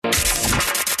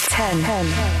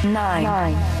10,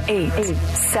 9, 8,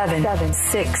 7,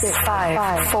 6,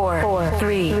 5, 4,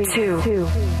 3, 2,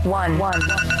 1. Let's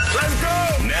go!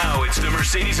 Now it's the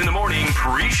Mercedes in the Morning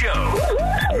pre-show.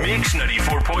 Mix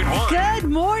 94.1. Good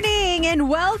morning and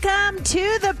welcome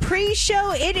to the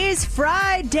pre-show. It is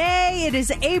Friday. It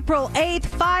is April 8th,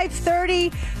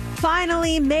 5:30.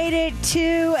 Finally made it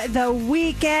to the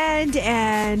weekend,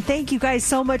 and thank you guys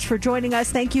so much for joining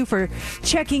us. Thank you for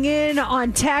checking in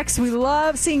on text. We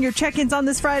love seeing your check-ins on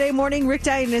this Friday morning. Rick,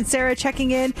 Diane, and Sarah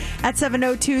checking in at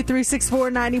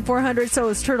 702-364-9400. So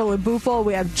is Turtle and Boofle.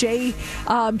 We have Jay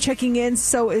checking in.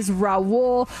 So is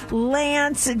Raul,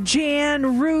 Lance,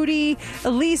 Jan, Rudy,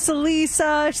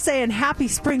 Lisa saying happy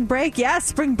spring break. Yeah,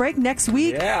 spring break next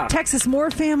week. Yeah. Texas Moore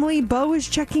family. Bo is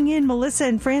checking in. Melissa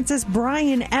and Francis.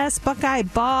 Brian S. Buckeye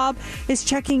Bob is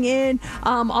checking in.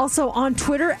 Also on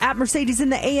Twitter at Mercedes in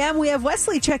the AM. We have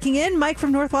Wesley checking in. Mike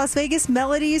from North Las Vegas.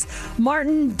 Melodies.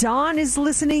 Martin. Don is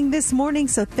listening this morning.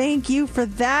 So thank you for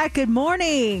that. Good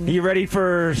morning. You ready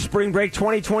for spring break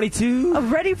 2022?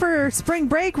 Ready for spring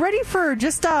break? Ready for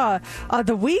just the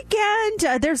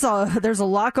weekend? There's a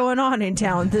lot going on in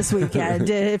town this weekend.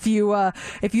 If you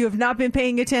have not been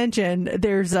paying attention,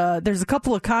 there's a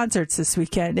couple of concerts this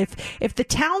weekend. If the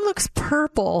town looks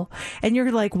purple and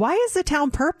you're like, why is the town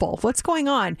purple? What's going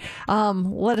on?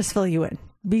 Let us fill you in.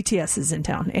 BTS is in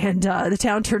town, and the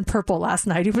town turned purple last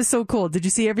night. It was so cool. Did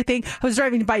you see everything? I was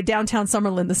driving by downtown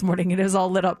Summerlin this morning, and it was all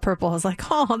lit up purple. I was like,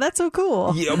 oh, that's so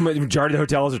cool. Yeah, majority of the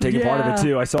hotels are taking part of it,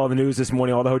 too. I saw the news this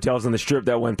morning, all the hotels on the Strip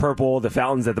that went purple. The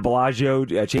fountains at the Bellagio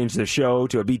changed their show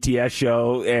to a BTS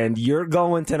show, and you're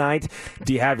going tonight.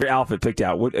 Do you have your outfit picked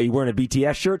out? Are you wearing a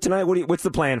BTS shirt tonight? What's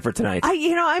the plan for tonight?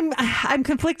 I'm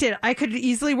conflicted. I could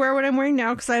easily wear what I'm wearing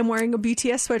now because I'm wearing a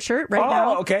BTS sweatshirt right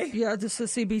now. Oh, okay. Yeah, just to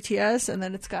see BTS, and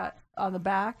then it's got on the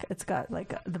back, it's got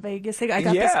like the Vegas thing.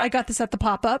 I got this at the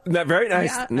pop-up. Very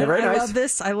nice. Yeah, Very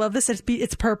nice. I love this.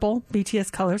 It's purple,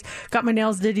 BTS colors. Got my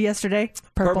nails did yesterday.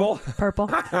 Purple.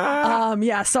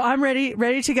 Yeah, so I'm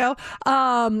ready to go.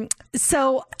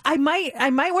 So I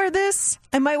might wear this.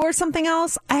 I might wear something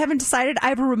else. I haven't decided. I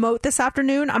have a remote this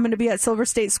afternoon. I'm going to be at Silver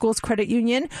State Schools Credit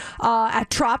Union at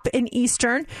Trop in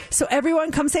Eastern. So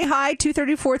everyone come say hi,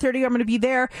 2:30, 4:30. I'm going to be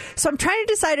there. So I'm trying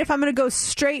to decide if I'm going to go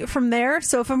straight from there.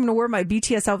 So if I'm going to wear my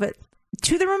BTS outfit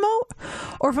to the remote,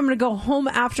 or if I'm going to go home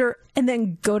after and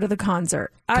then go to the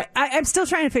concert. I'm still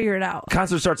trying to figure it out.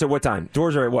 Concert starts at what time?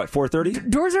 Doors are at what, 4:30?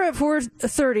 Doors are at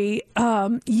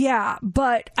 4:30. Yeah,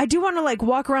 but I do want to like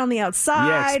walk around the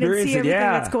outside and see everything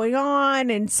that's going on.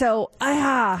 And so,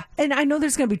 and I know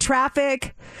there's going to be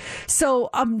traffic. So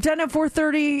I'm done at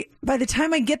 4:30. By the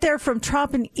time I get there from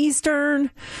Trop and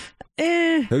Eastern,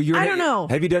 I don't know.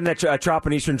 Have you done that Trop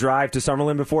and Eastern drive to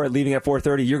Summerlin before, leaving at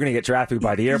 4:30? You're going to get traffic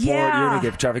by the airport. Yeah. You're going to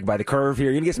get traffic by the curve here.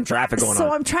 You're going to get some traffic going on.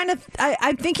 So I'm trying to,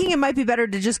 I'm thinking it might be better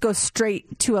to just go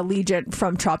straight to Allegiant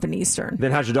from Trop and Eastern.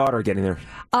 Then how's your daughter getting there?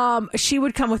 She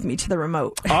would come with me to the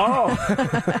remote. Oh.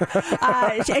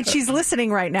 And she's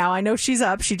listening right now. I know she's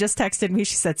up. She just texted me.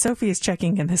 She said, Sophie is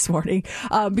checking in this morning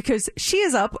because she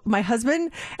is up. My husband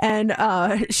and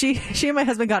she and my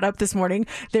husband got up this morning.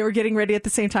 They were getting ready at the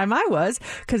same time I was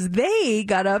because they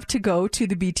got up to go to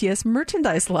the BTS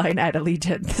merchandise line at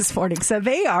Allegiant this morning. So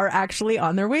they are actually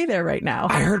on their way there right now.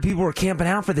 I heard people were camping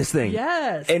out for this thing.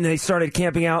 Yes. And they started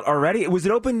camping out already. Was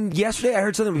it open yesterday? I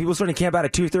heard something. People started to camp out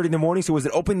at 2:30 in the morning. So was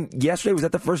it open yesterday? Was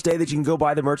that the first day that you can go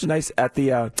buy the merchandise at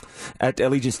the at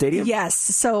Allegiant Stadium? Yes.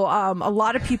 So a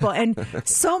lot of people and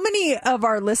so many of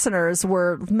our listeners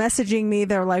were messaging me.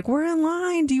 They're like, we're in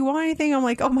line. Do you want anything? I'm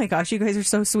like, oh my gosh, you guys are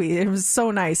so sweet. It was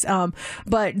so nice.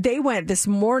 But they went this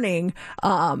morning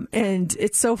and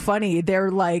it's so funny.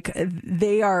 They're like,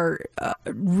 they are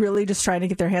really just trying to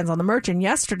get their hands on the merch. And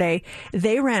yesterday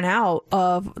they ran out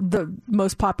of the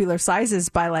most popular sizes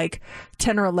by like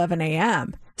 10 or 11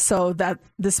 a.m. So that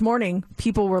this morning,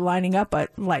 people were lining up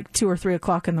at like 2 or 3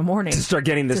 o'clock in the morning to start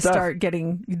getting this to stuff. start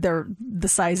getting the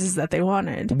sizes that they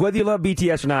wanted. Whether you love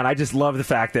BTS or not, I just love the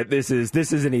fact that this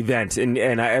is an event,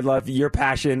 and I love your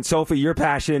passion, Sophie. Your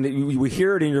passion, we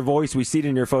hear it in your voice, we see it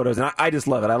in your photos, and I just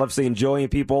love it. I love seeing joy in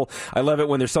people. I love it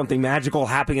when there's something magical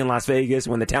happening in Las Vegas,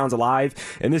 when the town's alive,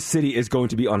 and this city is going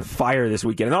to be on fire this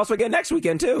weekend, and also again next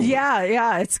weekend too.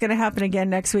 Yeah, it's going to happen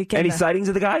again next weekend. Any sightings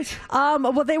of the guys?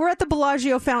 Well, they were at the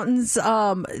Bellagio fountains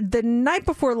the night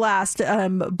before last,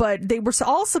 but they were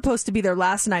all supposed to be there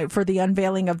last night for the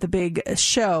unveiling of the big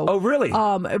show. Oh, really?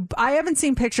 I haven't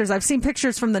seen pictures. I've seen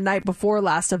pictures from the night before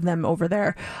last of them over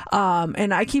there.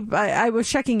 And I was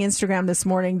checking Instagram this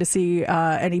morning to see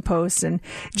any posts, and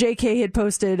JK had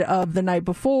posted of the night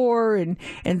before, and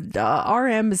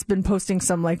RM has been posting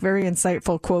some like very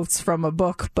insightful quotes from a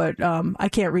book, but I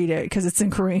can't read it because it's in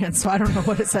Korean, so I don't know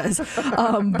what it says.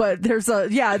 But there's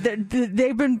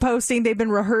they've been posting, they've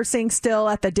been rehearsing still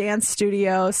at the dance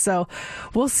studio, so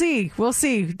we'll see.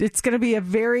 It's going to be a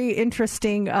very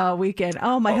interesting weekend.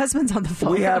 Oh, my husband's on the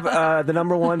phone. We have the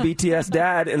number one BTS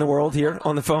dad in the world here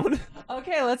on the phone.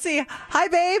 Okay, let's see. Hi,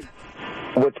 babe.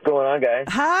 What's going on, guys?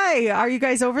 Hi, are you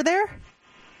guys over there?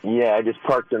 Yeah, I just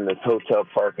parked in this hotel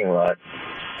parking lot.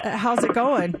 How's it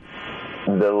going?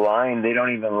 The line, they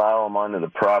don't even allow them onto the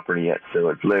property yet, so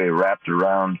it's literally wrapped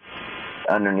around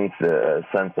underneath the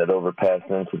Sunset Overpass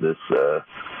into this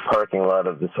parking lot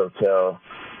of this hotel,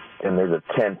 and there's a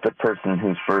tent. The person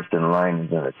who's first in line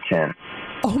is in a tent.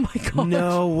 Oh, my God.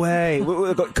 No way.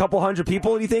 A couple hundred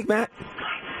people, do you think, Matt?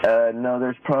 No,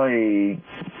 there's probably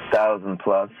 1,000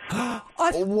 plus. Wow.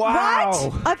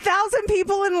 What? 1,000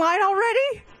 people in line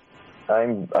already?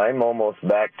 I'm almost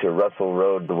back to Russell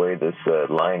Road the way this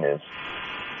line is.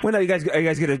 Well, no, are you guys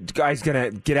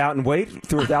gonna get out and wait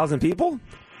through 1,000 people?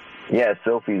 Yeah,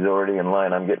 Sophie's already in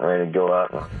line. I'm getting ready to go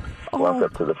out and walk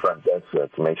up to the front desk to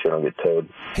make sure I don't get towed.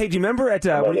 Hey, do you remember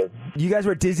you guys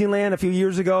were at Disneyland a few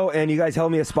years ago, and you guys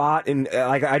held me a spot, and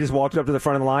I just walked up to the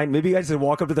front of the line? Maybe you guys should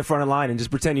walk up to the front of the line and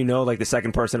just pretend you know, like, the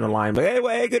second person in the line. Like, hey,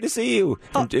 Way, good to see you,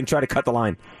 and try to cut the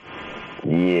line.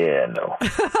 Yeah, no.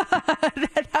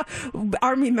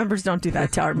 Army members don't do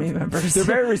that to Army members. They're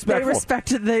very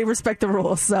respectful. They respect the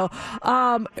rules. So,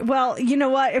 well, you know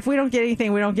what? If we don't get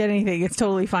anything, we don't get anything. It's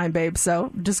totally fine, babe.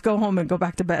 So just go home and go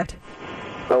back to bed.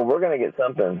 Oh, we're going to get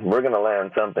something. We're going to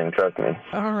land something, trust me.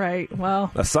 All right,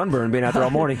 well. A sunburn being out there all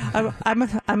morning.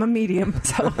 I'm a medium,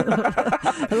 so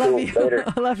I love you.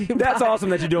 I love you. That's Bye. awesome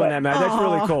that you're doing that, man. That's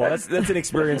really cool. That's an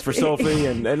experience for Sophie,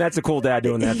 and that's a cool dad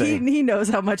doing that thing. He knows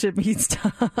how much it means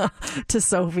to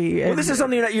Sophie. Well, this is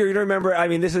something that you're going to remember. I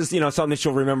mean, this is something that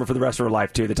she'll remember for the rest of her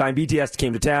life, too. The time BTS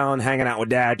came to town, hanging out with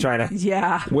Dad, trying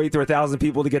to wait through 1,000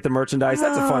 people to get the merchandise.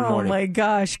 That's a fun morning. Oh, my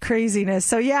gosh, craziness.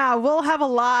 So, yeah, we'll have a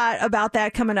lot about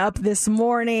that coming up this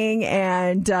morning,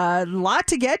 and a lot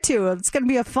to get to. It's going to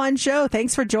be a fun show.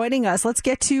 Thanks for joining us. Let's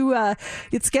get to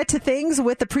things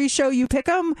with the pre-show You Pick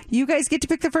 'em. You guys get to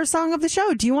pick the first song of the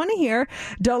show. Do you want to hear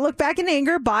Don't Look Back in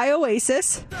Anger by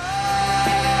Oasis?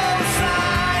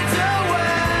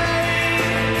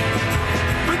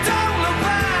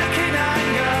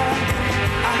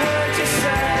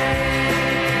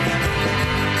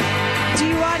 Do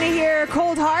you want to hear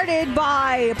Cold Hearted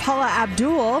by Paula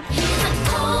Abdul?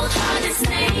 Look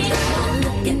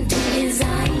into his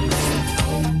eyes.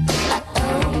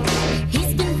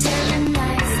 He's been telling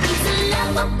lies. He's a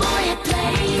lover boy at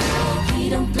play. He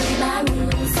don't play by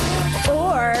rules.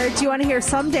 Or do you want to hear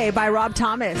Someday by Rob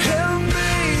Thomas? And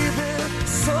maybe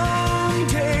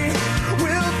someday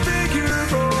we'll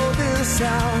figure all this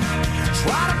out.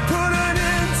 Try to put an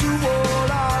end to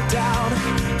all our doubt.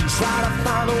 Try to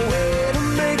find a way to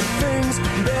make things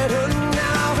better now.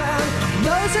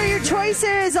 Those are your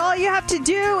choices. All you have to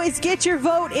do is get your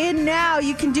vote in now.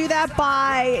 You can do that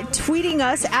by tweeting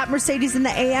us at Mercedes in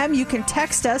the AM. You can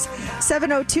text us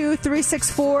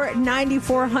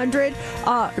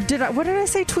 702-364-9400. What did I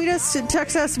say? Tweet us,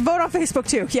 text us, vote on Facebook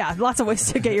too. Yeah, lots of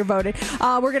ways to get your vote in.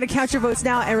 We're going to count your votes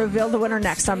now and reveal the winner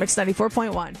next on Mix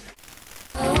 94.1.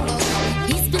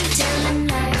 He's been telling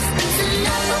lies. He's a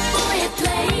lover boy at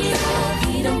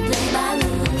play. He don't play by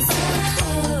rules.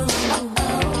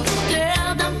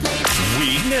 Girl, don't play. We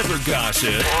never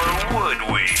gossip. Or would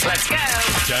we? Let's go.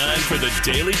 Time for the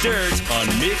Daily Dirt on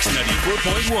Mix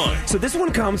 94.1. So this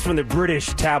one comes from the British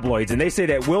tabloids, and they say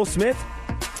that Will Smith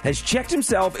has checked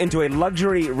himself into a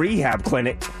luxury rehab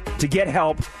clinic to get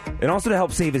help and also to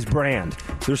help save his brand.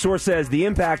 Their source says the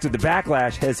impact of the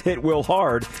backlash has hit Will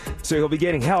hard, so he'll be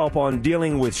getting help on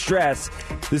dealing with stress.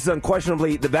 This is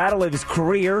unquestionably the battle of his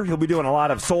career. He'll be doing a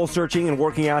lot of soul searching and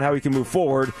working out how he can move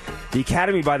forward. The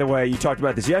Academy, by the way, you talked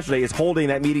about this yesterday, is holding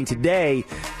that meeting today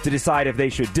to decide if they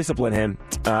should discipline him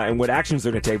and what actions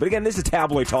they're going to take. But again, this is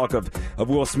tabloid talk of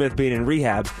Will Smith being in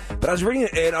rehab. But I was reading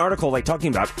an article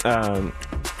talking about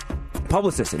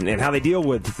publicists and how they deal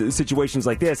with situations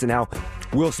like this, and how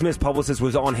Will Smith's publicist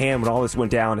was on hand when all this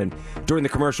went down, and during the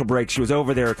commercial break she was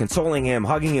over there consoling him,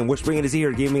 hugging him, whispering in his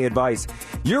ear, giving me advice.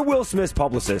 You're Will Smith's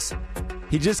publicist.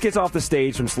 He just gets off the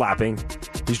stage from slapping.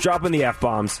 He's dropping the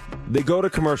F-bombs. They go to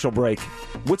commercial break.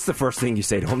 What's the first thing you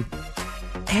say to him?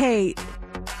 Hey,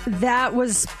 that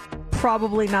was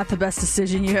probably not the best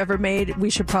decision you ever made. We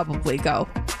should probably go.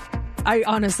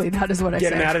 Honestly, that is what I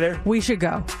said. Get him out of there? We should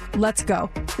go. Let's go.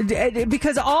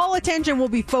 Because all attention will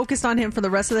be focused on him for the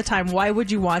rest of the time. Why would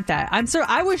you want that?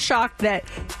 I was shocked that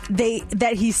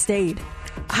he stayed.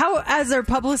 How, as their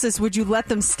publicist, would you let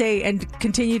them stay and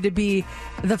continue to be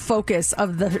the focus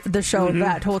of the show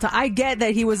that whole time? I get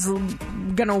that he was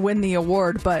going to win the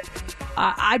award, but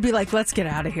I'd be like, let's get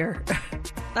out of here.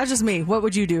 That's just me. What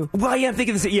would you do? Well, yeah, I'm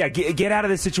thinking this. Yeah, get out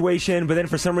of this situation. But then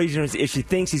for some reason, if she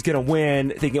thinks he's going to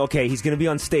win, thinking, okay, he's going to be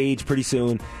on stage pretty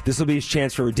soon. This will be his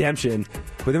chance for redemption.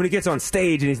 But then when he gets on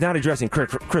stage and he's not addressing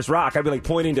Chris Rock, I'd be like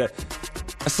pointing to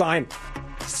a sign.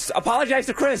 Apologize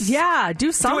to Chris. Yeah,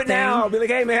 do something. Do it now. Be like,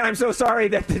 hey, man, I'm so sorry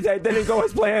that didn't go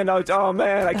as planned. Oh,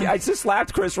 man, I just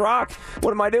slapped Chris Rock.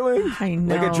 What am I doing? I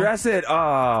know. Like, address it.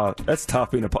 Oh, that's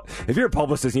tough being if you're a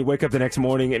publicist and you wake up the next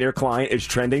morning and your client is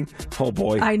trending, oh,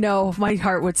 boy. I know. My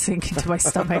heart would sink into my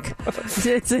stomach.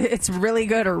 It's really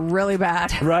good or really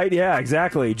bad. Right? Yeah,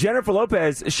 exactly. Jennifer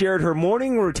Lopez shared her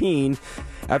morning routine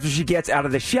after she gets out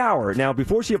of the shower. Now,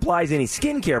 before she applies any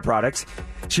skincare products,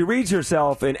 she reads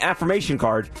herself an affirmation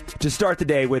card to start the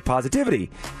day with positivity.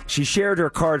 She shared her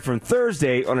card from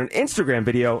Thursday on an Instagram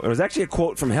video. It was actually a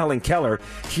quote from Helen Keller.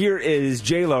 Here is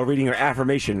J-Lo reading her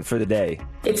affirmation for the day.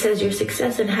 It says, your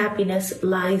success and happiness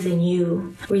lies in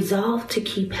you. Resolve to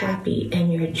keep happy,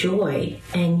 and your joy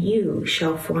and you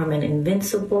shall form an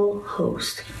invincible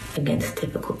host against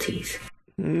difficulties.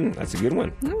 That's a good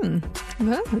one.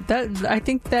 Well, I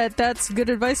think that's good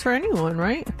advice for anyone,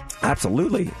 right?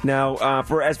 Absolutely. Now,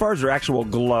 for as far as her actual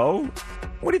glow,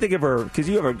 what do you think of her? Because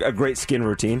you have a great skin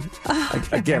routine.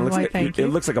 Again, it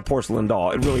looks like a porcelain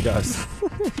doll. It really does.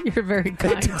 You're very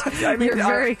kind. You're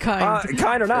very kind.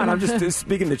 Kind or not, I'm just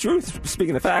speaking the truth,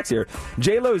 speaking the facts here.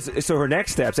 So her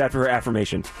next steps after her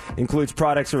affirmation includes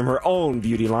products from her own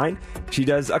beauty line. She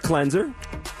does a cleanser.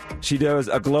 She does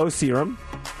a glow serum.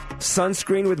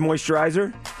 Sunscreen with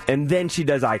moisturizer, and then she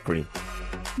does eye cream.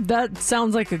 That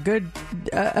sounds like a good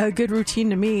routine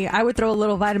to me. I would throw a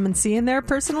little vitamin C in there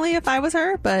personally if I was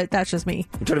her, but that's just me.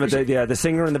 You're talking about the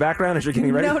singer in the background as you're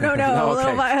getting ready? No.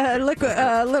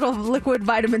 A little liquid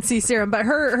vitamin C serum. But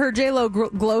her J-Lo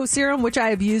Glow Serum, which I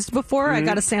have used before, I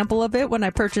got a sample of it when I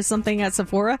purchased something at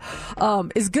Sephora,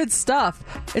 is good stuff.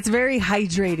 It's very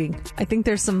hydrating. I think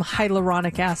there's some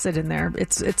hyaluronic acid in there.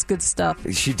 It's good stuff.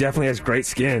 She definitely has great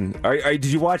skin. Did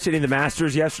you watch any of the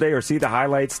Masters yesterday or see the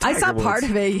highlights? I saw part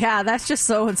of it. Yeah, that's just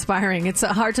so inspiring. It's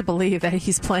hard to believe that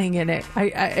he's playing in it.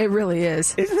 It really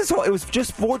is. Isn't this it was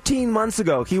just 14 months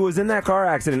ago. He was in that car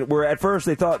accident where at first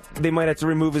they thought they might have to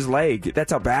remove his leg.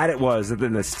 That's how bad it was. And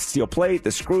then the steel plate,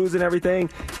 the screws and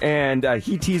everything. And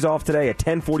he tees off today at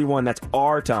 10:41. That's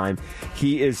our time.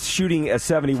 He is shooting a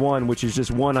 71, which is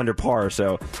just one under par.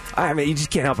 So, I mean, you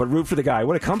just can't help but root for the guy.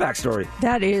 What a comeback story.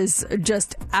 That is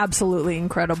just absolutely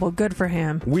incredible. Good for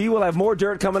him. We will have more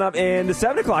dirt coming up in the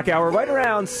 7 o'clock hour, right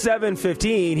around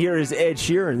 7:15. Here is Ed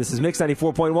Sheeran. This is Mix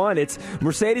 94.1. It's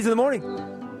Mercedes in the Morning.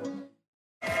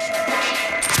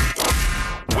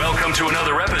 Welcome to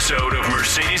another episode of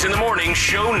Mercedes in the Morning,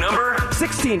 show number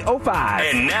 1605.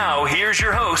 And now here's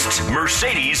your hosts,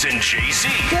 Mercedes and JC.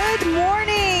 Good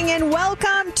morning and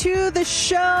welcome to the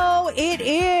show. It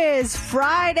is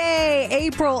Friday,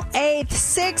 April 8th,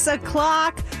 6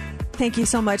 o'clock. Thank you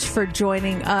so much for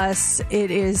joining us.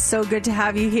 It is so good to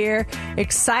have you here.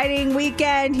 Exciting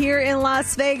weekend here in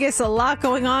Las Vegas. A lot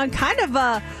going on. Kind of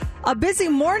a busy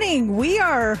morning. We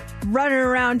are running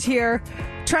around here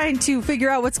trying to figure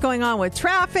out what's going on with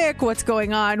traffic, what's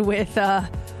going on with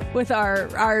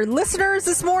our listeners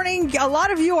this morning. A lot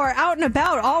of you are out and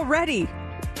about already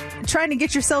trying to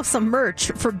get yourself some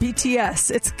merch for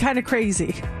BTS. It's kind of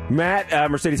crazy. Matt,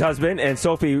 Mercedes' husband, and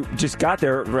Sophie just got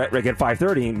there right at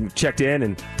 5:30 and checked in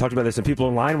and talked about there's some people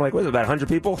in line. We're like, what is it, about 100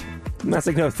 people? And that's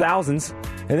like, no, thousands.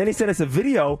 And then he sent us a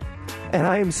video, and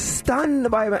I am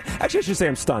stunned by it. Actually, I should say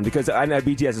I'm stunned because I know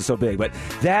BTS is so big, but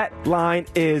that line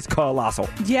is colossal.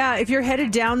 Yeah, if you're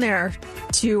headed down there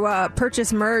to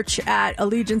purchase merch at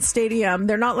Allegiant Stadium,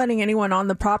 they're not letting anyone on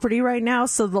the property right now,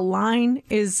 so the line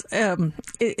is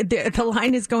the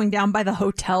line is going down by the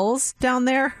hotels down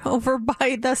there over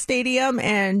by the stadium,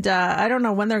 and I don't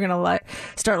know when they're going to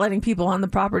start letting people on the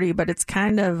property, but it's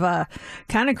kind of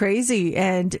crazy.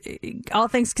 And all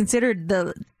things considered,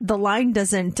 the line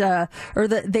doesn't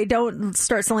they don't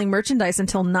start selling merchandise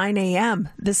until 9 a.m.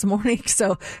 this morning,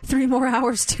 so 3 more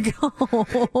hours to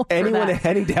go. Anyone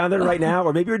heading down there right now now,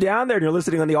 or maybe you're down there and you're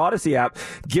listening on the Odyssey app,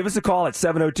 give us a call at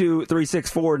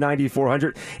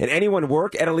 702-364-9400. And anyone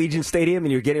work at Allegiant Stadium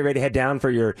and you're getting ready to head down for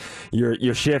your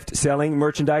shift selling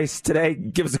merchandise today,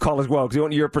 give us a call as well, because we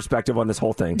want your perspective on this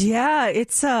whole thing. Yeah,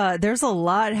 it's there's a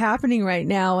lot happening right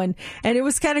now, and it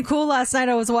was kind of cool last night.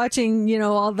 I was watching,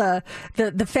 all the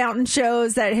fountain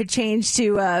shows that had changed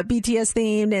to BTS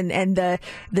themed, and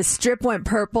the strip went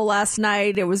purple last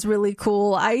night. It was really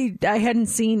cool. I hadn't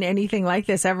seen anything like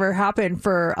this ever happen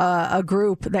for a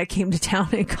group that came to town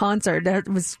in concert. That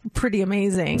was pretty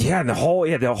amazing. Yeah, and the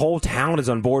whole town is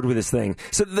on board with this thing.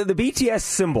 So the BTS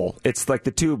symbol, it's like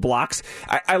the two blocks.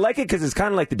 I like it because it's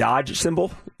kind of like the Dodge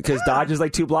symbol, because Dodge is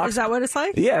like two blocks. Is that what it's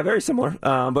like? Yeah, very similar.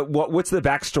 But what's the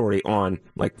backstory on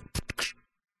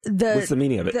what's the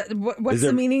meaning of it? What's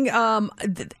the meaning?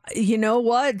 You know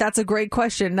what? That's a great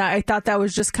question. I thought that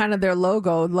was just kind of their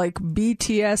logo, like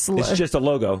BTS. It's just a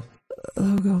logo.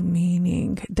 Logo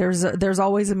meaning. There's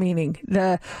always a meaning.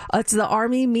 It's the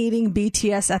Army meeting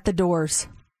BTS at the doors.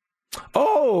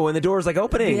 Oh, and the door's like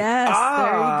opening. Yes,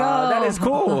 there you go. That is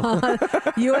cool.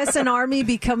 U.S. and Army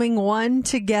becoming one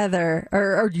together,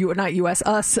 or not U.S.,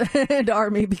 us and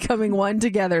Army becoming one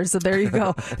together. So there you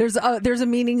go. There's a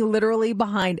meaning literally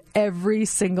behind every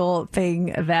single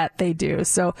thing that they do.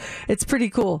 So it's pretty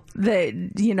cool that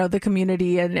the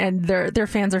community and their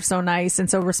fans are so nice and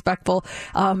so respectful.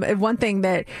 One thing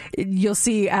that you'll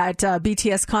see at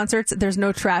BTS concerts, there's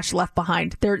no trash left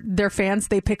behind. Their fans,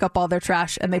 they pick up all their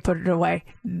trash and they put it away.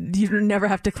 You never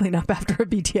have to clean up after a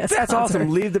BTS That's concert.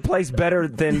 awesome. Leave the place better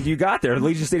than you got there.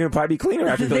 Allegiant Stadium will probably be cleaner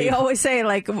after They always say,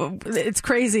 like, it's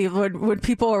crazy when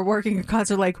people are working a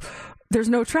concert, like, there's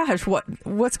no trash.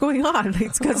 What's going on?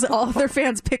 It's because all of their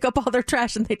fans pick up all their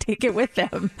trash and they take it with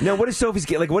them. Now, what does Sophie's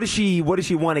get? Like, what does she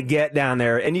want to get down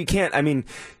there? And you can't. I mean,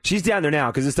 she's down there now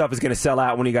because this stuff is going to sell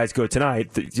out when you guys go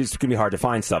tonight. It's just going to be hard to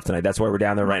find stuff tonight. That's why we're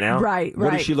down there right now. Right.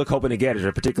 What does she hoping to get? Is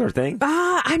there a particular thing?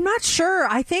 I'm not sure.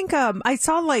 I think I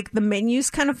saw like the menus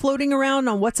kind of floating around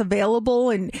on what's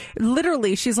available, and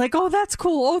literally she's like, "Oh, that's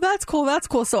cool. Oh, that's cool. That's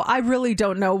cool." So I really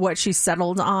don't know what she's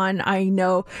settled on. I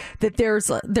know that there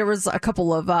was a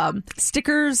couple of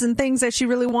stickers and things that she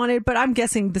really wanted, but I'm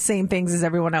guessing the same things as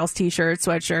everyone else: t-shirts,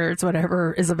 sweatshirts,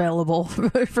 whatever is available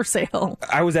for sale.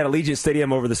 I was at Allegiant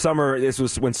Stadium over the summer. This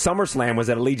was when SummerSlam was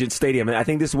at Allegiant Stadium, and I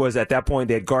think this was at that point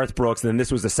they had Garth Brooks, and then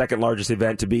this was the second largest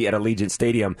event to be at Allegiant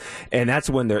Stadium, and that's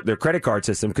when their credit card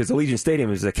system, because Allegiant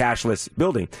Stadium is a cashless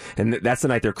building, and that's the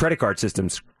night their credit card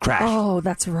systems crashed. Oh,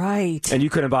 that's right. And you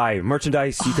couldn't buy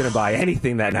merchandise, you couldn't buy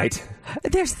anything that night.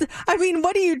 What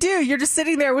do? You're just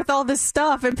sitting there with all this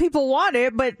stuff and people want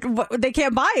it, but they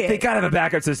can't buy it. They gotta have a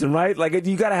backup system, right? Like,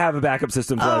 you gotta have a backup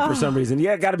system for some reason.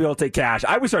 You gotta be able to take cash.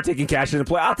 I would start taking cash in a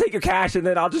play. I'll take your cash and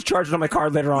then I'll just charge it on my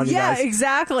card later on. Yeah, you guys.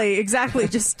 exactly.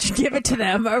 Just give it to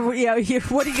them. Or, what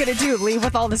are you gonna do? Leave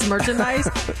with all this merchandise?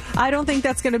 I don't think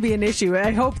that's gonna be an issue.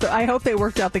 I hope they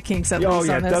worked out the kinks at least on this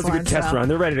one. That was a good test run.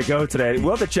 They're ready to go today.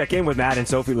 We'll have to check in with Matt and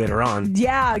Sophie later on.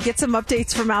 Yeah, get some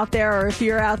updates from out there, or if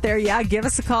you're out there, give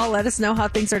us a call. Let us know how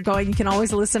things are going. You can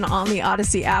always listen on the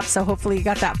Odyssey app, so hopefully you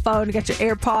got that phone, you got your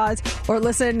AirPods, or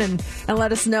listen and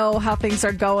let us know how things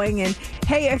are going. And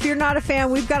hey, if you're not a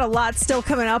fan, we've got a lot still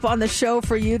coming up on the show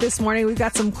for you this morning. We've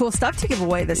got some cool stuff to give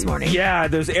away this morning. Yeah,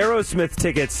 those Aerosmith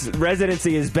tickets.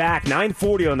 Residency is back,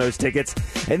 $9.40 on those tickets.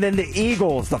 And then the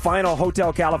Eagles, the final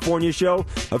Hotel California show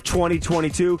of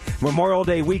 2022. Memorial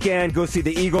Day weekend, go see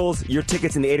the Eagles. Your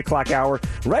tickets in the 8 o'clock hour,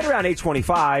 right around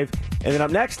 8:25. And then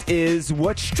up next is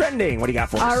What's Trending. What do you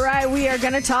got for us? All right, we are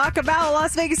going to talk about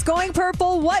Las Vegas going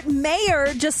purple, what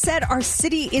mayor just said our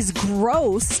city is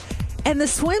gross, and the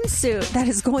swimsuit that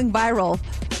is going viral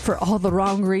for all the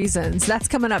wrong reasons. That's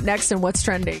coming up next in What's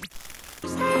Trending.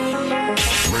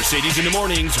 Mercedes in the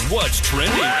Mornings, What's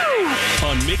Trending?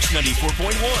 On Mix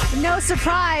 94.1. No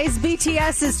surprise,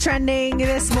 BTS is trending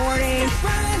this morning.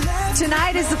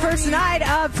 Tonight is the first night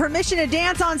of Permission to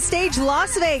Dance on Stage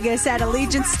Las Vegas at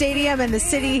Allegiant Stadium, and the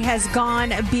city has gone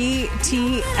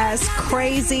BTS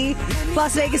crazy.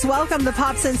 Las Vegas welcomed the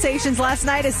pop sensations last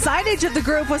night as signage of the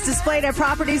group was displayed at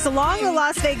properties along the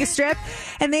Las Vegas Strip,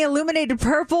 and they illuminated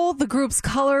purple, the group's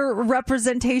color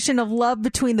representation of love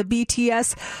between the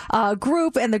BTS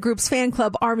group and the group's fan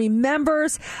club Army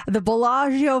members. The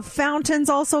Bellagio fountains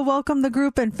also welcomed the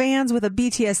group and fans with a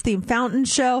BTS-themed fountain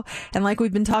show, and like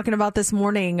we've been talking about out this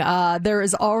morning, there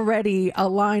is already a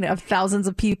line of thousands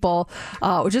of people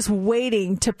just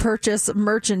waiting to purchase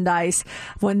merchandise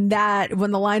when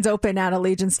the lines open at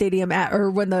Allegiant Stadium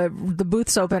or when the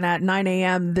booths open at 9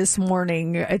 a.m. this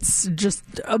morning. It's just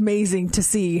amazing to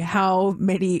see how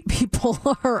many people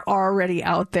are already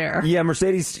out there. Yeah,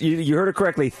 Mercedes, you heard it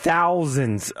correctly.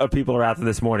 Thousands of people are out there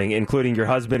this morning, including your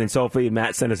husband and Sophie.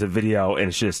 Matt sent us a video,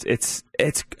 and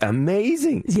it's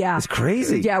amazing. Yeah. It's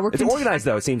crazy. Yeah, it's organized,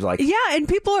 though, it seems like. Yeah, and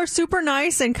people are super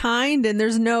nice and kind, and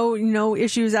there's no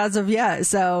issues as of yet.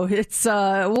 So it's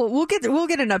we'll get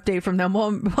an update from them.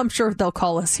 Well, I'm sure they'll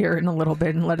call us here in a little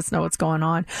bit and let us know what's going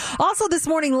on. Also this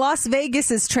morning, Las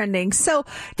Vegas is trending. So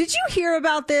did you hear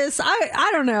about this? I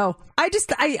don't know. I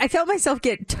felt myself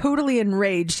get totally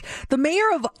enraged. The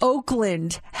mayor of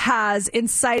Oakland has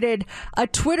incited a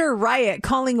Twitter riot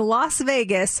calling Las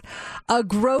Vegas a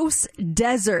gross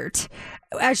desert,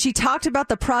 as she talked about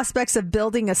the prospects of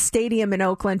building a stadium in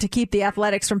Oakland to keep the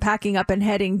Athletics from packing up and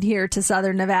heading here to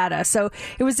Southern Nevada. So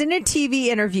it was in a TV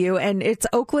interview, and it's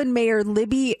Oakland Mayor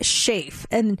Libby Schaaf.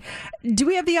 And do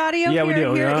we have the audio? Yeah, here? we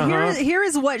do. Here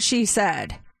is what she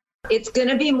said. It's going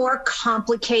to be more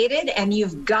complicated, and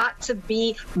you've got to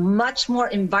be much more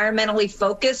environmentally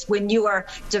focused when you are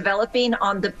developing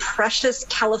on the precious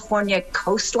California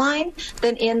coastline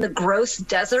than in the gross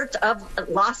desert of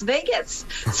Las Vegas.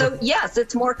 So, yes,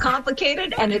 it's more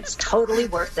complicated, and it's totally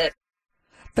worth it.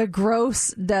 The gross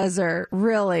desert,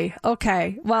 really?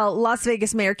 Okay. Well, Las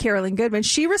Vegas Mayor Carolyn Goodman,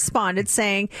 she responded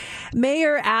saying,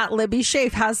 Mayor at Libby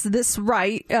Schaaf has this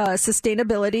right.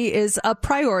 Sustainability is a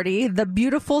priority. The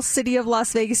beautiful city of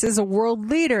Las Vegas is a world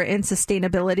leader in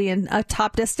sustainability and a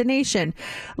top destination.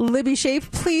 Libby Schaaf,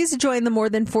 please join the more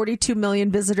than 42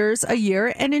 million visitors a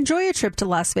year and enjoy a trip to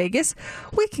Las Vegas.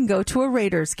 We can go to a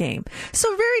Raiders game.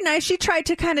 So very nice. She tried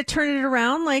to kind of turn it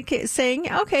around, like saying,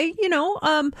 okay,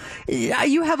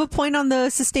 you have a point on the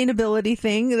sustainability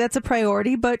thing. That's a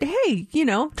priority. But hey,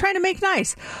 trying to make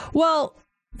nice. Well,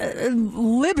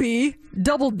 Libby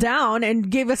doubled down and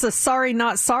gave us a sorry,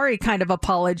 not sorry kind of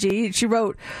apology. She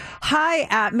wrote, "Hi,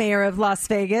 at Mayor of Las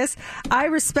Vegas. I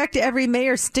respect every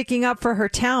mayor sticking up for her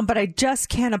town, but I just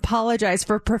can't apologize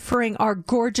for preferring our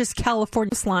gorgeous California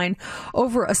coastline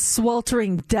over a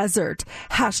sweltering desert.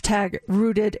 #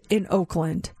 rooted in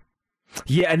Oakland."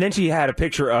 Yeah, and then she had a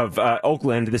picture of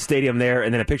Oakland, the stadium there,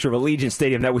 and then a picture of Allegiant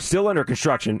Stadium that was still under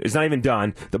construction. It's not even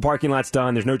done. The parking lot's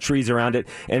done. There's no trees around it.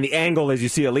 And the angle is you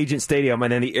see Allegiant Stadium and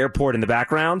then the airport in the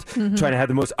background, trying to have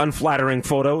the most unflattering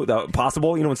photo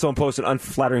possible. When someone posts an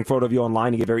unflattering photo of you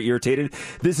online, you get very irritated.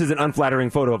 This is an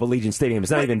unflattering photo of Allegiant Stadium.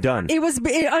 It's not even done. It was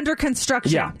under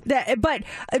construction. Yeah. But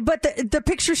the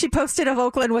picture she posted of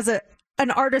Oakland was an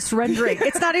artist rendering.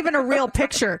 It's not even a real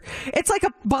picture. It's like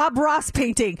a Bob Ross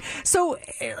painting. So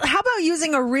how about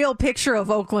using a real picture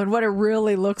of Oakland, what it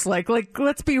really looks like? Like,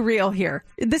 let's be real here.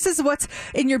 This is what's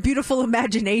in your beautiful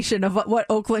imagination of what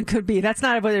Oakland could be. That's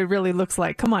not what it really looks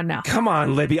like. Come on now. Come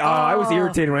on, Libby. I was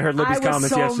irritated when I heard Libby's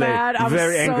comments yesterday. Mad. I was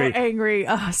very angry. so angry.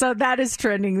 So that is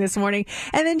trending this morning.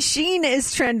 And then Shein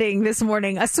is trending this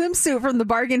morning. A swimsuit from the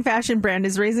bargain fashion brand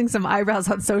is raising some eyebrows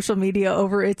on social media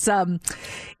over its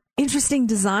interesting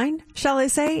design, shall I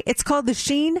say. It's called the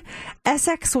Shein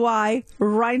SXY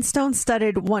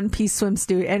rhinestone-studded one-piece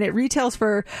swimsuit, and it retails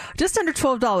for just under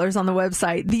 $12 on the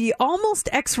website. The almost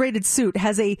X-rated suit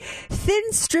has a thin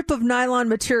strip of nylon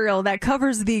material that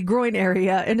covers the groin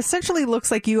area and essentially looks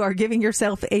like you are giving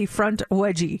yourself a front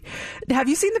wedgie. Have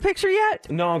you seen the picture yet?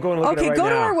 No, I'm going to look at it right now. Okay, go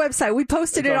to our website. We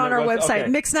posted it on our website,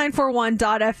 okay.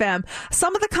 mix941.fm.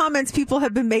 Some of the comments people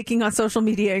have been making on social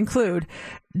media include,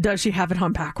 does she have it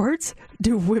on backwards?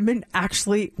 Do women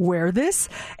actually wear this?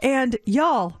 And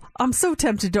y'all, I'm so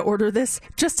tempted to order this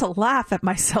just to laugh at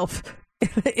myself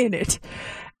in it.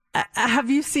 Have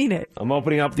you seen it? I'm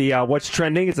opening up the what's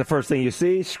trending. It's the first thing you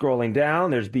see. Scrolling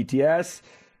down, there's BTS.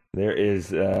 There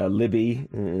is Libby.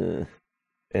 And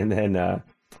then,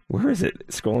 where is it?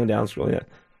 Scrolling down.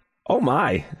 Oh,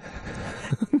 my.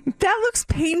 That looks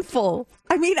painful.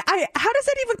 I mean, how does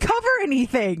that even cover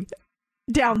anything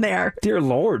down there? Dear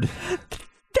Lord.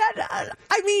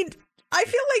 I mean, I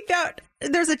feel like that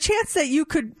there's a chance that you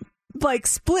could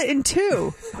split in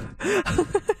two.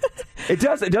 It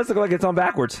does look like it's on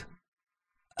backwards.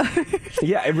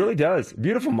 Yeah, it really does.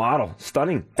 Beautiful model.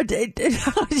 Stunning.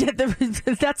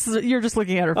 That's, you're just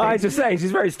looking at her face. I was just saying,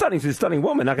 she's very stunning. She's a stunning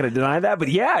woman. Not going to deny that. But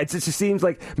yeah, it just seems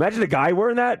like, imagine a guy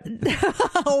wearing that.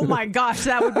 Oh my gosh,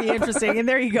 that would be interesting. And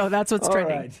there you go. That's what's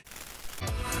trending. Right.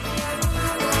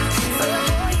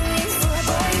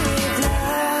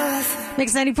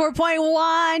 Mix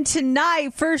 94.1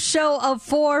 tonight, first show of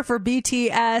 4 for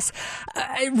BTS.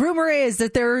 Rumor is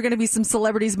that there are going to be some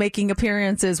celebrities making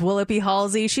appearances. Will it be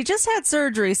Halsey? She just had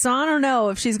surgery, so I don't know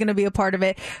if she's going to be a part of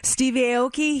it. Stevie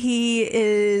Aoki, he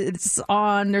is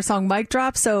on their song Mic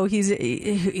Drop, so he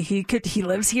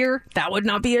lives here. That would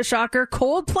not be a shocker.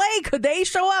 Coldplay, could they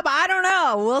show up? I don't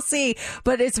know. We'll see.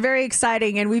 But it's very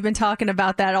exciting, and we've been talking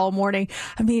about that all morning.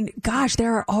 I mean, gosh,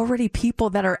 there are already people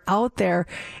that are out there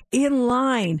in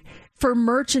line for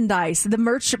merchandise. The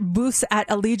merch booths at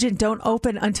Allegiant don't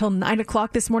open until 9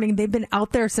 o'clock this morning. They've been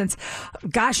out there since,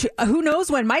 gosh, who knows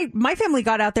when. My family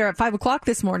got out there at 5 o'clock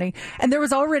this morning, and there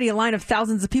was already a line of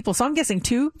thousands of people. So I'm guessing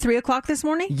 2, 3 o'clock this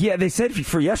morning? Yeah, they said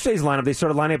for yesterday's lineup, they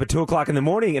started lining up at 2 o'clock in the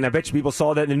morning, and I bet you people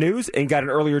saw that in the news and got an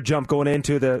earlier jump going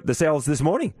into the sales this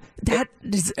morning.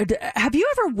 Have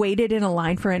you ever waited in a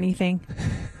line for anything?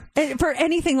 For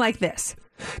anything like this?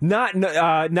 Not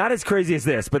as crazy as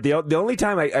this, but the only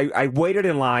time I waited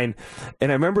in line,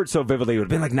 and I remember it so vividly, it would have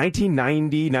been like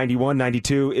 1990, 91,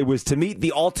 92. It was to meet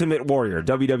the Ultimate Warrior,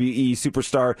 WWE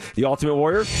superstar, the Ultimate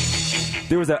Warrior.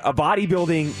 There was a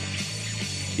bodybuilding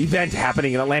event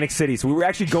happening in Atlantic City, so we were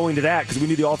actually going to that because we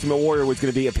knew the Ultimate Warrior was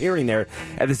going to be appearing there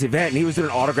at this event, and he was doing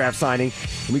an autograph signing.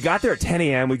 And we got there at 10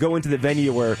 a.m. We go into the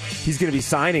venue where he's going to be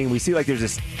signing, and we see like there's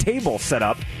this table set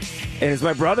up. And it's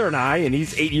my brother and I, and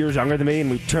he's 8 years younger than me,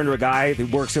 and we turn to a guy who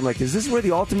works him like, is this where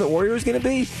the Ultimate Warrior is going to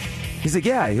be? He's like,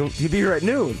 yeah, he'll be here at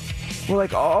noon. We're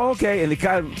like, oh, okay. And the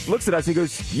guy looks at us and he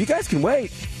goes, you guys can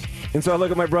wait. And so I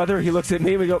look at my brother, he looks at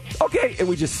me, and we go, okay. And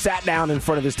we just sat down in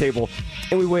front of his table,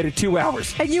 and we waited 2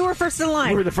 hours. And you were first in line.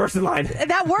 We were the first in line.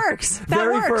 That works.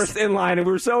 Very first in line, and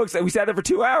we were so excited. We sat there for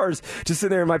 2 hours, just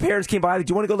sitting there, and my parents came by, like,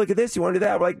 do you want to go look at this? Do you want to do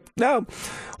that? We're like, no.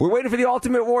 We're waiting for the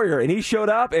Ultimate Warrior, and he showed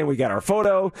up, and we got our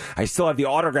photo. I still have the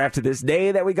autograph to this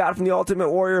day that we got from the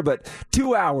Ultimate Warrior, but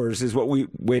 2 hours is what we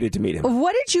waited to meet him.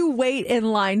 What did you wait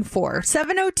in line for?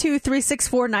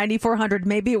 702-364-9400.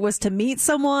 Maybe it was to meet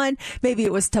someone. Maybe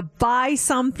it was to buy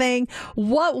something.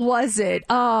 What was it?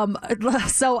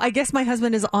 So I guess my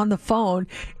husband is on the phone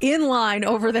in line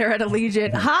over there at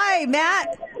Allegiant. Hi,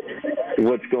 Matt.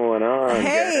 What's going on?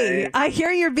 Hey, guys? I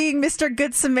hear you're being Mr.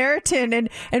 Good Samaritan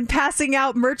and passing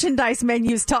out merchandise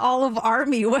menus to all of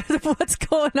Army. What's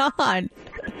going on?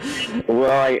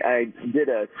 Well, I did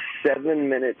a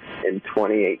 7-minute and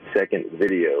 28-second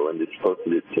video and just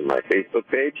posted it to my Facebook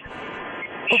page,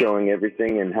 showing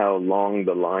everything and how long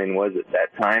the line was at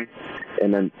that time.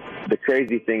 And then the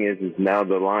crazy thing is now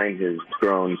the line has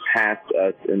grown past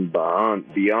us and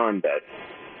beyond us.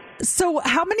 So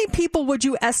how many people would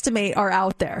you estimate are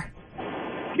out there?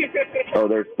 Oh,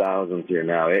 there's thousands here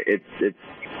now. It's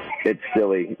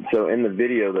silly. So in the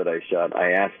video that I shot,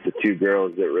 I asked the 2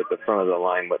 girls that were at the front of the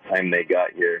line what time they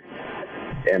got here,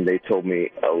 and they told me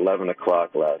 11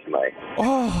 o'clock last night.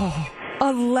 Oh,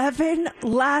 11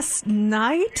 last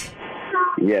night?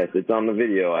 Yes, it's on the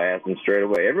video. I asked them straight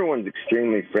away. Everyone's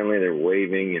extremely friendly. They're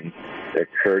waving and they're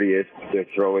courteous. They're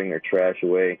throwing their trash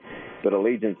away. But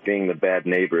Allegiance being the bad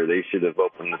neighbor, they should have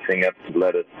opened the thing up to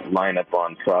let us line up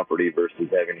on property versus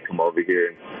having to come over here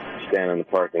and stand in the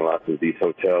parking lots of these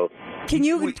hotels. Can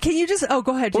you just,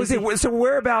 go ahead. So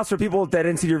whereabouts, for people that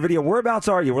didn't see your video, whereabouts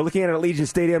are you? We're looking at Allegiant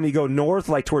Stadium. You go north,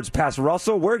 like towards past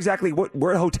Russell. Where exactly,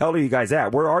 where hotel are you guys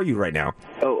at? Where are you right now?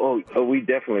 We're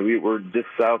just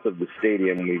south of the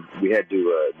stadium. We had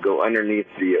to go underneath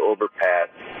the overpass,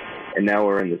 and now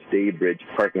we're in the Staybridge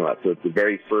parking lot. So it's the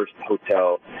very first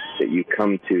hotel that you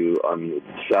come to on the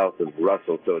south of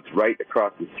Russell. So it's right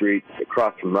across the street,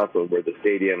 across from Russell, where the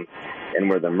stadium and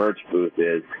where the merch booth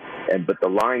is. But the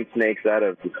line snakes out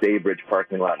of the Staybridge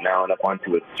parking lot now and up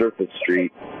onto a surface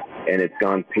street, and it's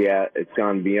gone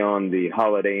beyond the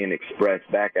Holiday Inn Express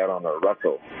back out on the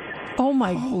Russell. Oh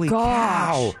my gosh!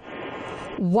 Cow.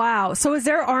 Wow. So is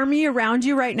there Army around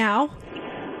you right now?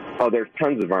 Oh, there's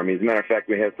tons of Army. As a matter of fact,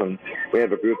 we have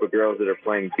a group of girls that are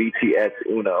playing BTS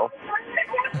Uno.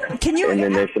 And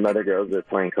then there's some other girls that are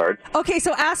playing cards. Okay,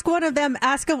 so ask one of them.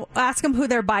 Ask them who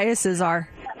their biases are.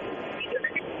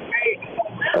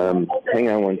 Hang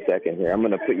on one second here. I'm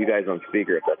going to put you guys on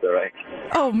speaker if that's all right.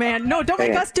 Oh man, no! Don't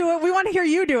make us do it. We want to hear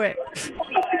you do it.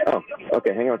 Oh,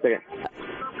 okay. Hang on a second.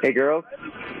 Hey, girls,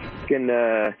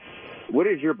 what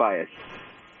is your bias?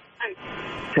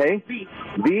 Hey? V?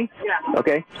 Yeah.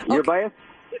 Okay. Your bias?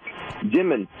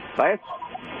 Jimin. Bias?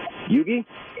 Yugi?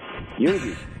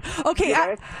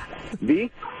 Okay.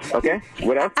 V? Okay.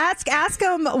 What else? Ask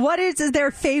them what is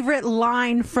their favorite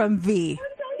line from V.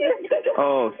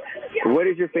 Oh, what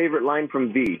is your favorite line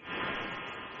from V?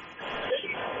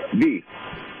 V.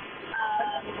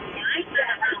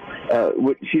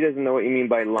 She doesn't know what you mean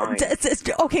by line.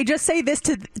 Okay, just say this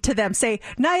to them. Say,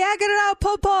 Niagara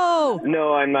Popo.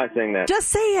 No, I'm not saying that. Just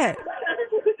say it.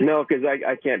 No, because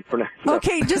I can't pronounce. No.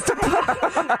 Okay, just to put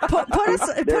us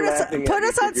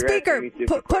on speaker.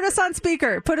 Put us on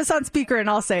speaker. Put us on speaker, and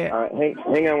I'll say it. All right,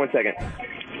 hang on 1 second.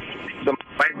 So my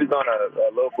wife is on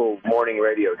a local morning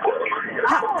radio show.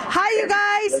 Hi, you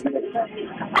guys.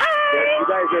 Hi. You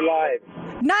guys are live.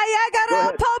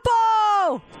 Niagara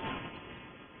Popo.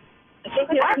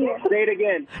 Say it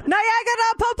again.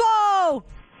 Niagara Popo.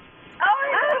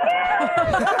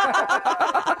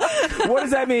 What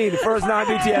does that mean for us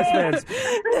non-BTS fans?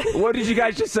 What did you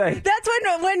guys just say? That's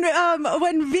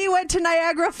when V went to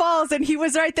Niagara Falls and he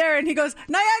was right there and he goes,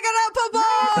 Niagara Popo.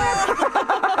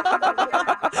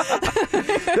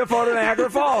 The photo of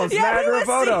Niagara Falls. Yeah, Niagara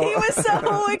photo. He was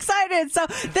so excited. So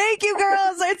thank you,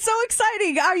 girls. It's so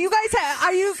exciting. Are you guys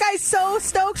so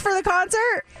stoked for the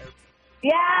concert?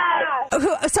 Yeah.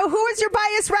 So who is your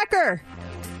bias wrecker?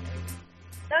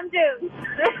 Namjoon.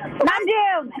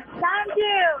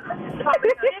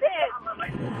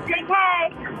 JK.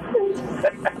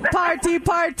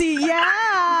 Party,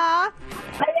 yeah.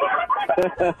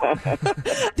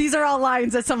 These are all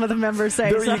lines that some of the members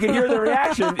say. You can hear the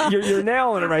reaction. You're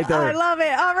nailing it right there. I love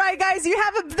it. All right, guys, you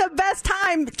have the best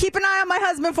time. Keep an eye on my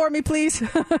husband for me, please.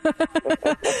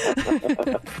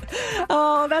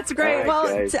 Oh, that's great. All right, well,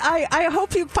 guys. I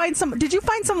hope you find some. Did you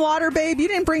find some water, babe? You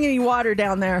didn't bring any water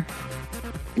down there.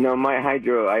 No, my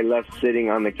hydro I left sitting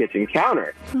on the kitchen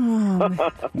counter.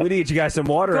 We need to get you guys some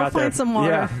water out there. Go find some water.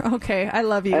 Yeah. Okay, I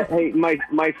love you. Hey,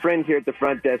 my friend here at the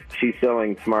front desk, she's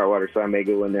selling smart water, so I may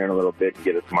go in there in a little bit and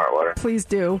get a smart water. Please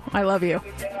do. I love you.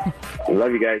 I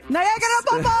love you guys. Niagara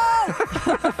Popo!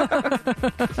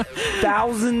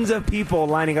 Thousands of people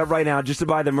lining up right now just to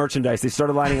buy the merchandise. They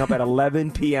started lining up at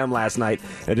 11 p.m. last night.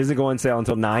 It doesn't go on sale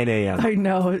until 9 a.m. I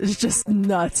know. It's just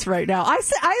nuts right now. I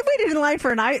waited in line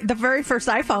for the very first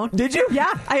iPhone. Did you?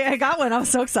 Yeah, I got one. I was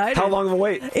so excited. How long of a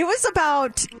wait? It was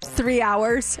about 3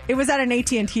 hours. It was at an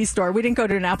AT&T store. We didn't go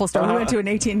to an Apple store. We went to an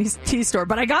AT&T store.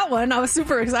 But I got one. I was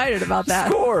super excited about that.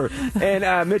 Score.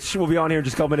 And Mitch will be on here in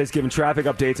just a couple minutes giving traffic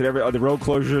updates and the road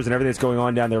closures and everything that's going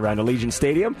on down there around Allegiant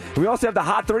Stadium. And we also have the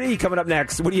Hot 3 coming up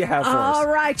next. What do you have for us? All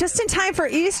right. Just in time for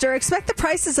Easter, expect the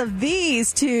prices of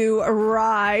these to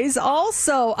rise.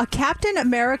 Also, a Captain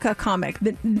America comic.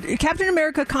 The Captain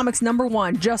America Comics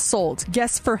 #1 just sold.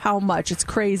 Guess for how much? It's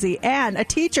crazy. And a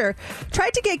teacher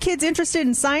tried to get kids interested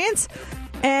in science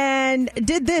and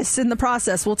did this in the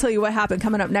process. We'll tell you what happened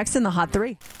coming up next in the Hot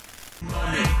 3.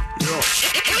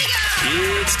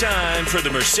 It's time for the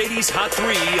Mercedes Hot 3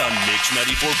 on Mix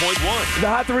 94.1. The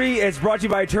Hot 3 is brought to you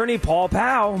by attorney Paul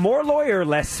Powell. More lawyer,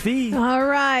 less fee. All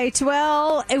right.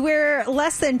 Well, we're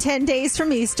less than 10 days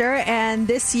from Easter, and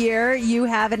this year you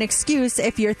have an excuse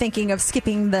if you're thinking of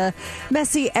skipping the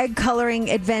messy egg coloring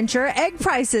adventure. Egg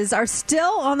prices are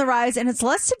still on the rise, and it's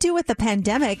less to do with the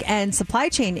pandemic and supply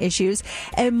chain issues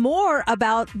and more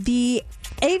about the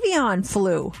avian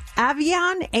flu.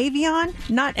 Avian?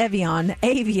 Not Evian.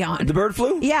 Avian. The bird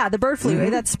flu? Yeah, the bird flu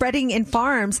that's spreading in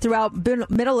farms throughout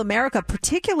middle America,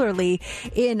 particularly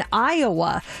in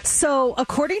Iowa. So,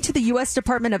 according to the U.S.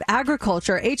 Department of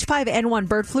Agriculture, H5N1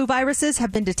 bird flu viruses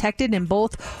have been detected in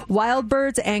both wild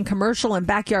birds and commercial and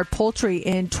backyard poultry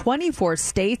in 24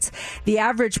 states. The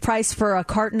average price for a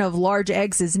carton of large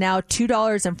eggs is now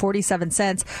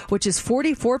 $2.47, which is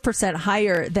 44%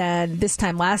 higher than this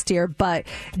time last year, but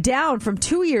down from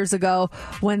 2 years ago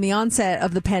when the onset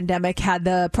of the pandemic had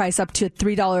the price up to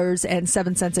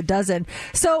 $3.07 a dozen.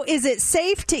 So is it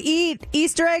safe to eat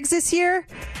Easter eggs this year?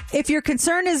 If your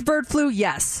concern is bird flu,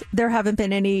 yes. There haven't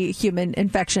been any human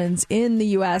infections in the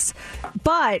U.S.,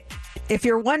 but if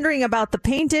you're wondering about the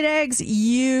painted eggs,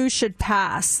 you should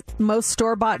pass. Most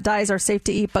store-bought dyes are safe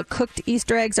to eat, but cooked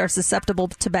Easter eggs are susceptible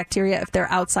to bacteria if they're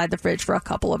outside the fridge for a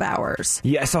couple of hours.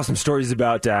 Yeah, I saw some stories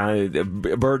about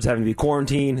birds having to be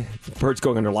quarantined, birds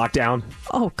going under lockdown.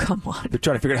 Oh, come on. They're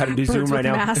trying to figure out how to do Birds Zoom right with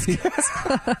now. masks.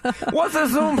 What's the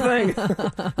Zoom thing?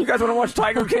 You guys want to watch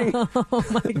Tiger King? Oh,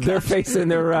 my God. They're facing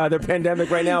their pandemic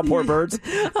right now, poor birds.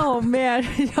 Oh, man.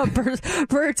 Yeah, birds,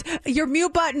 your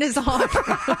mute button is on.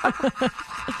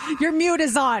 Your mute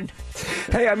is on.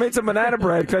 Hey, I made some banana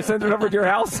bread. Can I send it over to your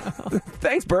house?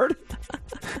 Thanks, bird.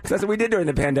 That's what we did during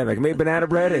the pandemic. Made banana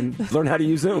bread and learned how to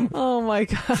use Zoom. Oh, my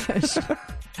gosh.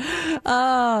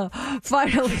 Finally,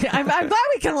 I'm glad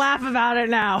we can laugh about it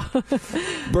now.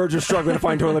 Birds are struggling to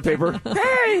find toilet paper.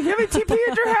 Hey, you have a TP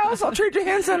at your house? I'll trade you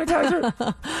hand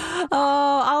sanitizer.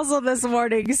 Also this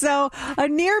morning, so a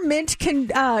near mint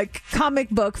comic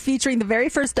book featuring the very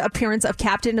first appearance of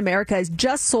Captain America is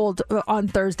just sold on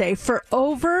Thursday for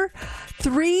over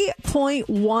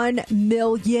 $3.1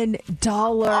 million.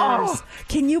 Oh.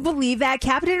 Can you believe that?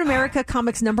 Captain America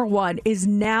Comics #1 is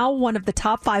now one of the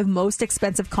top 5 most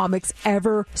expensive comics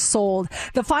ever sold.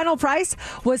 The final price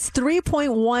was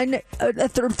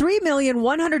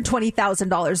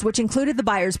 $3,120,000, which included the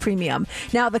buyer's premium.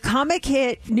 Now, the comic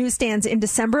hit newsstands in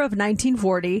December of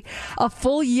 1940, a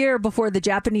full year before the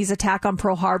Japanese attack on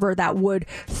Pearl Harbor that would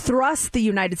thrust the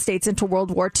United States into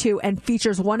World War II, and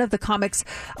features one of the comics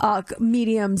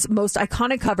medium's most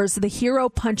iconic covers, the hero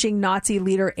punching Nazi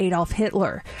leader Adolf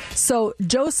Hitler. So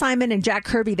Joe Simon and Jack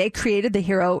Kirby, they created the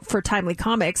hero for Timely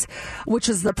Comics, which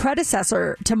is the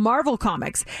predecessor to Marvel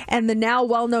Comics, and the now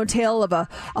well-known tale of a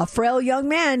frail young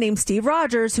man named Steve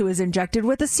Rogers who is injected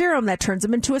with a serum that turns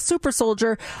him into a super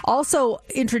soldier. Also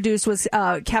introduced was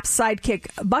Cap's sidekick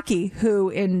Bucky, who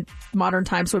in modern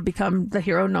times would become the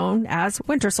hero known as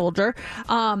Winter Soldier,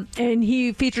 and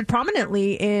he featured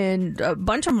prominently in a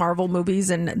bunch of Marvel movies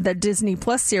and the Disney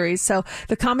Plus series. So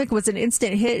the comic was an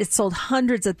instant hit. It sold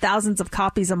hundreds of thousands of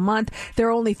copies a month. There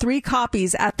are only 3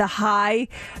 copies at the high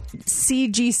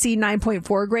CGC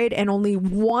 9.4 grade, and only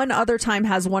one other time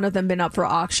has one of them been up for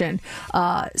auction.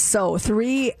 So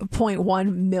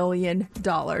 $3.1 million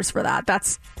for that.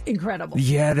 That's incredible.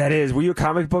 Yeah, that is. Were you a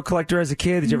comic book collector as a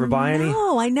kid? Did you ever buy any?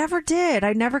 No, I never did.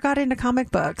 I never got into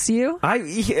comic books. You?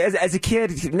 As a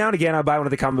kid, now and again, I'd buy one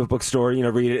at the comic book store,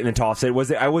 read it and then toss it.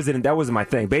 That wasn't my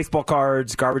thing. Baseball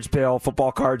cards, garbage pail,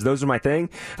 football cards, those are my thing.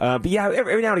 But yeah,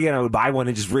 every now and again I would buy one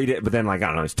and just read it, but then I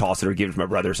don't know, just toss it or give it to my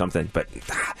brother or something. But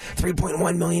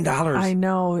 $3.1 million. I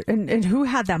know. And who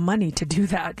had that money to do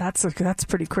that? That's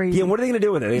pretty crazy. Yeah, what are they going to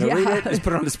do with it? Read it, just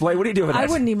put it on display? What do you do with it? I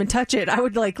wouldn't even touch it. I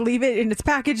would leave it in its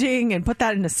packaging and put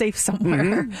that in a safe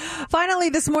somewhere. Mm-hmm. Finally,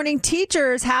 this morning,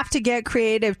 teachers have to get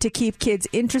creative to keep kids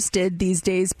interested these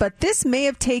days, but this may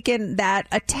have taken that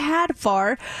a tad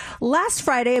far. Last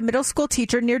Friday, a middle school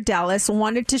teacher near Dallas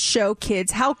wanted to show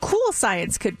kids how cool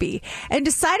science could be and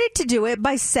decided to do it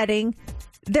by setting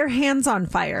their hands on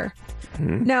fire.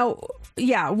 Mm-hmm. Now,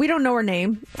 yeah, we don't know her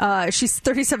name. She's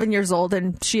 37 years old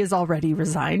and she has already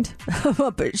resigned.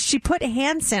 But she put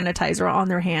hand sanitizer on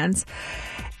their hands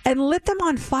and lit them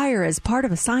on fire as part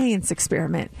of a science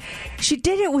experiment. She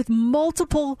did it with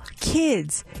multiple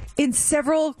kids in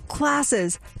several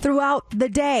classes throughout the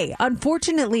day.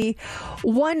 Unfortunately,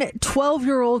 one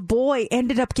 12-year-old boy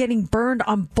ended up getting burned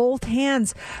on both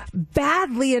hands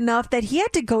badly enough that he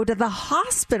had to go to the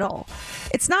hospital.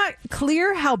 It's not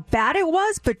clear how bad it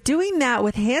was, but doing that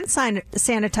with hand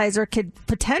sanitizer could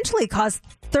potentially cause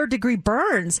third-degree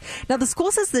burns. Now, the school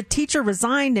says the teacher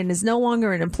resigned and is no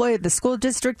longer an employee of the school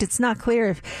district. It's not clear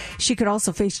if she could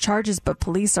also face charges, but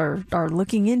police are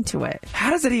looking into it. How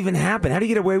does that even happen? How do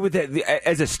you get away with that?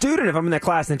 As a student, if I'm in that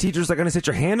class and the teacher's going to set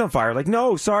your hand on fire,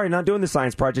 no, sorry, not doing the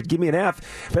science project, give me an F.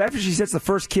 But after she sets the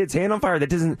first kid's hand on fire, that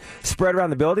doesn't spread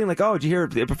around the building? Oh, did you hear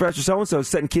Professor so-and-so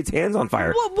setting kids' hands on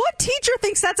fire? Well, what teacher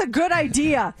thinks that's a good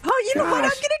idea? Oh, you know what I'm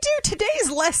going to do?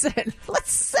 Today's lesson.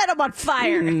 Let's set them on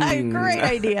fire. Great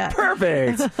idea.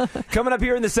 Perfect. Coming up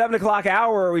here in the 7 o'clock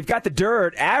hour, we've got the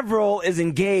dirt. Avril is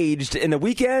engaged in the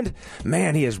weekend.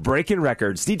 Man, he is breaking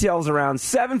records. Details around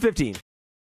 7:15.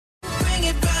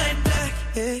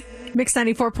 Mix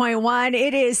 94.1.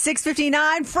 It is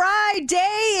 6:59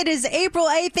 Friday. It is April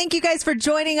 8th. Thank you guys for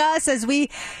joining us as we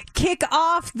kick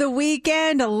off the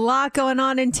weekend. A lot going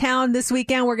on in town this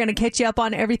weekend. We're going to catch you up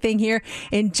on everything here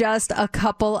in just a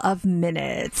couple of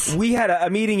minutes. We had a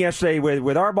meeting yesterday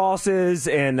with our bosses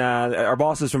and our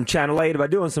bosses from Channel 8 about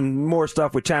doing some more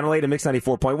stuff with Channel 8 and Mix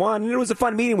 94.1. And it was a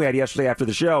fun meeting we had yesterday after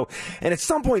the show. And at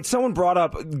some point, someone brought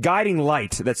up Guiding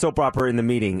Light, that soap opera, in the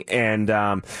meeting. And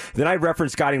then I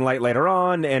referenced Guiding Light later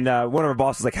on, and one of our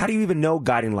bosses was like, how do you even know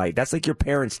Guiding Light? That's like your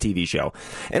parents' TV show.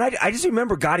 And I just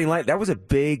remember Guiding Light. That was a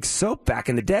big soap back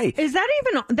in the day. Is that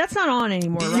even, that's not on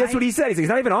anymore, right? That's what he said. He's like, it's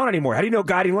not even on anymore. How do you know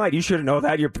Guiding Light? You shouldn't know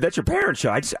that. That's your parents'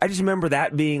 show. I just remember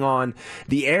that being on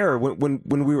the air when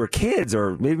we were kids,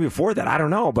 or maybe before that. I don't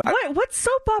know. But what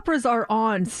soap operas are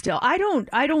on still? I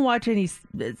don't watch any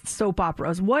soap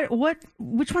operas.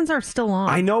 Which ones are still on?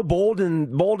 I know Bold and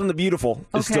the Beautiful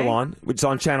is still on, which is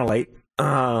on Channel 8.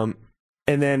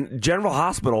 And then General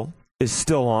Hospital is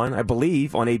still on, I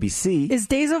believe, on ABC. Is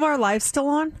Days of Our Lives still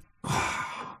on?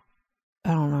 I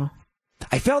don't know.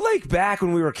 I felt like back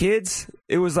when we were kids,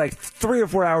 it was like 3 or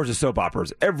 4 hours of soap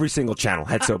operas. Every single channel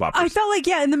had soap operas. I felt like,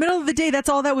 in the middle of the day, that's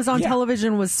all that was on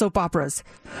television was soap operas.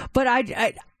 But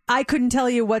I couldn't tell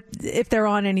you if they're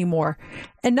on anymore.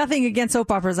 And nothing against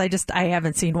soap operas. I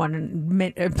haven't seen one in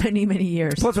many, many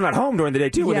years. Plus, we're not home during the day,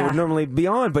 too, when they would normally be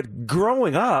on. But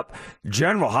growing up,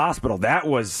 General Hospital, that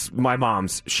was my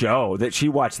mom's show, that she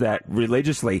watched that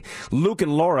religiously. Luke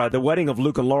and Laura, the wedding of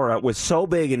Luke and Laura, was so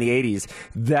big in the 80s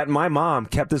that my mom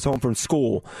kept us home from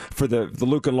school for the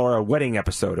Luke and Laura wedding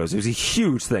episode. It was a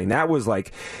huge thing. That was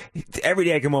like, every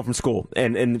day I come home from school,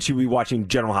 and she'd be watching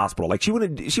General Hospital. Like, she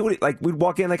would like, we'd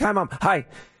walk in, like, hi, Mom, hi.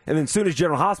 And then as soon as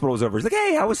General Hospital was over, it's like,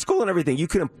 hey, how was school and everything? You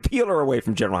couldn't peel her away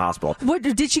from General Hospital. What,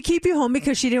 did she keep you home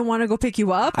because she didn't want to go pick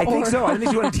you up? I think so. I think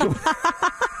she wanted to deal with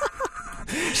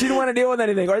She didn't want to deal with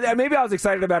anything. Or maybe I was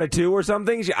excited about it too or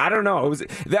something. I don't know.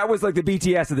 That was like the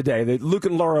BTS of the day, the Luke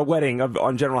and Laura wedding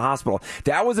on General Hospital.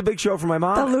 That was a big show for my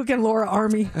mom. The Luke and Laura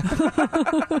Army.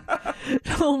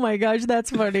 Oh my gosh, that's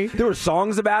funny. There were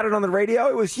songs about it on the radio.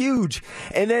 It was huge.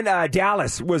 And then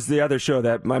Dallas was the other show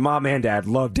that my mom and dad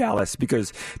loved. Dallas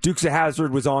because Dukes of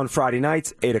Hazzard was on Friday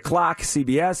nights, 8 o'clock,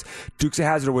 CBS. Dukes of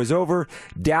Hazzard was over.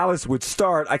 Dallas would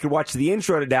start. I could watch the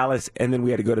intro to Dallas, and then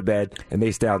we had to go to bed, and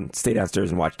they stay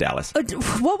downstairs and watch Dallas.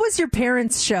 What was your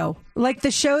parents' show? Like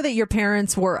the show that your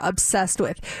parents were obsessed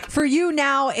with. For you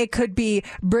now, it could be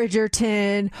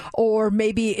Bridgerton, or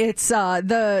maybe it's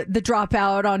the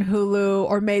Dropout on Hulu,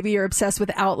 or maybe you're obsessed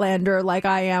with Outlander like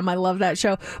I am. I love that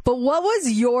show. But what was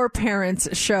your parents'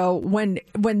 show when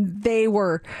they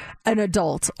were an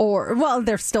adult? Or, well,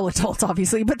 they're still adults,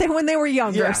 obviously, but when they were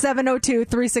younger. Yeah.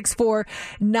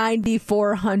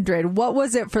 702-364-9400. What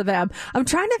was it for them? I'm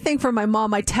trying to think for my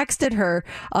mom. I texted her.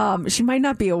 She might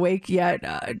not be awake yet.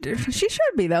 She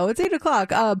should be, though. It's 8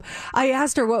 o'clock. I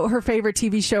asked her what her favorite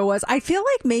TV show was. I feel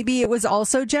like maybe it was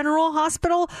also General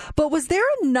Hospital, but was there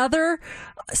another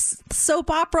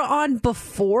soap opera on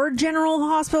before General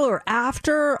Hospital or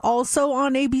after, also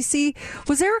on ABC?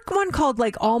 Was there one called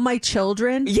like All My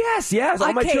Children? Yes,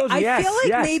 All My Children. I feel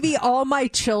like maybe All My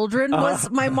Children was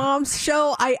my mom's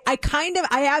show. I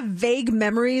have vague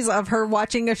memories of her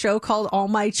watching a show called All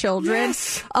My Children.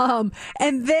 Yes.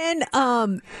 And then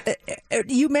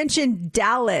you mentioned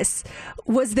Dallas.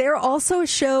 Was there also a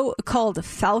show called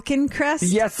Falcon Crest?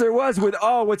 Yes, there was with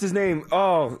what's his name?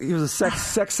 Oh, he was a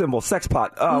sex symbol, sex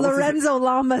pot. Lorenzo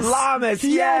Lamas. Lamas,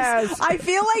 yes. I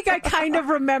feel like I kind of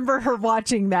remember her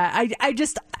watching that. I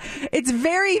just, it's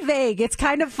very vague. It's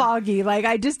kind of foggy. Like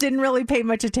I just didn't really pay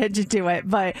much attention to it.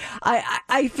 But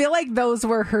I feel like those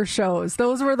were her shows.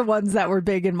 Those were the ones that were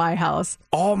big in my house.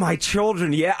 All My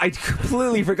Children. Yeah, I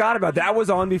completely forgot about that. That was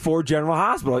on before General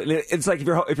Hospital. And it's like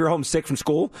if you're home sick from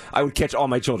school, I would catch All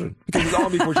My Children because it was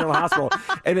on before General Hospital.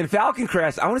 And then Falcon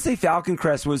Crest. I want to say Falcon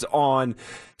Crest was on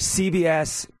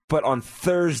CBS, but on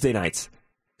Thursday nights.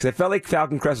 Because I felt like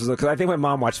Falcon Crest was, because I think my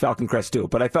mom watched Falcon Crest too,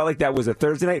 but I felt like that was a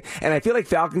Thursday night, and I feel like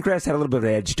Falcon Crest had a little bit of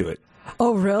an edge to it.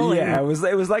 Oh, really? Yeah, it was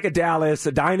like a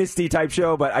Dynasty type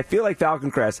show, but I feel like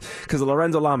Falcon Crest, because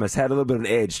Lorenzo Lamas had a little bit of an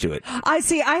edge to it. I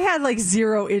had like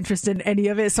zero interest in any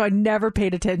of it, so I never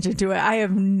paid attention to it. I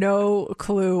have no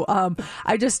clue.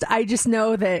 I just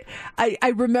know that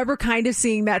I remember kind of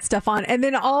seeing that stuff on. And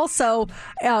then also,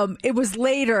 it was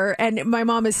later, and my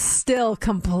mom is still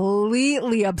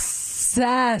completely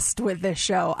obsessed with this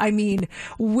show. I mean,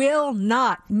 will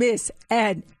not miss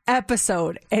an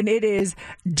episode, and it is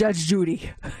Judge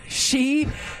Judy. She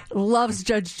loves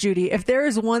Judge Judy. If there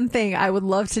is one thing I would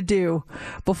love to do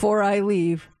before I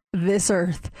leave this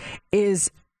earth,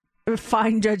 is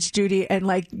find Judge Judy and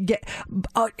like get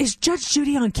is Judge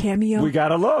Judy on Cameo? We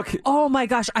gotta look. Oh my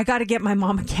gosh, I gotta get my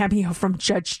mom a cameo from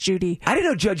Judge Judy. I didn't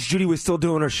know Judge Judy was still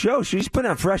doing her show. She's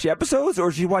putting out fresh episodes, or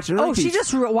is she watching repeats? Oh, she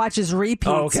just watches repeats.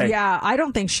 Oh, okay. Yeah, I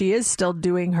don't think she is still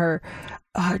doing her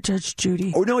Judge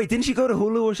Judy. Oh no, wait, didn't she go to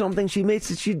Hulu or something? She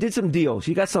did some deal.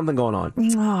 She got something going on.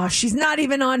 Oh, she's not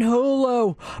even on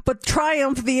Hulu. But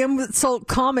Triumph the Insult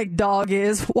Comic Dog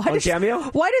is. On Cameo?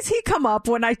 Why does he come up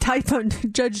when I type on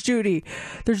Judge Judy?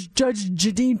 There's Judge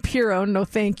Jadine Pirro, no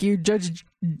thank you. Judge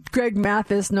Greg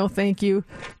Mathis, no thank you.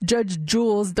 Judge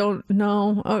Jules, don't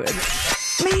know. Oh,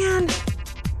 man,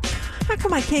 how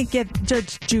come I can't get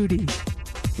Judge Judy?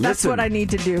 That's what I need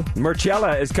to do.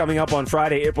 Marcella is coming up on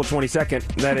Friday, April 22nd.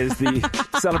 That is the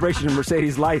celebration of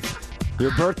Mercedes' life.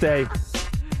 Your birthday.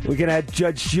 We can add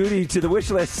Judge Judy to the wish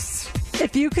list.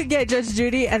 If you could get Judge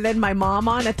Judy and then my mom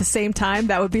on at the same time,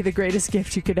 that would be the greatest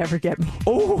gift you could ever get me.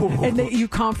 Oh. And that you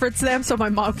conference them so my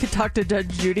mom could talk to Judge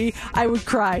Judy. I would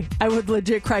cry. I would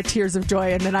legit cry tears of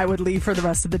joy, and then I would leave for the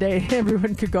rest of the day.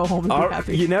 Everyone could go home and be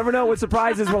happy. You never know what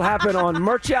surprises will happen on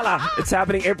Marcella. It's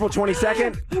happening April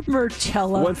 22nd.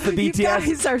 Marcella. Once the BTS. You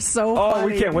guys are so funny. Oh,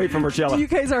 we can't wait for Marcella. You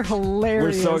guys are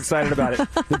hilarious. We're so excited about it.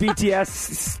 The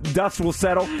BTS dust will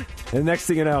settle, and the next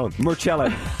thing you know,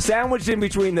 Marcella. Sandwiched in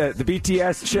between the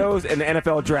BTS shows and the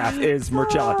NFL draft is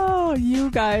Marcella. Oh,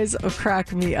 you guys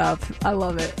crack me up. I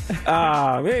love it.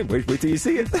 Hey, wait till you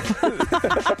see it.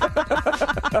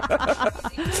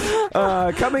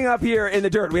 Coming up here in the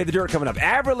dirt, we have the dirt coming up.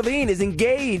 Avril Lavigne is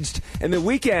engaged in the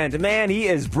weekend. Man, he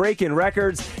is breaking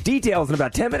records. Details in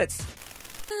about 10 minutes.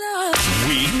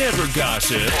 We never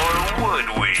gossip. Or would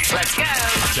we? Let's go.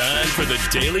 Time for the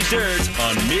Daily Dirt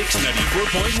on Mix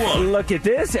 94.1. Look at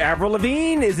this. Avril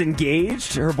Lavigne is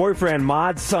engaged. Her boyfriend,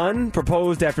 Mod Sun,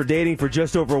 proposed after dating for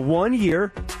just over 1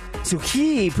 year. So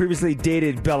he previously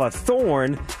dated Bella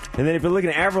Thorne. And then if you're looking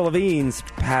at Avril Lavigne's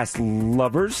past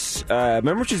lovers,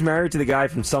 remember she's married to the guy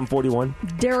from Sum 41?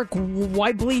 Derek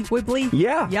Whibley?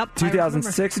 Yeah. Yep.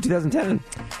 2006 to 2010.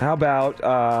 How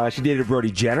about she dated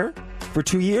Brody Jenner for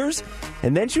 2 years?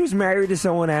 And then she was married to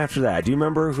someone after that. Do you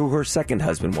remember who her second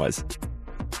husband was?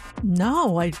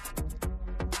 No, I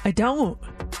don't.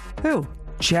 Who?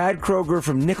 Chad Kroeger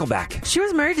from Nickelback. She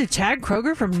was married to Chad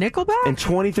Kroeger from Nickelback? In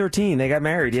 2013, they got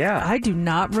married, yeah. I do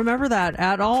not remember that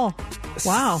at all.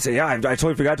 Wow. So, yeah, I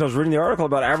totally forgot I was reading the article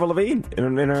about Avril Lavigne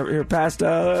and her past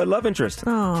love interest.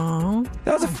 Oh.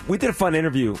 We did a fun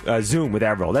interview, Zoom, with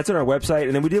Avril. That's on our website.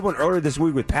 And then we did one earlier this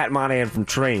week with Pat Monahan from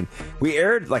Train. We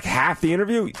aired like half the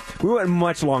interview. We went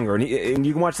much longer. And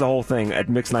you can watch the whole thing at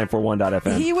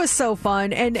mix941.fm. He was so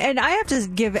fun. And I have to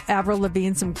give Avril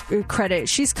Lavigne some credit.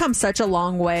 She's come such a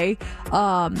long way.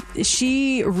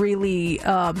 She really,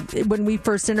 when we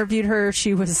first interviewed her,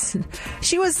 she was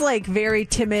like very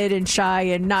timid and shy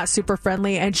and not super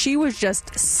friendly, and she was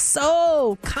just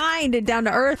so kind and down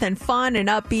to earth and fun and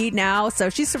upbeat now. So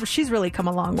she's really come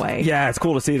a long way. Yeah, it's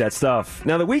cool to see that stuff.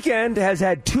 Now, The Weeknd has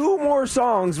had 2 more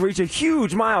songs reach a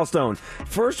huge milestone.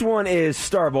 First one is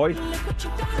Starboy.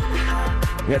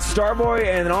 We got Starboy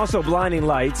and then also Blinding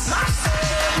Lights.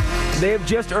 They have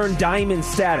just earned diamond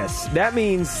status. That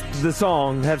means each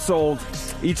song has sold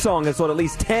at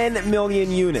least 10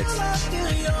 million units.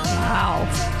 Wow.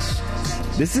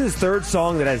 This is his third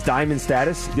song that has diamond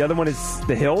status. The other one is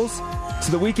The Hills.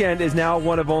 So The Weeknd is now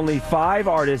one of only 5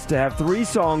 artists to have 3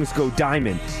 songs go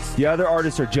diamond. The other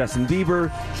artists are Justin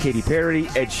Bieber, Katy Perry,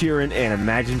 Ed Sheeran, and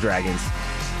Imagine Dragons.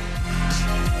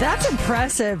 That's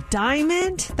impressive.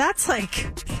 Diamond? That's like,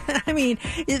 I mean,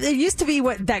 it used to be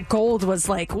what that gold was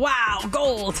like. Wow,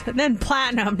 gold. And then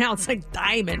platinum. Now it's like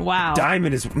diamond. Wow.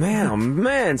 Diamond is,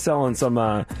 selling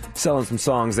some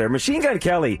songs there. Machine Gun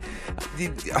Kelly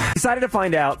decided to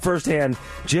find out firsthand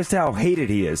just how hated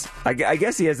he is. I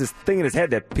guess he has this thing in his head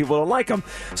that people don't like him.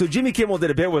 So Jimmy Kimmel did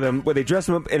a bit with him where they dressed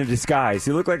him up in a disguise.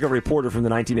 He looked like a reporter from the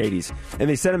 1980s. And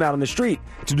they sent him out on the street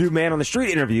to do man-on-the-street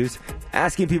interviews,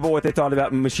 asking people what they thought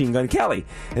about Machine Gun Kelly.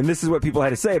 And this is what people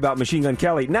had to say about Machine Gun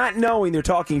Kelly, not knowing they're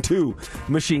talking to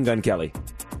Machine Gun Kelly.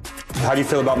 How do you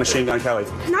feel about Machine Gun Kelly?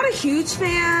 Not a huge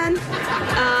fan. Me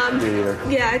either.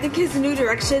 Yeah, I think his new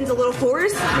direction's a little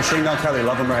forced. Machine Gun Kelly,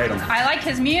 love him or hate him? I like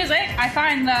his music. I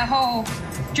find the whole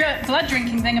blood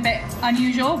drinking thing a bit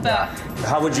unusual, but...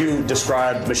 How would you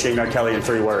describe Machine Gun Kelly in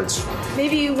 3 words?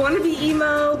 Maybe you want to be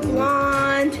emo,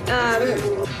 blonde.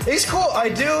 He's cool. I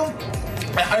do.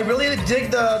 I really dig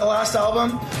the last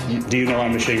album. Do you know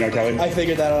I'm Machine Gun Kelly? I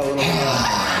figured that out a little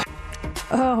bit.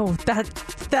 Oh,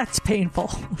 that's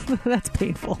painful. That's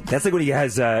painful. That's like when he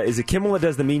has, is it Kimmel that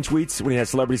does the mean tweets when he has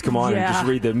celebrities come on and just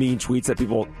read the mean tweets that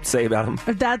people say about him?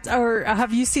 Or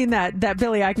have you seen that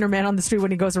Billy Eichner man on the street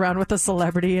when he goes around with a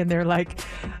celebrity and they're like,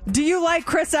 do you like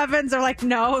Chris Evans? They're like,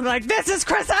 no. They're like, this is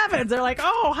Chris Evans. They're like,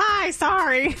 oh, hi,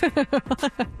 sorry.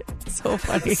 So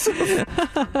funny.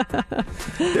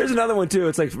 There's another one too.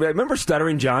 It's like, remember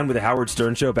Stuttering John with the Howard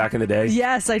Stern show back in the day?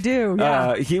 Yes, I do.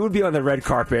 Yeah. He would be on the red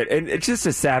carpet, and it's just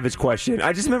a savage question.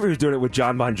 I just remember he was doing it with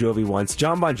John Bon Jovi once.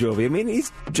 John Bon Jovi. I mean,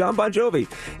 he's John Bon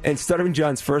Jovi. And Stuttering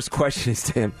John's first question is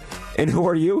to him, and who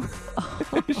are you?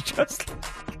 It's just...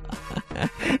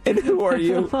 And who are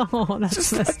you? Oh,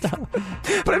 that's messed up.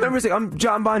 But I remember saying, I'm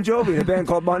John Bon Jovi in a band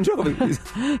called Bon Jovi.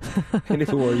 And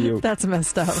who are you? That's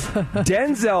messed up.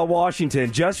 Denzel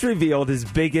Washington just revealed his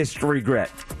biggest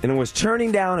regret, and it was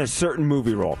turning down a certain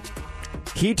movie role.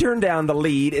 He turned down the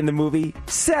lead in the movie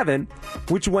Seven,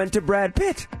 which went to Brad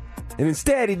Pitt. and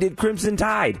instead he did Crimson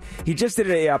Tide. He just did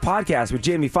a podcast with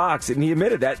Jamie Foxx, and he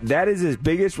admitted that is his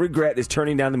biggest regret is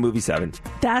turning down the movie Seven.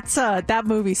 That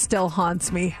movie still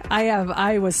haunts me.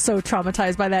 I was so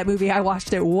traumatized by that movie. I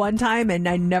watched it one time and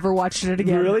I never watched it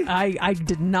again. Really? I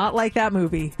did not like that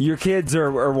movie. Your kids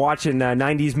are watching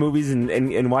 90s movies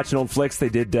and watching old flicks. They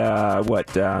did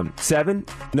Seven?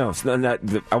 No,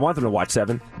 I want them to watch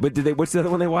Seven. But did they? What's the other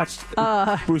one they watched?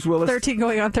 Bruce Willis. 13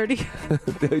 Going on 30.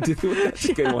 That's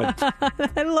a good one.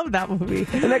 I love that movie.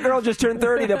 And that girl just turned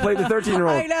 30 that played the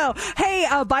 13-year-old. I know. Hey,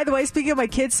 by the way, speaking of my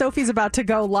kids, Sophie's about to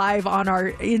go live on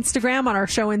our Instagram, on our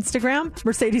show Instagram,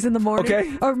 Mercedes in the Morning.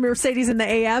 Okay. Or Mercedes in the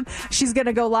AM. She's going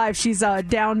to go live. She's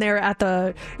down there at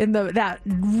that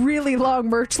really long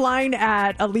merch line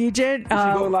at Allegiant. Is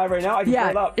she going live right now? I can pull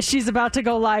it up. She's about to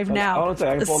go live now. Hold on a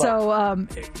second. I can pull it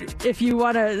up. So if you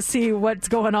want to see what's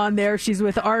going on there, she's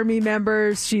with Army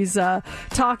members. She's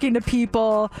talking to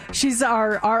people. She's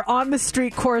our on the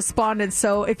street correspondent.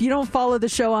 So if you don't follow the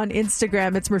show on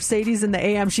Instagram, it's Mercedes in the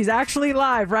AM. She's actually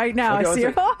live right now. Okay, I see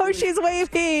her. Oh, she's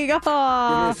waving. Aww.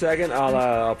 Give me a second.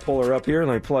 I'll pull her up here.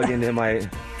 Let me plug into my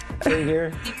thing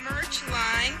here. The merch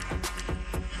line.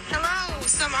 Hello,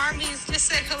 some armies just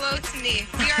said hello to me.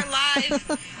 We are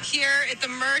live here at the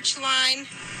merch line.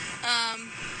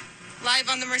 Live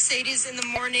on the Mercedes in the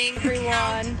Morning.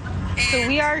 Everyone. So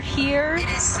we are here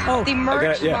at the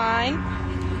merch line.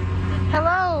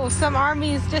 Hello, some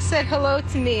armies just said hello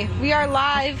to me. We are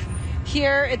live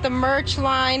here at the merch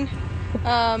line.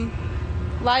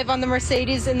 Live on the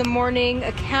Mercedes in the Morning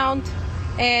account.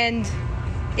 And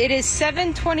it is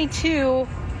 7:22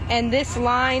 and this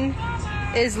line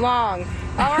is long.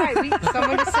 All right,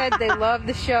 someone just said they love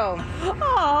the show. Aww. We'd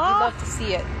love to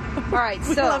see it. All right,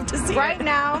 so love to see right it.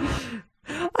 now,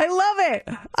 I love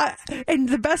it. And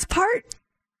the best part,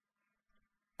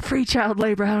 free child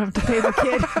labor. I don't have to pay the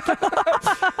kid.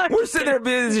 We're sitting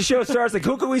there as the show starts. Like,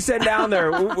 who can we send down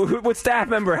there? What staff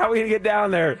member? How are we going to get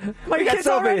down there? My kid's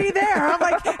already there. I'm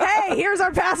like, hey, here's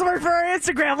our password for our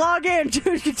Instagram. Log in.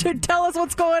 Tell us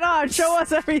what's going on. Show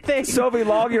us everything. Sophie,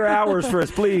 log your hours for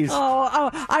us, please. Oh,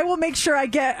 I will make sure I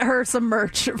get her some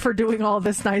merch for doing all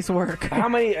this nice work. How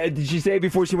many, did she say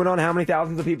before she went on, how many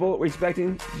thousands of people we're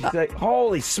expecting? Did she say,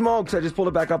 holy smokes, I just pulled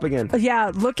it back up again.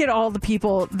 Yeah, look at all the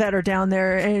people that are down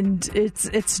there, and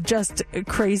it's just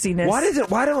craziness.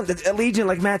 Why don't Allegiant,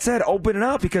 like Matt said, open it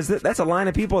up? Because that's a line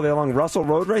of people there along Russell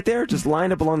Road right there, just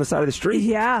lined up along the side of the street.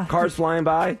 Yeah. Cars flying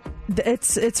by.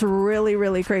 It's really,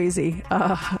 really crazy.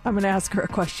 I'm going to ask her a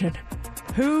question.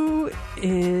 Who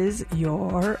is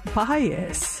your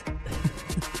bias?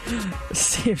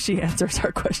 See if she answers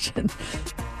our question.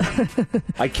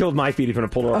 I killed my feed if you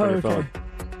want to pull her up on your phone.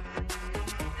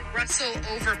 Russell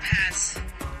Overpass.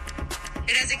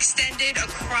 It has extended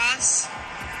across,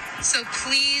 so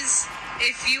please,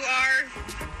 if you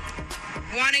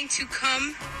are wanting to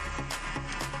come,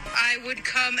 I would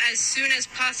come as soon as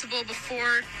possible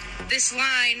before this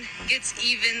line gets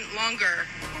even longer.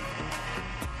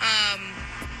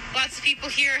 Lots of people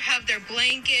here have their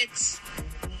blankets.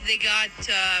 They got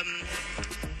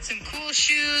some cool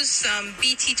shoes, some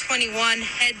BT21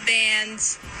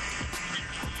 headbands.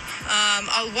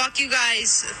 I'll walk you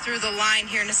guys through the line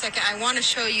here in a second. I want to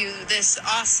show you this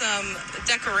awesome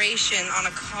decoration on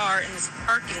a car in this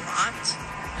parking lot.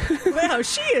 Wow,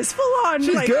 she is full on.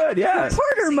 She's good, yeah.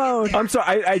 Reporter mode. I'm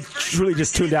sorry, I truly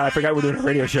just tuned out. I forgot we're doing a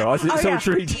radio show. I was so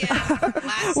intrigued.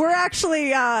 We're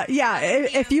actually,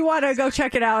 if you want to go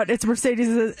check it out, it's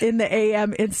Mercedes in the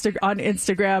AM on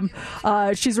Instagram.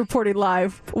 She's reporting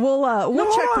live. We'll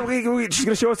check. She's going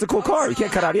to show us the cool car. We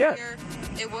can't cut out yet.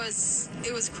 It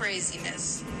was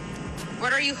craziness.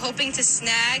 What are you hoping to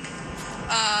snag?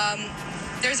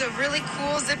 There's a really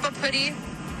cool zip-up hoodie.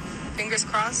 Fingers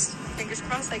crossed,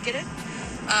 I get it.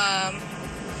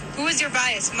 Who is your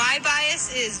bias? My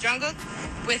bias is Jungkook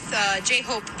with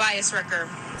J-Hope bias wrecker.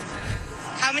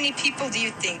 How many people do you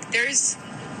think? There's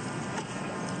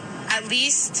at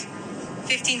least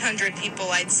 1,500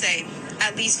 people, I'd say.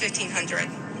 At least 1,500.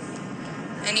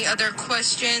 Any other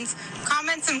questions?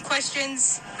 Comment some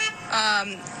questions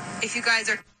if you guys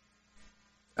are...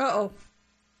 Uh-oh.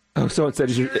 Oh, someone said,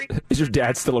 is your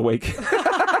dad still awake?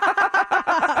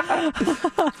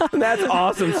 That's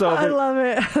awesome, Sophie. I love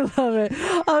it.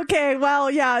 Okay, well,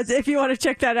 yeah, if you want to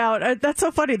check that out. That's so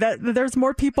funny that there's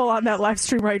more people on that live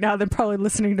stream right now than probably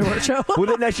listening to our show.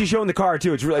 Well, then she's showing the car,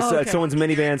 too. It's really someone's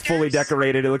minivan's fully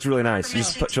decorated. It looks really nice. You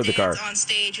just showed the car.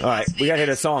 All right, we got to hit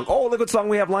a song. Oh, look what song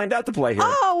we have lined up to play here.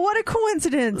 Oh, what a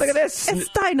coincidence. Look at this. It's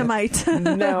dynamite.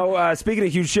 Now, speaking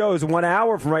of huge shows, 1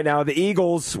 hour from right now, the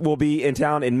Eagles will be in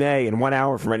town in May. And 1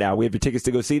 hour from right now, we have your tickets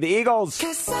to go see the Eagles.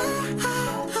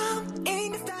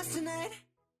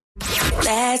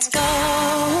 Let's go.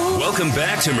 Welcome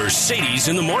back to Mercedes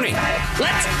in the Morning.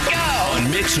 Let's go.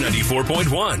 On Mix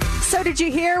 94.1. So did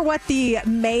you hear what the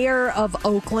mayor of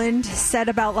Oakland said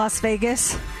about Las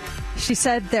Vegas? She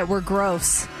said that we're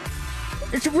gross.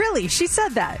 Really, she said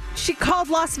that. She called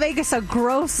Las Vegas a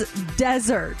gross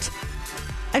desert.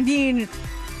 I mean,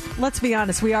 let's be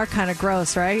honest, we are kind of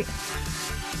gross, right?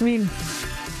 I mean,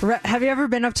 have you ever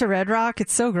been up to Red Rock?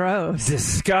 It's so gross.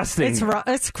 Disgusting. It's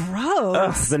gross.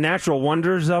 Ugh, the natural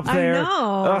wonders up there. I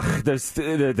know. Ugh,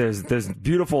 there's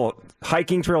beautiful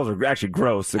hiking trails are actually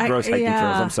gross. The gross hiking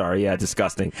trails. I'm sorry. Yeah,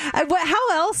 disgusting.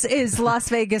 How else is Las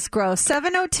Vegas gross?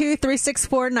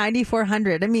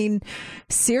 702-364-9400. I mean,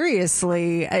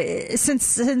 seriously,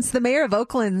 since the mayor of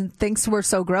Oakland thinks we're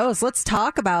so gross, let's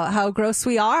talk about how gross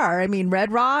we are. I mean,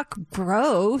 Red Rock,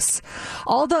 gross.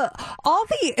 All the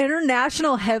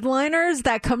international headliners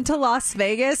that come to Las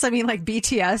Vegas. I mean, like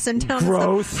BTS in town.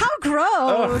 Gross. How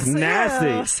gross. Ugh, nasty.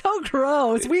 Ew, so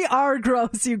gross. We are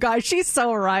gross, you guys. She's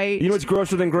so right. You know what's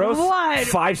grosser than gross? What?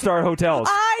 5-star hotels.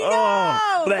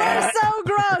 I know. They're so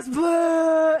gross.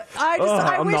 Bleh.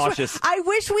 I'm nauseous. I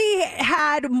wish we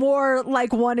had more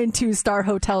like 1 and 2 star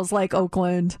hotels like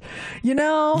Oakland. You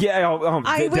know? Yeah.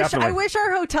 I definitely. wish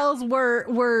our hotels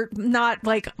were not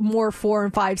like more 4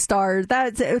 and 5 stars.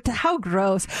 That's how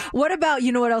gross. What about,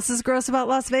 you know what else is gross about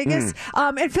Las Vegas?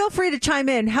 And feel free to chime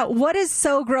in. What is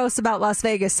so gross about Las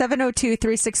Vegas?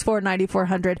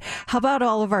 702-364-9400. How about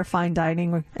all of our fine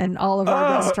dining and all of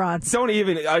our restaurants? Don't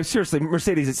even. Seriously,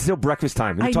 Mercedes, it's still breakfast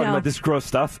time. You're talking about this gross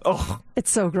stuff? Oh.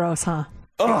 It's so gross, huh?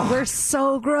 Ugh. We're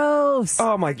so gross.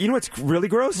 Oh my! You know what's really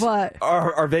gross? What?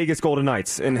 Our Vegas Golden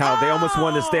Knights and how they almost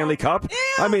won the Stanley Cup. Ew,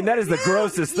 I mean, that is the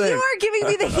grossest thing. You are giving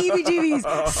me the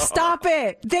heebie-jeebies. Stop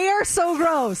it! They are so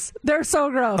gross. They're so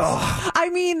gross. Ugh. I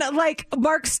mean, like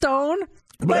Mark Stone.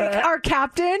 Like our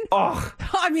captain? Oh.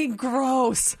 I mean,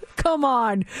 gross. Come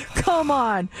on.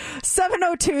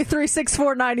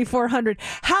 702-364-9400.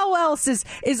 How else is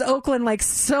Oakland like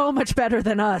so much better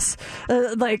than us?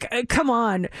 Come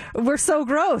on. We're so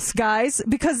gross, guys,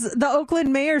 because the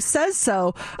Oakland mayor says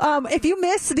so. If you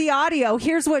missed the audio,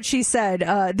 here's what she said.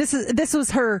 This was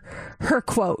her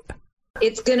quote.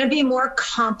 It's going to be more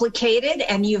complicated,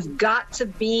 and you've got to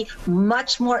be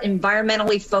much more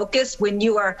environmentally focused when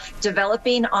you are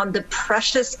developing on the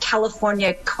precious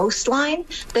California coastline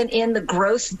than in the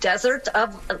gross desert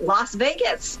of Las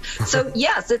Vegas. So,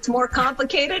 yes, it's more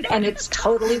complicated, and it's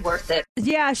totally worth it.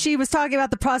 Yeah, she was talking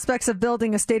about the prospects of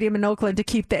building a stadium in Oakland to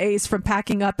keep the A's from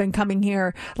packing up and coming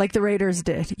here like the Raiders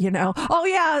did, you know.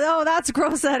 Oh, that's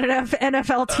gross that an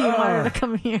NFL team wanted to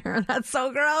come here. That's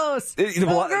so gross.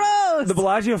 Gross. The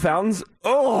Bellagio fountains.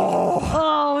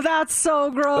 Oh, that's so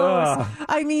gross.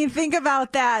 I mean, think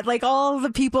about that. Like all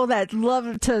the people that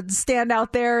love to stand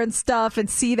out there and stuff and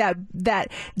see that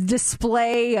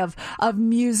display of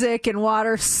music and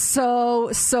water.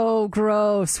 So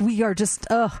gross. We are just,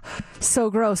 so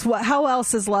gross. How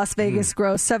else is Las Vegas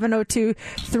gross?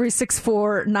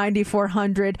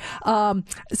 702-364-9400.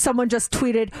 Someone just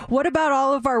tweeted, what about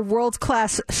all of our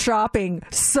world-class shopping?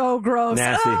 So gross.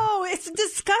 Nasty. Oh, it's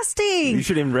disgusting. You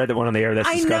shouldn't even read that one on the air. That's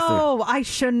disgusting. I know. I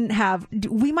shouldn't have.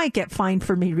 We might get fined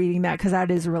for me reading that because that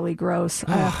is really gross.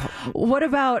 What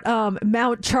about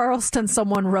Mount Charleston?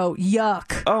 Someone wrote,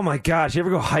 yuck. Oh my gosh. You ever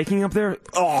go hiking up there?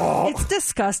 Oh. It's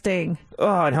disgusting.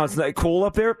 Oh, and how it's not cool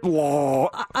up there? Oh.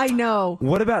 I know.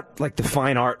 What about like the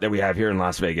fine art that we have here in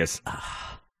Las Vegas?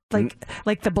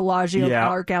 Like the Bellagio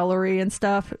Art Gallery and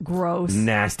stuff. Gross.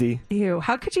 Nasty. Ew.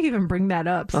 How could you even bring that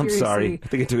up? Seriously. I'm sorry. I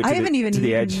think it took it to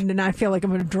the edge. And I feel like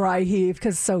I'm going to dry heave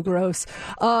because it's so gross.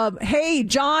 Hey,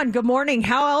 John, good morning.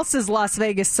 How else is Las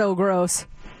Vegas so gross?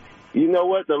 You know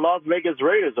what? The Las Vegas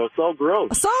Raiders are so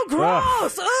gross. So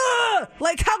gross. Ugh.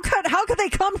 Like how could they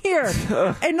come here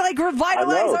and like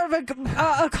revitalize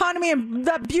our economy and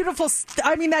that beautiful?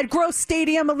 That gross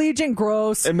stadium, Allegiant,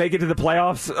 gross. And make it to the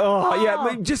playoffs. Oh. Yeah.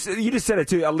 You just said it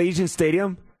too. Allegiant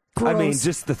Stadium. Gross. I mean,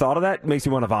 just the thought of that makes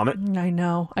me want to vomit. I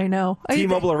know.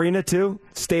 T-Mobile Arena, too.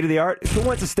 State of the art. Who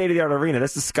wants a state of the art arena?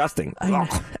 That's disgusting. Why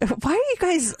are you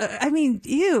guys,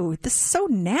 ew, this is so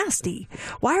nasty.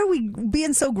 Why are we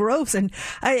being so gross? And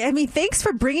I mean, thanks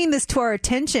for bringing this to our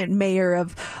attention, Mayor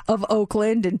of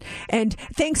Oakland. And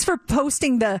thanks for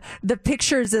posting the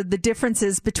pictures of the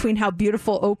differences between how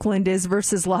beautiful Oakland is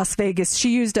versus Las Vegas.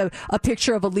 She used a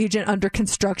picture of Allegiant under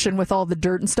construction with all the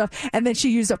dirt and stuff. And then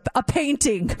she used a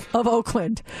painting of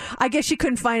Oakland. I guess she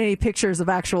couldn't find any pictures of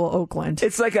actual Oakland.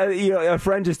 It's like a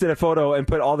friend just did a photo and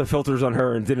put all the filters on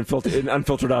her and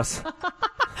unfiltered us.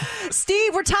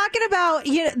 Steve, we're talking about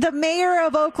the mayor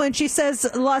of Oakland. She says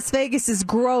Las Vegas is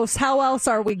gross. How else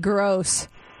are we gross?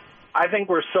 I think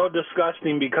we're so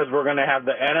disgusting because we're going to have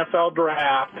the NFL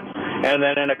draft and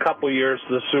then in a couple years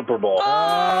the Super Bowl.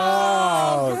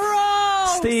 Oh,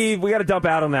 gross. Steve, we got to dump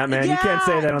out on that, man. You can't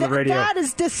say that on the radio. That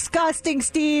is disgusting,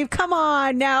 Steve. Come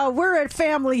on now. We're a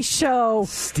family show.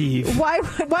 Steve. Why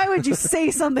would you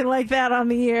say something like that on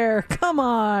the air? Come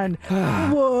on.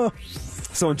 Whoa.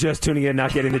 Someone just tuning in,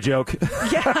 not getting the joke.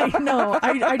 Yeah, I know.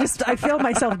 I feel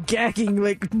myself gagging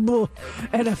like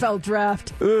NFL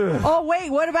draft. Ugh. Oh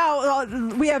wait, what about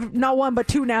we have not one but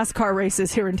 2 NASCAR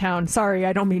races here in town. Sorry,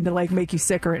 I don't mean to like make you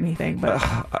sick or anything,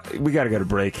 but we got to go to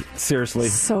break. Seriously,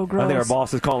 so gross. I think our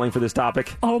boss is calling for this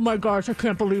topic. Oh my gosh, I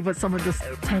can't believe what someone just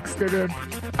texted in.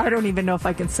 I don't even know if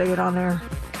I can say it on there.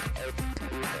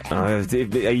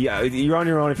 You're on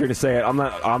your own if you're going to say it. I'm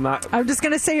not. I'm just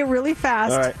going to say it really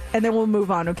fast, All right. and then we'll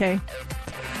move on, okay?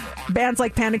 Bands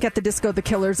like Panic at the Disco, The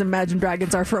Killers, and Imagine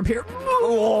Dragons are from here.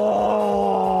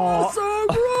 Oh, so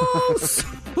gross.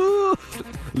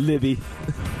 Libby.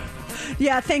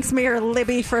 Yeah, thanks, Mayor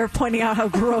Libby, for pointing out how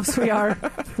gross we are.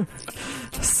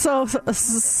 So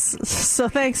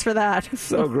thanks for that.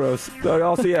 So gross.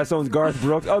 Also, yeah, someone's Garth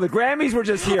Brooks. Oh, the Grammys were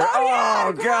just here. Oh,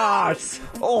 yeah, gosh.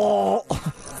 Oh.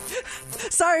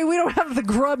 Sorry, we don't have the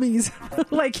Grummies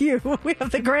like you. We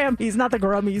have the Grammys, not the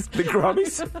Grummies. The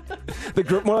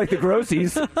Grummies? More like the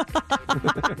Grossies.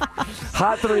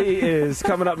 Hot 3 is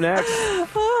coming up next.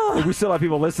 Oh. We still have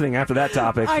people listening after that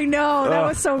topic. I know. That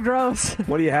was so gross.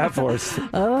 What do you have for us?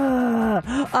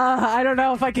 I don't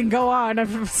know if I can go on.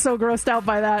 I'm so grossed out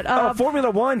by that.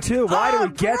 Formula One, too. Why do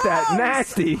we get that?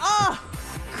 Nasty.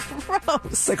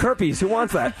 Gross. Like herpes. Who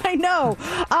wants that? I know.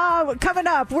 Coming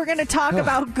up, we're going to talk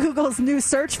about Google's new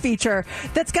search feature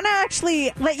that's going to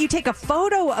actually let you take a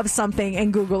photo of something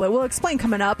and Google it. We'll explain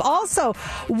coming up. Also,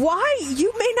 why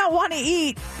you may not want to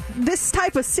eat this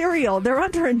type of cereal. They're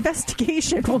under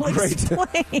investigation. We'll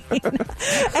explain.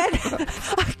 And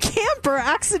a camper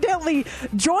accidentally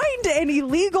joined an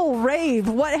illegal rave.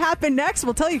 What happened next?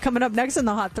 We'll tell you coming up next in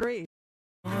the Hot 3.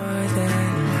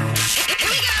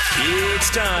 It's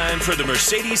time for the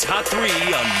Mercedes Hot 3 on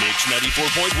Mix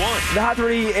 94.1. The Hot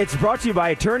 3, it's brought to you by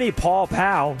attorney Paul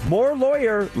Powell. More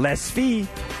lawyer, less fee.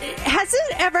 Has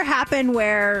it ever happened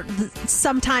where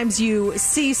sometimes you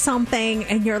see something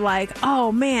and you're like,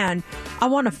 oh man, I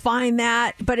want to find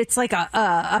that, but it's like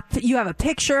you have a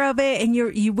picture of it and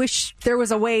you wish there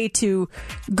was a way to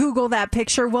Google that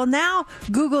picture? Well, now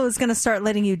Google is going to start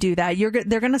letting you do that.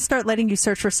 They're going to start letting you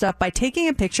search for stuff by taking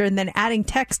a picture and then adding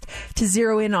text to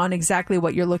zero in on exactly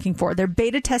what you're looking for. They're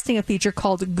beta testing a feature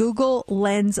called Google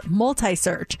Lens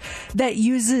Multi-Search that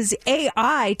uses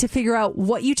AI to figure out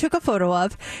what you took a photo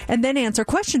of and then answer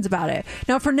questions about it.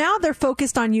 Now, for now, they're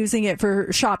focused on using it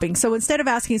for shopping. So instead of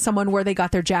asking someone where they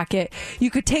got their jacket,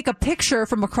 you could take a picture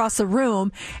from across the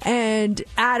room and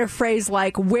add a phrase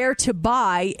like where to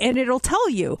buy, and it'll tell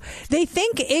you. They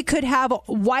think it could have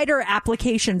wider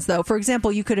applications, though. For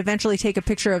example, you could eventually take a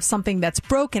picture of something that's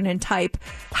broken and type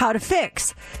how to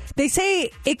fix. They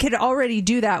say it could already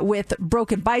do that with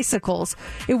broken bicycles.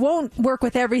 It won't work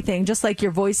with everything, just like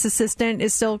your voice assistant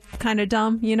is still kind of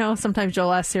dumb. You know, sometimes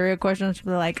you'll ask Siri a question and she'll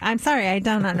be like, I'm sorry, I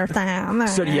don't understand.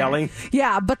 Start yelling.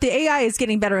 Yeah, but the AI is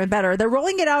getting better and better. They're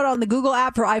rolling it out on the Google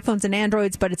app for iPhones and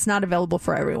Androids, but it's not available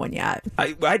for everyone yet.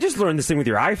 I just learned this thing with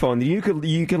your iPhone.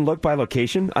 You can look by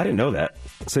location. I didn't know that.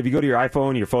 So if you go to your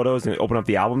iPhone, your photos, and open up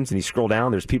the albums, and you scroll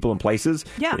down, there's people and places.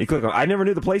 Yeah. You click on. I never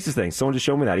knew the places thing. Someone just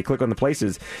showed me that. You click on the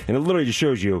places, and it literally just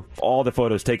shows you all the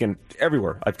photos taken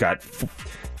everywhere. I've got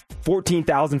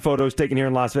 14,000 photos taken here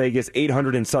in Las Vegas,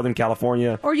 800 in Southern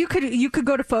California. Or you could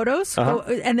go to photos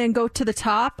and then go to the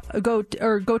top, go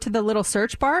to the little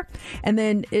search bar, and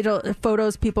then it'll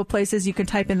photos, people, places. You can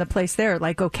type in the place there,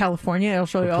 like go California. It'll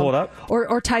show you. Pull it up.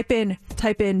 Or type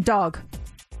in dog.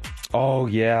 Oh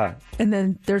yeah. And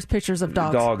then there's pictures of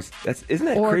dogs. Dogs. Isn't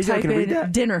that crazy? I can read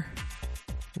that. Dinner.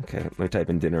 Okay, let me type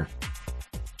in dinner.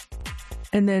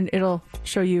 And then it'll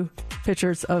show you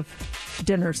pictures of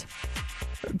dinners,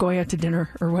 going out to dinner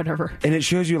or whatever. And it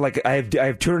shows you, like, I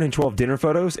have 212 dinner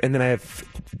photos, and then I have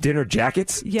dinner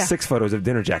jackets. Yeah. 6 photos of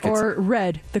dinner jackets. Or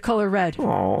red, the color red.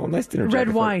 Oh, nice dinner jacket.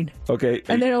 Red wine. Okay.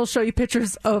 And then it'll show you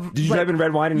pictures of... Did you type in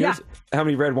red wine in yours? How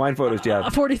many red wine photos do you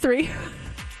have? 43.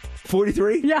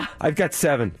 43? Yeah. I've got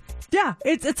 7. Yeah,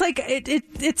 it's like,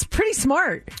 it's pretty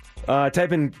smart.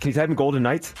 Can you type in Golden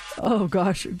Knights? Oh,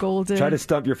 gosh, Golden... Try to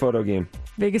stump your photo game.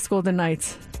 Vegas Golden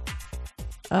Knights.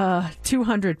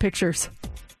 200 pictures.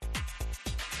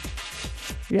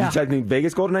 Yeah. You typed in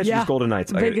Vegas Golden Knights or just Golden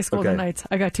Knights? Vegas Golden Knights.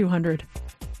 I got 200.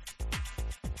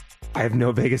 I have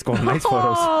no Vegas Golden Knights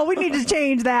photos. Oh, we need to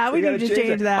change that. We need to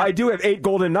change that. I do have 8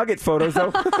 Golden Nugget photos,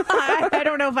 though. I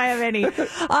don't know if I have any.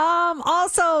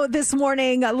 Also, this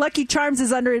morning, Lucky Charms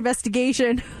is under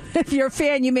investigation. If you're a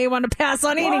fan, you may want to pass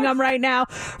on eating them right now.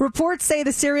 Reports say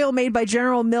the cereal made by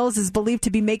General Mills is believed to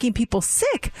be making people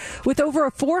sick, with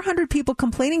over 400 people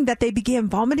complaining that they began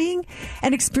vomiting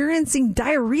and experiencing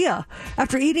diarrhea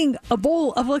after eating a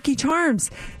bowl of Lucky Charms.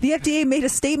 The FDA made a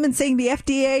statement saying the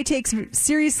FDA takes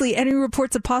seriously any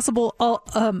reports of possible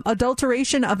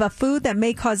adulteration of a food that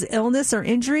may cause illness or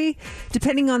injury,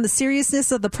 depending on the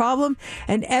seriousness of the problem.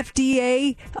 An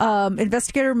FDA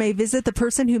investigator may visit the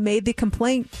person who made the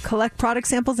complaint, collect product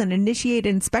samples, and initiate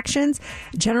inspections.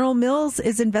 General Mills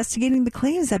is investigating the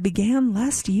claims that began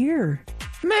last year.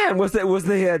 Man, was the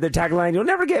tagline, "You'll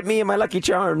never get me and my Lucky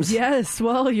Charms"? Yes,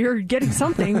 well, you're getting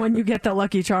something when you get the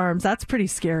Lucky Charms. That's pretty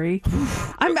scary.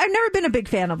 I've never been a big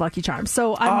fan of Lucky Charms,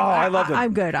 so I love them.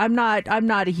 I'm good. I'm not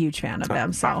a huge fan of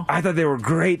them. So I thought they were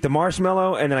great. The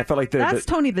marshmallow, and then I felt like that's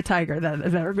Tony the Tiger.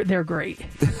 They're great.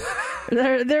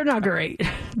 They're not great.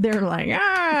 They're like,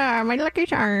 my Lucky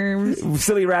Charms.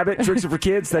 Silly rabbit, tricks are for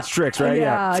kids. That's tricks, right?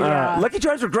 Yeah. Lucky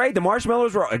Charms were great. The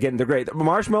marshmallows were, again, they're great. The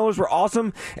marshmallows were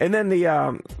awesome. And then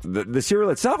the cereal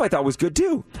itself I thought was good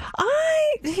too.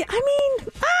 I'm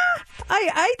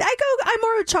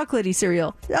more of a chocolatey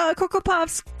cereal. Cocoa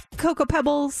Puffs, Cocoa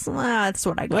Pebbles. That's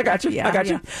what I go. I got you. I got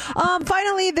you.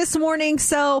 Finally, this morning.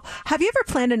 So, have you ever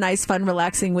planned a nice, fun,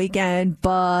 relaxing weekend,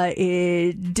 but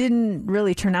it didn't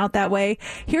really turn out that way?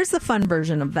 Here's the fun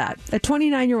version of that. A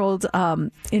 29-year-old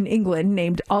in England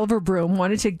named Oliver Broom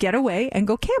wanted to get away and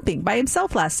go camping by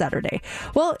himself last Saturday.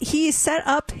 Well, he set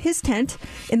up his tent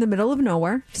in the middle of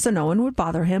nowhere so no one would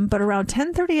bother him. But around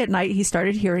 10:30 at night, he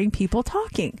started hearing people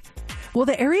talking. Well,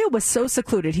 the area was so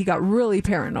secluded, he got really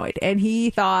paranoid, and he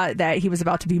thought that he was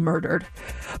about to be murdered.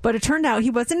 But it turned out he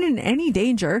wasn't in any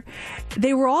danger.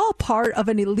 They were all part of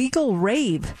an illegal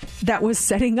rave that was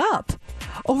setting up.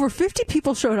 Over 50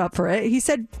 people showed up for it. He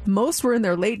said most were in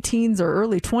their late teens or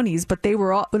early 20s, but there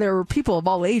were people of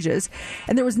all ages,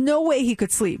 and there was no way he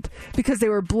could sleep because they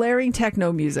were blaring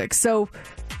techno music. So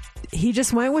he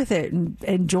just went with it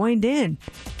and joined in.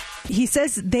 He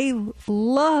says they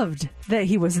loved that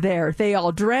he was there. They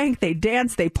all drank, they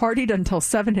danced, they partied until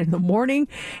 7 in the morning.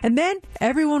 And then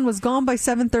everyone was gone by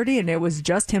 7:30 and it was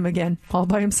just him again, all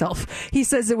by himself. He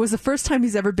says it was the first time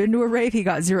he's ever been to a rave. He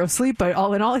got zero sleep, but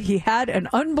all in all, he had an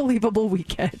unbelievable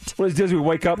weekend. What does we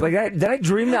wake up like, did I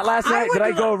dream that last night? Did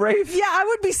I go rave? Yeah, I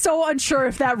would be so unsure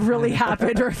if that really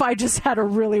happened or if I just had a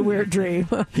really weird dream.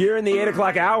 Here in the 8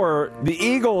 o'clock hour, the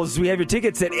Eagles, we have your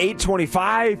tickets at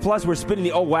 8:25. Plus, we're spinning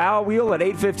the Oh Wow wheel at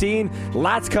 8:15.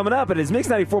 Lots coming up. It is Mix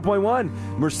 94.1,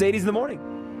 Mercedes in the Morning.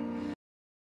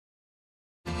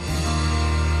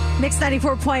 Mix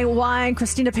 94.1,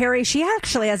 Christina Perri. She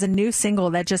actually has a new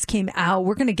single that just came out.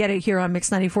 We're going to get it here on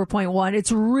Mix 94.1.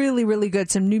 It's really, really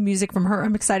good. Some new music from her.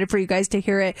 I'm excited for you guys to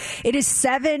hear it. It is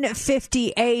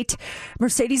 7:58,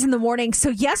 Mercedes in the Morning. So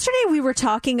yesterday we were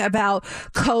talking about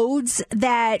codes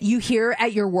that you hear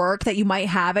at your work, that you might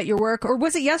have at your work. Or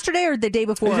was it yesterday or the day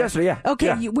before? It was yesterday, yeah. Okay,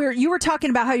 yeah. You were talking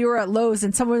about how you were at Lowe's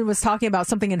and someone was talking about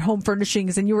something in home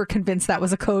furnishings and you were convinced that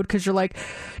was a code because you're like,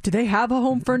 do they have a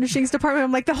home furnishings department?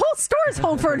 I'm like, the whole store's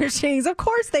home furnishings. Of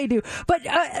course they do. But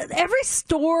every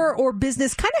store or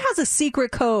business kind of has a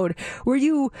secret code where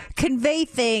you convey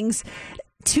things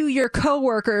to your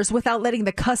coworkers without letting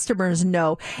the customers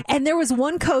know. And there was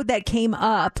one code that came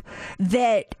up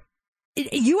that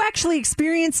you actually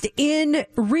experienced in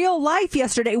real life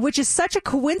yesterday, which is such a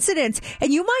coincidence.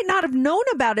 And you might not have known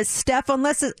about it, Steph,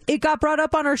 unless it got brought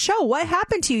up on our show. What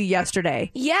happened to you yesterday?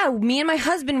 Yeah, me and my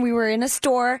husband, we were in a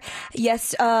store.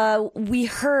 Yes, we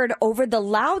heard over the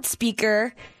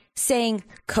loudspeaker saying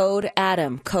code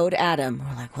Adam, code Adam.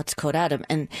 We're like, what's code Adam?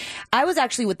 And I was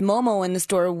actually with Momo in the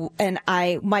store and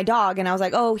my dog, and I was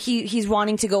like, oh, he's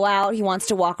wanting to go out. He wants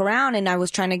to walk around. And I was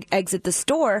trying to exit the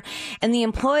store. And the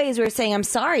employees were saying, I'm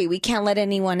sorry, we can't let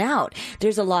anyone out.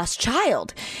 There's a lost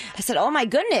child. I said, oh my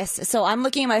goodness. So I'm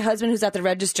looking at my husband who's at the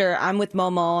register. I'm with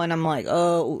Momo and I'm like,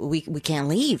 oh, we can't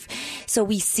leave. So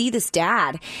we see this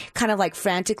dad kind of like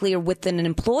frantically or with an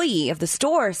employee of the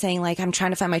store saying like, I'm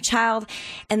trying to find my child.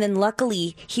 And then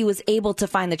luckily he was able to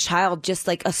find the child just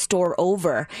like a store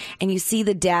over. And you see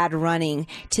the dad running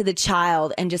to the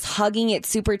child and just hugging it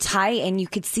super tight. And you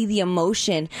could see the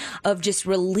emotion of just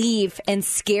relief and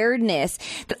scaredness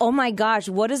that, oh my gosh,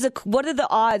 what are the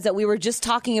odds that we were just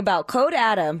talking about code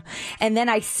Adam and then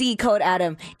I see code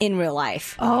Adam in real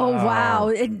life. Oh,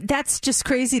 wow. That's just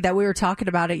crazy that we were talking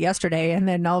about it yesterday. And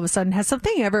then all of a sudden, has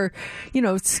something ever,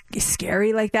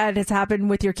 scary like that has happened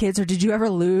with your kids? Or did you ever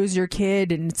lose your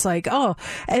kid and it's like, oh,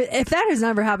 if that has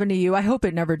never happened to you, I hope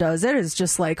it never does. It is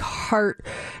just like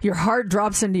your heart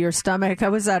drops into your stomach. I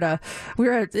was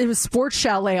it was Sports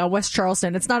Chalet on West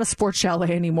Charleston. It's not a Sports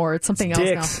Chalet anymore. It's something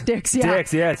else now. Dick's,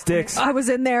 yeah. It's Dick's. I was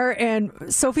in there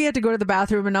and Sophie had to go to the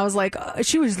bathroom and I was like,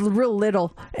 she was real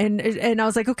little. And I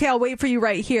was like, okay, I'll wait for you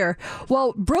right here.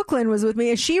 Well, Brooklyn was with me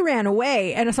and she ran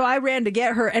away. And so I ran to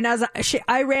get her. And as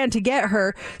I ran to get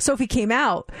her, Sophie came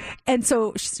out. And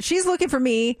so she's looking for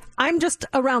me. I'm just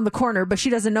around the corner, but she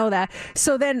doesn't know that.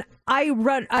 So then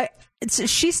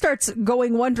she starts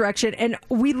going one direction and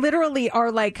we literally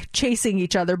are like chasing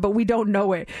each other, but we don't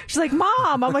know it. She's like,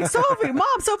 Mom. I'm like, Sophie,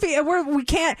 Mom, Sophie. And we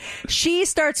can't. She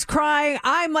starts crying.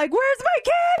 I'm like, where's my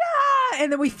kid?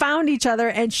 And then we found each other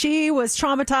and she was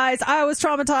traumatized. I was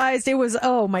traumatized. It was,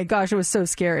 oh my gosh, it was so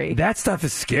scary. That stuff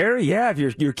is scary. Yeah.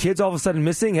 If your kid's all of a sudden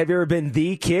missing, have you ever been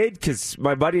the kid? Because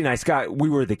my buddy and I, Scott, we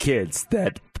were the kids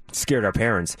that scared our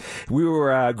parents. We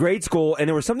were grade school and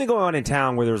there was something going on in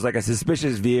town where there was like a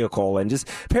suspicious vehicle and just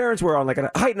parents were on like a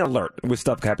heightened alert with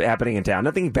stuff happening in town.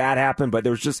 Nothing bad happened, but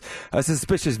there was just a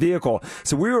suspicious vehicle.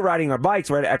 So we were riding our bikes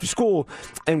right after school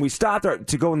and we stopped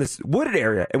to go in this wooded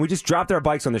area and we just dropped our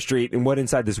bikes on the street and went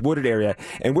inside this wooded area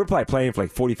and we're probably playing for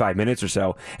like 45 minutes or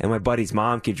so. And my buddy's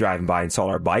mom came driving by and saw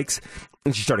our bikes.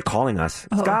 And she started calling us.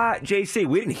 Oh. Scott, JC,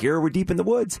 we didn't hear her. We're deep in the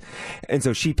woods. And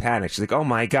so she panicked. She's like, oh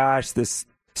my gosh,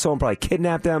 someone probably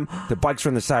kidnapped them. The bikes are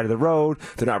on the side of the road.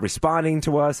 They're not responding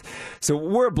to us. So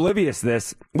we're oblivious to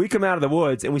this. We come out of the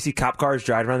woods and we see cop cars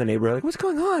driving around the neighborhood. Like, what's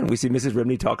going on? We see Mrs.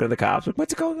 Ribney talking to the cops. Like,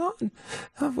 what's going on?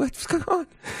 What's going on?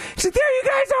 She's like, there you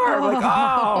guys are. I'm like,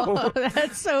 oh.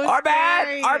 That's so our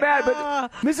scary. bad.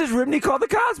 But Mrs. Ribney called the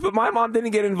cops, but my mom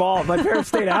didn't get involved. My parents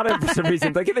stayed out of it for some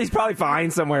reason. Like, he's probably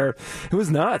fine somewhere. It was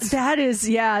nuts.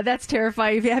 That's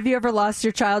terrifying. Have you ever lost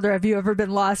your child or have you ever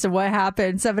been lost and what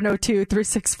happened?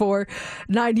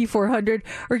 702-364-9400.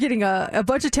 We're getting a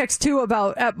bunch of texts too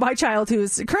about my child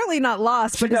who's currently not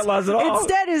lost. She's not lost at all.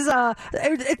 Instead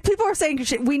people are saying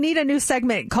we need a new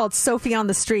segment called Sophie on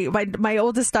the Street. My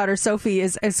oldest daughter, Sophie,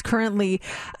 is currently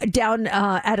down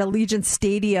at Allegiant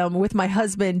Stadium with my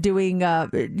husband doing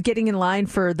getting in line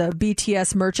for the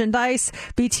BTS merchandise.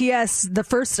 BTS, the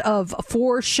first of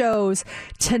 4 shows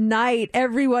tonight.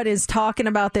 Everyone is talking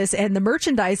about this and the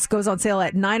merchandise goes on sale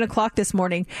at 9:00 this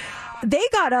morning. They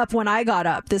got up when I got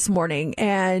up this morning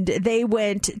and they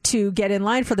went to get in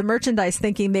line for the merchandise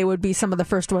thinking they would be some of the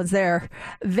first ones there.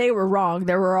 They were wrong.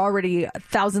 There were already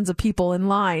thousands of people in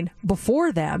line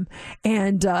before them.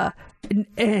 And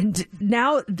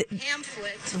now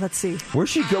let's see.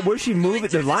 Where's she go? Where's she moving?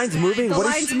 The line's moving. The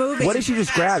line's moving. What did she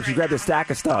just grab? She grabbed a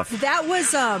stack of stuff. That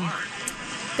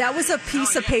was a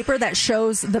piece of paper that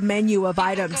shows the menu of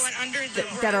items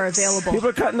that are available. People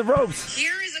are cutting the ropes.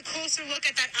 Here is a closer look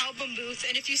at that album booth,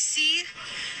 and if you see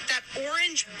that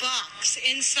orange box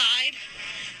inside,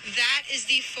 that is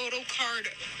the photo card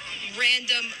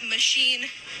random machine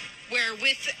where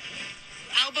with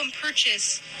album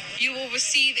purchase, you will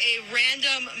receive a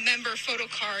random member photo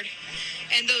card,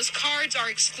 and those cards are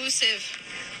exclusive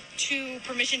to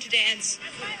Permission to Dance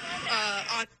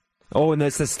on... Oh, and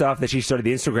that's the stuff that she started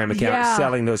the Instagram account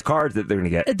selling those cards that they're going to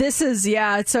get. This is,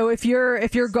 so if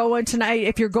you're going tonight,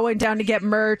 if you're going down to get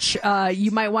merch,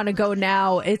 you might want to go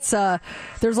now. It's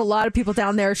there's a lot of people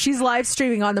down there. She's live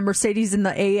streaming on the Mercedes in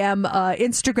the AM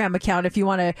Instagram account if you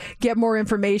want to get more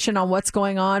information on what's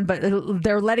going on. But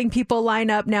they're letting people line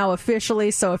up now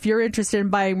officially. So if you're interested in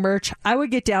buying merch, I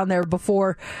would get down there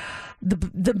before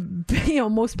the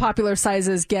most popular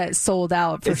sizes get sold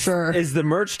out for sure. Is the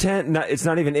merch tent? It's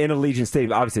not even in Allegiant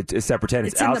Stadium. Obviously, it's a separate tent.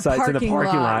 It's outside. It's in the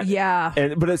parking lot.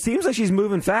 Yeah. But it seems like she's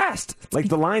moving fast. Like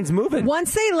the line's moving.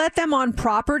 Once they let them on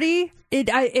property,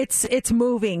 it's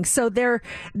moving. So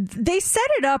they set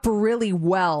it up really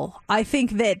well. I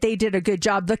think that they did a good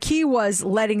job. The key was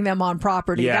letting them on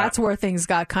property. Yeah. That's where things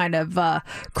got kind of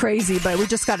crazy. But we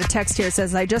just got a text here. It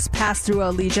says, I just passed through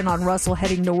Allegiant on Russell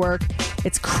heading to work.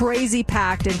 It's crazy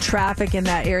packed and traffic in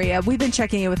that area. We've been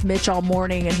checking in with Mitch all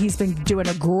morning and he's been doing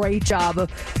a great job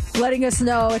of letting us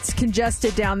know it's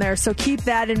congested down there. So keep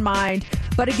that in mind.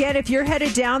 But again, if you're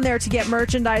headed down there to get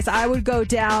merchandise, I would go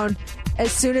down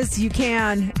as soon as you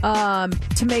can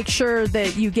to make sure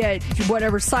that you get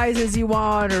whatever sizes you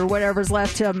want or whatever's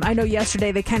left. I know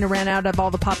yesterday they kind of ran out of all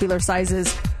the popular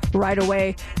sizes right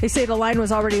away. They say the line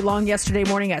was already long yesterday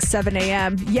morning at 7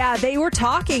 a.m. Yeah, they were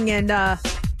talking and to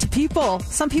people.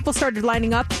 Some people started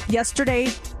lining up yesterday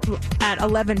at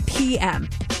 11 p.m.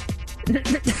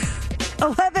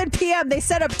 11 p.m. They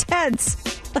set up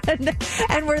tents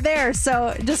and we're there.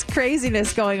 So just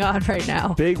craziness going on right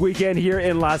now. Big weekend here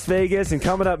in Las Vegas. And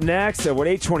coming up next, at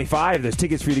 8:25, there's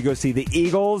tickets for you to go see the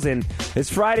Eagles. And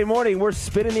it's Friday morning. We're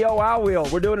spinning the Oh Wow wheel.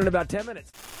 We're doing it in about 10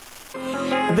 minutes.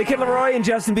 The Kid Laroi and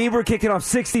Justin Bieber kicking off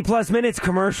 60-plus minutes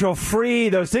commercial free.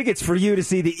 Those tickets for you to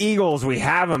see the Eagles. We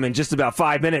have them in just about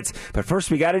 5 minutes. But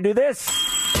first, we got to do this.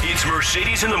 It's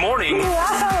Mercedes in the morning.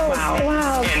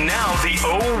 Wow. And now the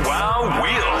Oh Wow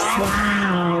wheel.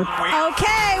 Wow.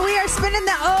 Okay, we are spinning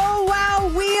the Oh Wow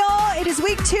wheel. It is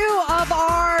week 2 of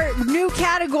our new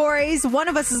categories. One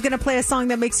of us is going to play a song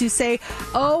that makes you say,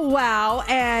 oh, wow.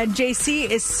 And JC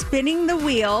is spinning the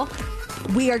wheel.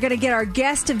 We are going to get our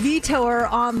guest vetoer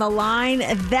on the line.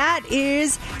 That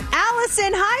is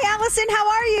Allison. Hi, Allison. How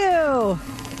are you?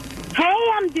 Hey,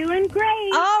 I'm doing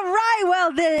great. All right.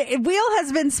 Well, the wheel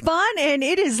has been spun and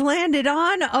it is landed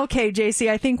on. Okay, JC,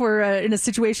 I think we're in a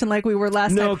situation like we were last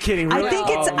time. No kidding. Really?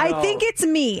 I think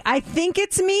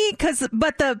it's me.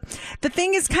 But the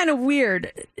thing is kind of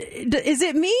weird. Is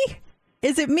it me?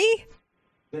 Is it me?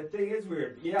 That thing is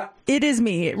weird. Yeah. It is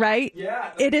me, right?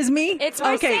 Yeah. It is me? It's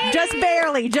okay, Mercedes.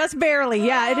 just barely.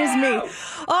 Yeah, it is me.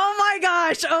 Oh my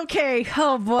gosh. Okay.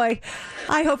 Oh boy.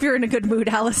 I hope you're in a good mood,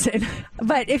 Allison.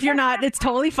 But if you're not, it's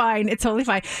totally fine. It's totally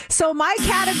fine. So my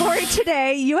category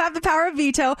today, you have the power of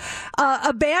veto.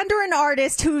 A band or an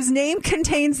artist whose name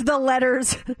contains the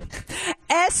letters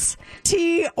S,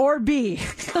 T, or B.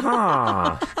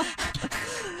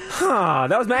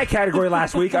 That was my category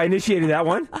last week. I initiated that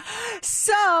one.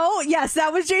 So, yes,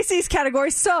 that was JC's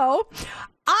category. So,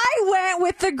 I went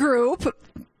with the group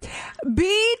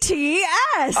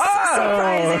BTS,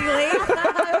 surprisingly.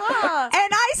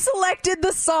 And I selected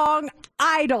the song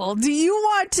Idol. Do you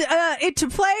want it to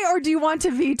play or do you want to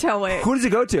veto it? Who does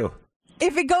it go to?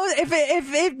 If it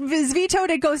is vetoed,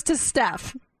 it goes to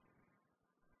Steph.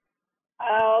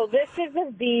 Oh, this is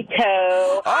a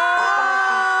veto.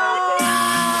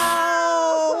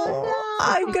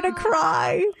 I'm gonna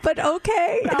cry, but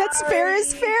okay. That's fair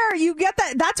is fair. You get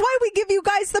that. That's why we give you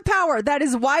guys the power. That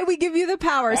is why we give you the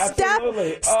power.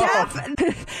 Absolutely. Steph,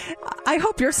 I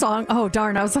hope your song. Oh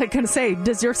darn! I was like gonna say,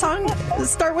 does your song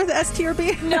start with S, T, or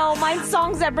B? No, mine's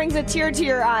songs that brings a tear to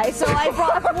your eye. So I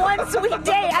brought One Sweet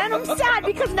Day, and I'm sad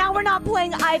because now we're not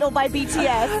playing Idol by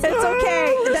BTS. It's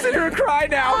okay. Listen to her cry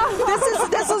now.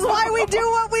 This is why we do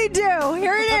what we do.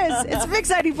 Here it is. It's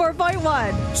Mix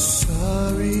 94.1.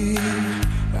 Sorry,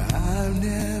 I've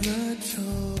never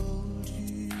told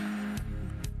you.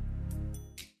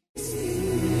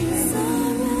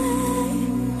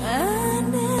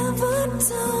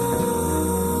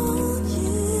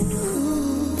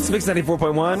 It's Mix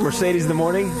 94.1, Mercedes in the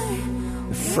morning.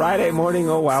 Friday morning,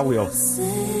 oh wow wheel.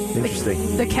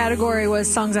 Interesting. The category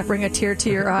was songs that bring a tear to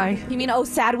your eye. You mean Oh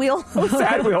Sad Wheel? Oh,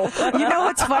 sad wheel. You know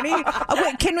what's funny?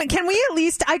 Wait, can we at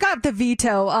least? I got the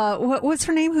veto. What's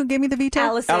her name? Who gave me the veto?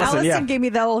 Allison, yeah. gave me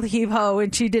the old heave ho,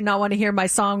 and she did not want to hear my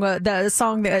song. The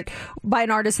song that by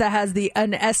an artist that has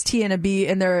an ST and a B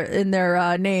in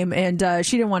their name, and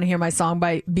she didn't want to hear my song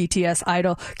by BTS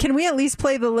Idol. Can we at least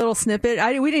play the little snippet?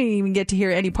 We didn't even get to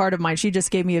hear any part of mine. She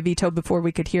just gave me a veto before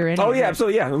we could hear any. Oh of yeah, it.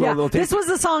 absolutely, yeah. Little This was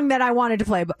the song that I wanted to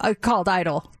play, called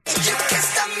Idol.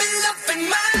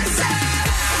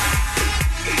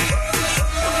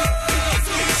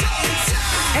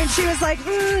 And she was like,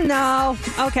 no.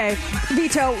 Okay.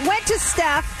 Veto. Went to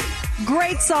Steph.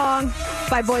 Great song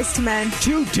by Boyz II Men.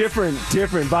 Two different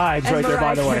vibes And right there,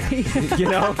 by the way. Mariah You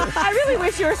know? I really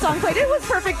wish your song played. It was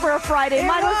perfect for a Friday.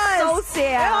 Mine was so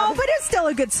sad. Oh, but it's still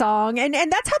a good song. And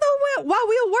that's how the Wow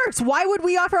Wheel works. Why would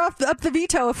we offer up the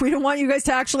veto if we don't want you guys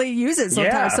to actually use it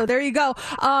sometimes? Yeah. So there you go.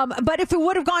 But if it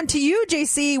would have gone to you,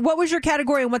 JC, what was your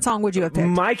category and what song would you have picked?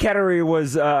 My category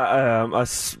was a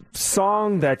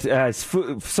song that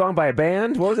song by a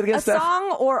band. What was it again, A Steph?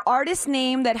 song or artist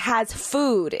name that has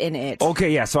food in it.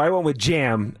 Okay, yeah. So I went with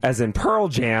Jam, as in Pearl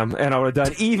Jam, and I would have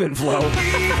done Even Flow.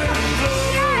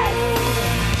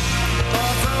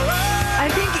 I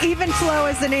think Even Flow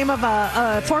is the name of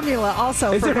a formula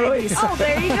also Is for it really? babies. Oh,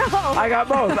 there you go. I got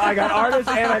both. I got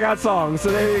artists and I got songs. So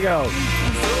there you go.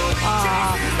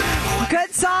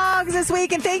 Good songs this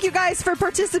week, and thank you guys for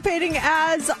participating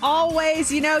as always.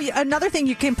 You know, another thing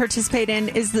you can participate in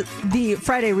is the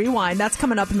Friday Rewind. That's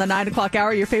coming up in the 9 o'clock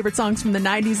hour. Your favorite songs from the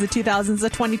 90s, the 2000s, the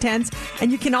 2010s. And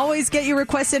you can always get your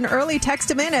requests in early. Text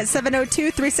them in at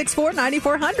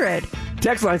 702-364-9400.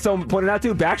 Text line, someone pointed out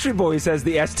too, Backstreet Boys has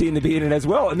the ST and the B in it as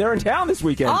well, and they're in town this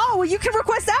weekend. Oh, well, you can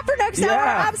request that for next hour.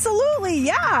 Absolutely,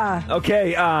 yeah.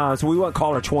 Okay, so we want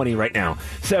caller 20 right now.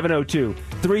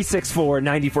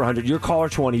 702-364-9400. You're caller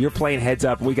 20. You're playing heads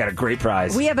up. We got a great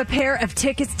prize. We have a pair of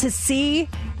tickets to see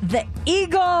the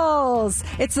Eagles.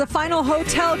 It's the final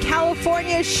Hotel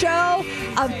California show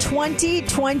of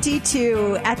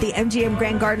 2022 at the MGM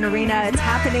Grand Garden Arena. It's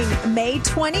happening May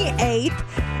 28th.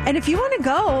 And if you want to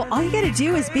go, all you got to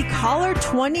do is be caller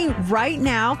 20 right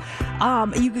now.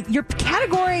 Your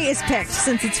category is picked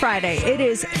since it's Friday. It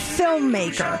is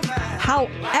filmmaker.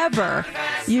 However,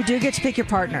 you do get to pick your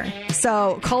partner.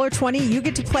 So caller 20, you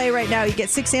get to play right now. You get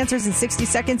 6 answers in 60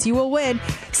 seconds. You will win.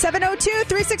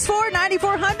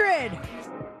 702-364-9400.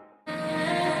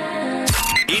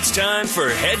 It's time for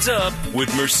Heads Up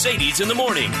with Mercedes in the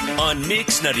Morning on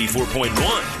Mix 94.1.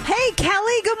 Hey,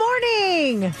 Kelly, good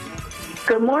morning.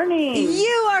 Good morning.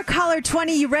 You are caller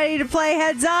 20. You ready to play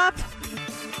Heads Up?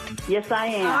 Yes, I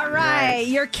am. All right. Nice.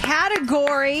 Your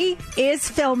category is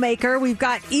filmmaker. We've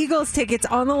got Eagles tickets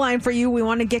on the line for you. We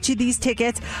want to get you these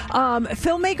tickets.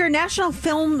 Filmmaker National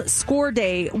Film Score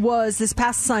Day was this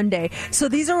past Sunday. So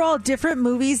these are all different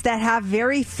movies that have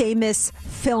very famous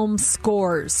film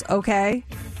scores. Okay.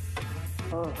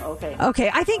 Oh, okay. Okay.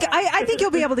 I think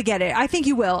you'll be able to get it. I think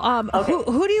you will. Okay.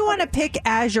 Who do you want to pick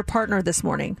as your partner this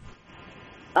morning?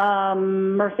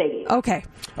 Mercedes. Okay.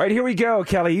 All right, here we go,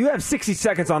 Kelly. You have 60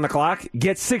 seconds on the clock.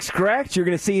 Get 6 correct. You're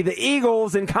going to see the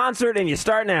Eagles in concert, and you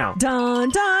start now. Dun,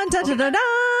 dun, dun, dun, dun,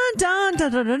 dun,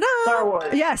 dun, dun, dun, dun. Star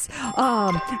Wars. Yes.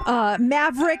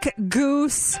 Maverick,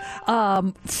 Goose,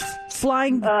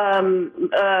 flying... Top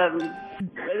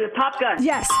Gun.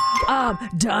 Yes.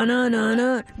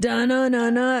 Da-na-na-na,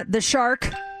 da-na-na-na, the shark.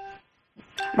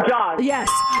 Jaws. Yes.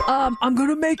 I'm going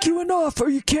to make you an offer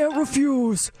you can't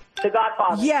refuse. The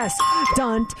Godfather. Yes.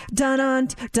 Dun dun dun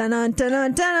dun dun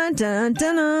dun dun dun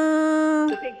dun.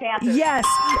 The Pink Panther. Yes.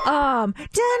 Dun dun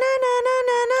dun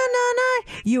dun dun dun.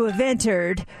 You have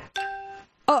entered.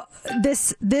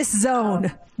 This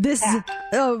zone. This.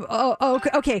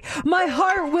 Okay. My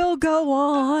heart will go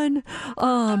on.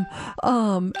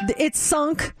 It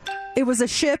sunk. It was a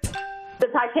ship. The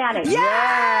Titanic.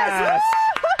 Yes.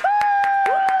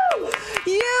 Woo!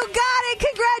 You got it.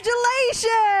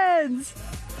 Congratulations.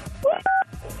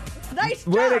 Nice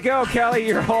job. Way to go, Kelly.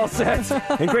 You're all set.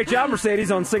 And great job, Mercedes,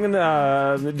 on singing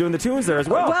doing the tunes there as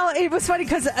well. Well, it was funny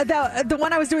because the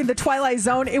one I was doing, the Twilight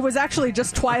Zone, it was actually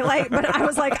just Twilight, but I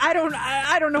was like, I don't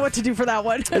know what to do for that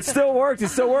one. It still worked.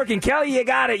 It's still working. Kelly, you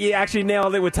got it. You actually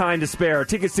nailed it with time to spare.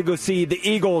 Tickets to go see the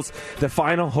Eagles, the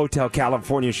final Hotel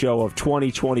California show of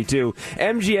 2022.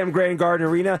 MGM Grand Garden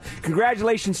Arena.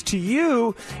 Congratulations to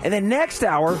you. And then next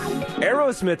hour,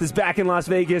 Aerosmith is back in Las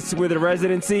Vegas with a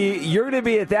residency. You're going to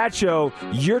be at that show.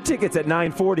 Your tickets at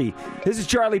 9:40. This is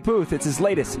Charlie Puth. It's his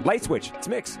latest Light Switch. It's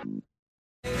Mix.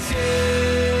 Mix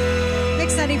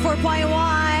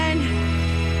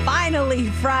 94.1. Finally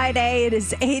Friday. It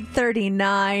is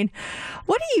 8:39.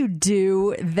 What do you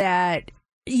do that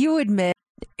you admit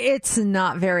it's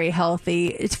not very healthy?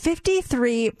 It's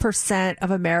 53% of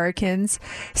Americans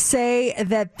say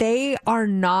that they are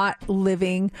not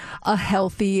living a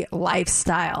healthy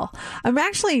lifestyle. I'm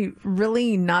actually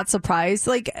really not surprised.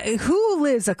 Like, who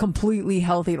lives a completely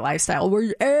healthy lifestyle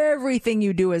where everything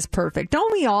you do is perfect?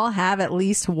 Don't we all have at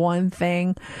least one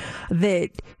thing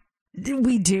that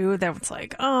we do that's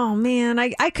like, oh man, I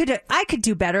could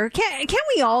do better. Can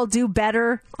we all do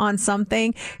better on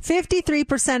something?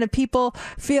 53% of people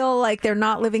feel like they're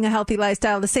not living a healthy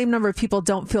lifestyle. The same number of people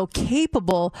don't feel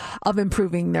capable of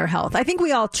improving their health. I think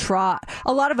we all try.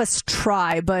 A lot of us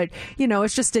try, but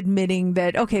it's just admitting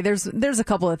that, okay, there's a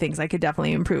couple of things I could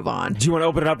definitely improve on. Do you want to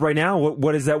open it up right now?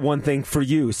 What is that one thing for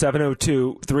you?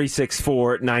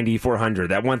 702-364-9400.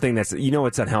 That one thing that's,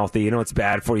 it's unhealthy, it's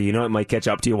bad for you, it might catch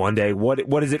up to you one day.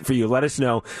 What is it for you? Let us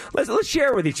know. Let's share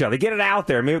it with each other. Get it out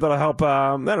there. Maybe that'll help.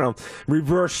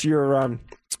 Reverse your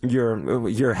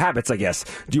habits, I guess.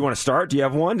 Do you want to start? Do you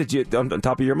have one? Did you on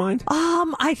top of your mind?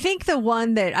 I think the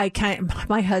one that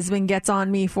my husband gets on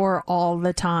me for all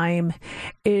the time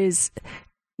is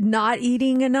not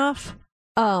eating enough.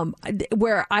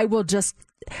 Where I will just.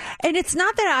 And it's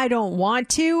not that I don't want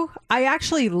to. I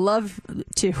actually love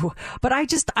to, but I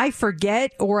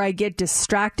forget or I get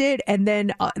distracted, and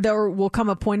then there will come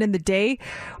a point in the day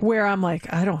where I'm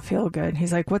like, I don't feel good.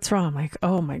 He's like, what's wrong? I'm like,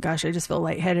 oh my gosh, I just feel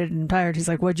lightheaded and tired. He's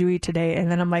like, what'd you eat today?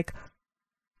 And then I'm like,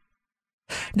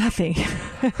 nothing.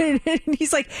 And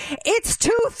he's like, it's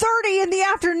 2:30 in the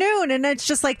afternoon, and it's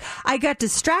just like I got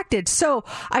distracted. So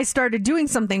I started doing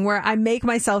something where I make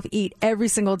myself eat every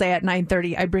single day at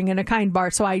 9:30. I bring in a Kind bar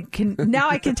so I can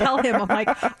tell him, I'm like,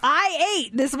 I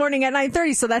ate this morning at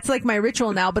 9:30. So that's like my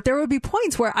ritual now. But there would be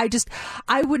points where I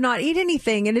would not eat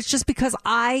anything, and it's just because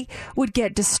I would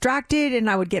get distracted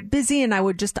and I would get busy and I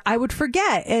would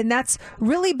forget, and that's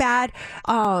really bad.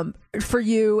 for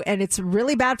you, and it's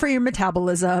really bad for your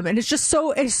metabolism, and it's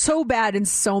so bad in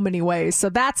so many ways. So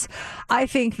I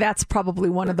think that's probably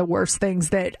one of the worst things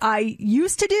that I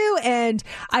used to do, and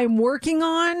I'm working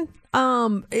on.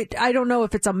 I don't know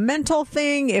if it's a mental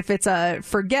thing, if it's a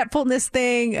forgetfulness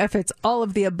thing, if it's all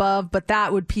of the above, but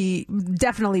that would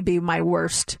definitely be my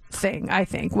worst thing, I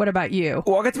think. What about you?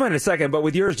 Well, I'll get to mine in a second, but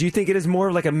with yours, do you think it is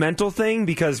more like a mental thing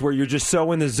because where you're just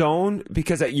so in the zone?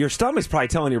 Because your stomach's probably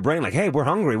telling your brain, like, hey, we're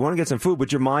hungry, we want to get some food,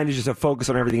 but your mind is just a focus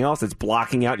on everything else that's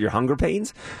blocking out your hunger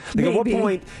pains? Like, at what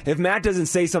point, if Matt doesn't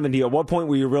say something to you, at what point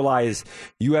will you realize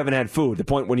you haven't had food? The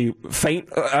point when you faint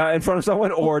in front of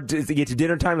someone, or to get to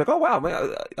dinner time, like, oh, wow,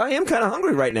 I am kind of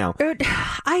hungry right now.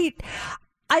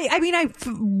 I mean, I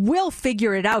will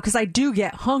figure it out because I do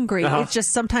get hungry. Uh-huh. It's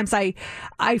just sometimes I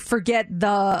forget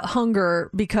the hunger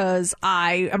because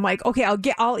I'm like, okay,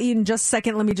 I'll eat in just a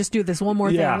second. Let me just do this one more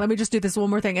thing. Let me just do this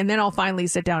one more thing. And then I'll finally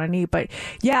sit down and eat. But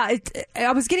yeah,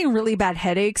 I was getting really bad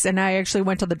headaches, and I actually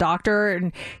went to the doctor,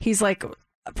 and he's like,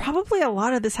 probably a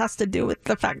lot of this has to do with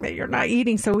the fact that you're not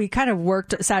eating. So we kind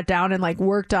of sat down and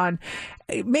worked on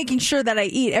making sure that I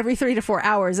eat every 3 to 4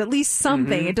 hours, at least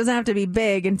something. Mm-hmm. It doesn't have to be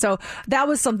big. And so that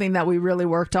was something that we really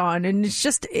worked on. And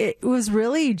it was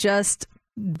really just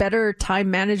better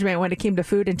time management when it came to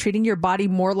food and treating your body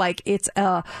more like it's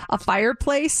a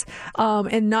fireplace,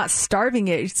 and not starving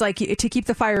it. It's like to keep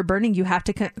the fire burning, you have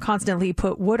to constantly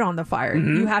put wood on the fire.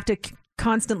 Mm-hmm. You have to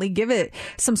constantly give it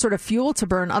some sort of fuel to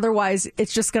burn. Otherwise,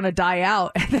 it's just going to die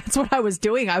out. And that's what I was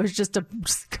doing. I was just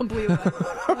completely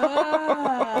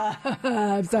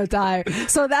I'm so tired.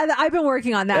 So I've been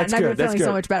working on that, and I've been feeling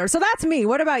so much better. So that's me.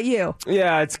 What about you?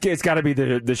 Yeah, it's got to be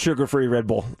the sugar-free Red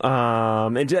Bull,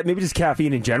 and maybe just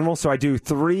caffeine in general. So I do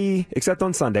 3, except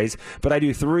on Sundays, but I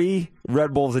do 3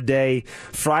 Red Bulls a day.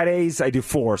 Fridays, I do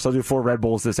 4. So I'll do 4 Red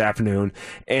Bulls this afternoon.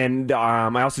 And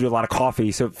I also do a lot of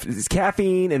coffee. So it's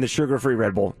caffeine and the sugar-free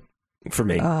Red Bull for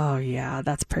me. Oh yeah,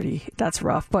 that's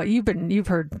rough. But you've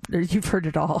heard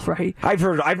it all, right? I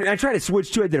tried to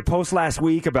switch to it. I did a post last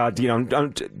week about,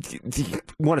 want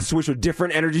to switch to a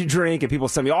different energy drink, and people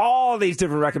send me all these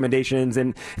different recommendations.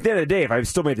 And at the end of the day, if I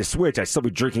still made the switch, I'd still be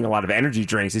drinking a lot of energy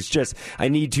drinks. It's just I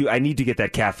need to get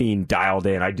that caffeine dialed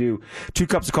in. I do 2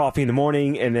 cups of coffee in the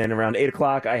morning, and then around 8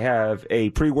 o'clock I have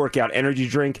a pre-workout energy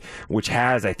drink, which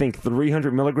has, I think,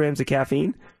 300 milligrams of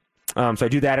caffeine. So I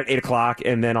do that at 8 o'clock,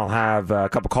 and then I'll have a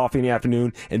cup of coffee in the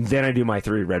afternoon, and then I do my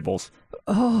 3 Red Bulls.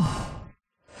 Oh,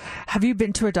 have you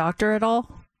been to a doctor at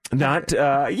all? Not,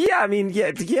 not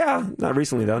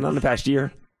recently though, not in the past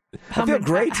year. I feel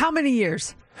great. How many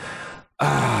years?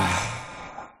 That's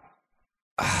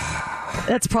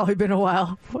probably been a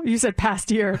while. You said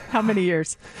past year. How many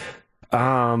years?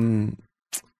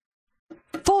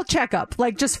 Full checkup,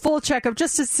 just full checkup,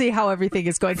 just to see how everything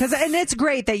is going. And it's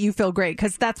great that you feel great,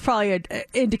 because that's probably an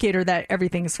indicator that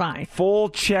everything is fine. Full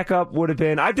checkup would have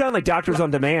been, I've done doctors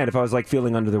on demand if I was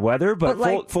feeling under the weather,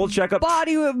 but full checkup.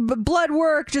 Body, blood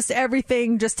work, just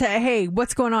everything, just to, hey,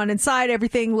 what's going on inside,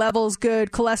 everything, levels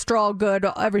good, cholesterol good,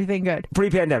 everything good.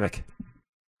 Pre-pandemic.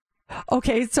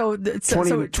 Okay, so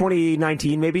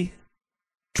 2019 maybe?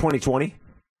 2020?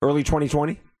 Early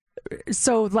 2020?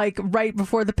 So, right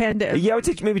before the pandemic? Yeah, I would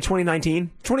say maybe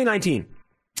 2019. 2019.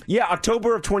 Yeah,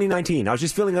 October of 2019. I was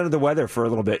just feeling under the weather for a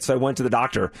little bit, so I went to the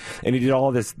doctor, and he did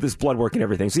all this blood work and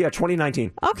everything. So, yeah,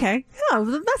 2019. Okay.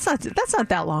 No, that's not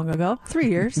that long ago. 3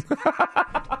 years.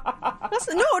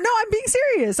 No, I'm being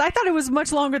serious. I thought it was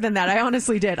much longer than that. I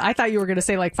honestly did. I thought you were going to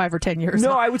say 5 or 10 years.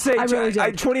 No, I would say I really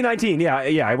did. 2019.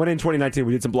 Yeah, I went in 2019.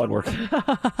 We did some blood work.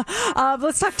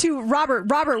 Let's talk to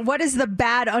Robert. Robert, what is the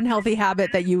bad, unhealthy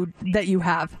habit that you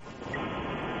have?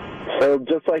 So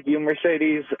just like you,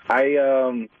 Mercedes,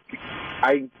 I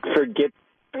forget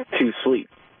to sleep.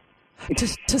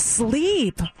 To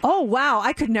sleep? Oh, wow.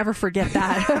 I could never forget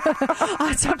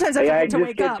that. Sometimes I forget to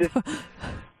wake up.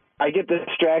 I get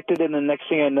distracted, and the next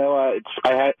thing I know, it's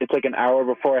like an hour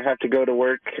before I have to go to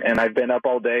work, and I've been up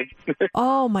all day.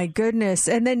 Oh, my goodness.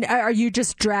 And then are you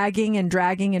just dragging and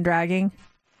dragging and dragging?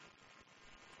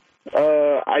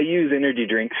 I use energy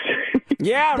drinks.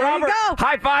 Yeah, there Robert. You go.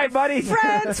 High five, buddy.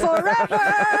 Friends forever.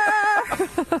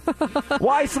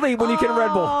 Why sleep when you can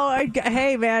Red Bull?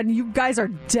 Hey, man, you guys are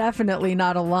definitely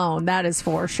not alone. That is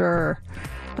for sure.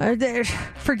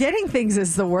 Forgetting things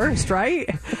is the worst,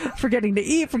 right? Forgetting to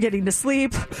eat, forgetting to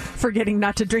sleep, forgetting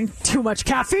not to drink too much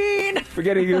caffeine,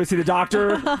 forgetting to go see the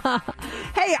doctor.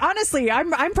 Hey, honestly,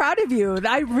 I'm proud of you.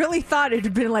 I really thought it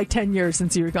had been 10 years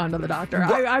since you've gone to the doctor.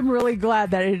 I'm really glad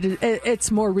that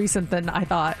it's more recent than I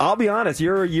thought. I'll be honest,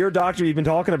 your doctor you've been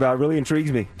talking about really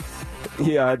intrigues me.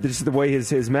 just the way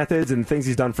his methods and things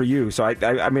he's done for you. So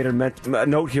I made a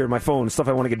note here on my phone, stuff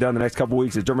I want to get done the next couple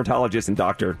weeks, is dermatologist and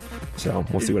doctor. So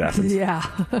we'll see what happens. Yeah.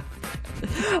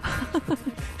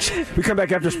 We come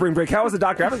back after spring break. How was the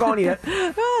doctor? I haven't gone yet.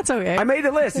 That's okay. I made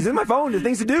the list. It's in my phone. There's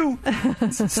things to do.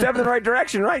 Step in the right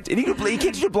direction, right? And you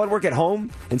can't do blood work at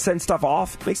home and send stuff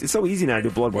off. Makes it so easy now to do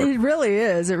blood work. It really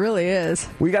is. It really is.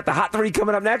 We got the Hot 3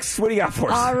 coming up next. What do you got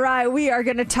for us? All right. We are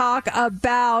going to talk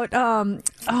about,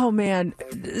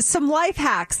 some life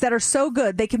hacks that are so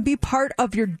good. They can be part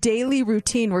of your daily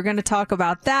routine. We're going to talk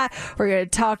about that. We're going to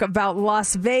talk about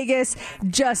Las Vegas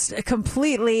just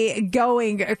completely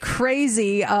going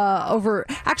crazy over.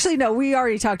 Actually, no, we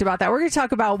already talked about that. We're going to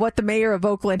talk about what the mayor of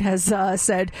Oakland has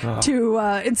said to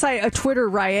incite a Twitter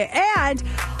riot. And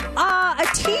a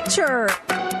teacher,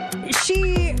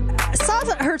 she saw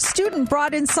that her student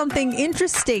brought in something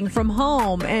interesting from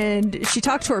home, and she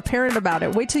talked to her parent about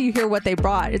it. Wait till you hear what they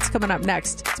brought. It's coming up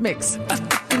next. It's Mix.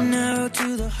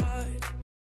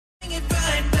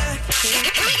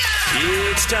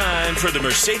 It's time for the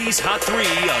Mercedes Hot 3 on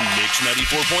Mix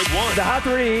 94.1. The Hot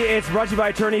 3, it's brought to you by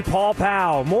attorney Paul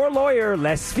Powell. More lawyer,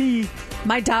 less fee.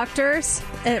 My doctors,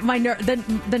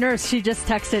 the nurse, she just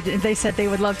texted, and they said they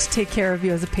would love to take care of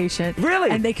you as a patient. Really?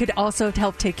 And they could also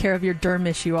help take care of your derm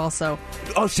issue also.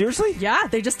 Oh, seriously? Yeah,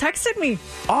 they just texted me.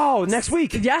 Oh, next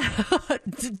week? Yeah.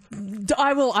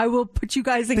 I will put you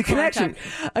guys in the contact. Connection.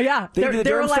 Yeah. They do the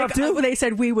derm stuff too? They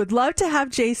said, we would love to have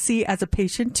JC as a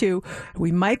patient too.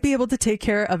 We might be able to take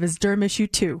care of his derm issue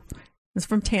too. It's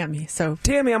from Tammy. So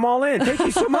Tammy, I'm all in. Thank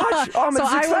you so much. Oh, so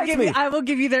I will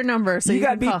give you their number. So you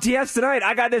got BTS tonight.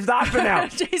 I got this doctor now.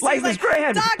 Life is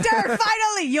grand. Doctor,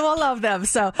 finally, you will love them.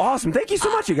 So awesome. Thank you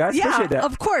so much, you guys. Appreciate that.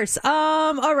 Of course.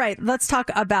 All right, let's talk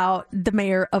about the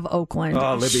mayor of Oakland.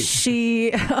 Oh,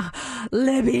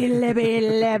 Libby.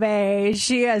 Libby.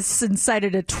 She has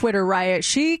incited a Twitter riot.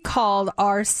 She called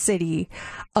our city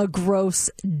a gross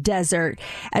desert.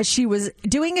 As she was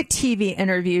doing a TV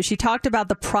interview, she talked about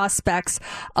the prospects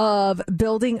of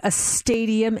building a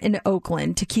stadium in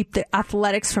Oakland to keep the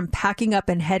athletics from packing up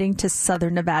and heading to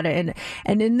Southern Nevada.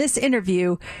 And in this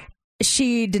interview,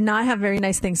 she did not have very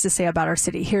nice things to say about our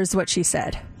city. Here's what she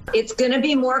said. It's going to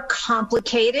be more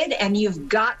complicated, and you've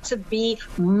got to be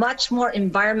much more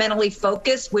environmentally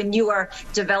focused when you are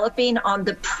developing on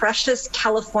the precious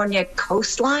California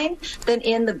coastline than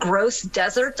in the gross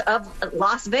desert of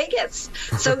Las Vegas.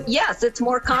 So, yes, it's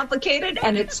more complicated,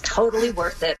 and it's totally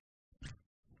worth it.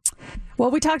 Well,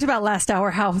 we talked about last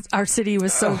hour how our city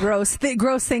was so gross.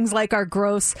 Gross things like our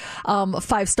gross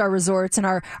 5-star resorts and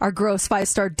our gross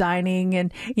 5-star dining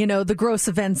and, the gross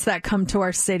events that come to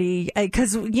our city.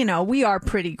 Because, we are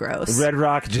pretty gross. Red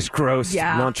Rock, just gross.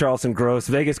 Yeah. Mount Charleston, gross.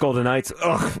 Vegas Golden Knights,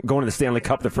 going to the Stanley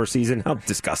Cup the first season. How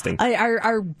disgusting.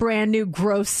 Our brand new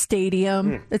gross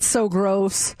stadium. It's so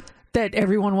gross that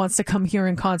everyone wants to come here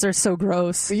in concert. So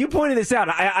gross. You pointed this out.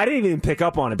 I didn't even pick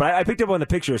up on it, but I picked up on the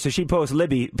picture. So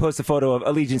Libby posts a photo of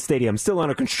Allegiant Stadium, still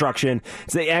under construction.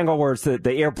 It's the angle where it's the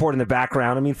airport in the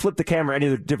background. I mean, flip the camera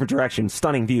any different direction.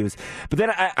 Stunning views. But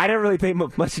then I didn't really pay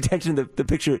much attention to the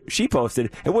picture she posted.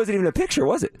 It wasn't even a picture,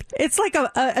 was it? It's like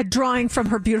a drawing from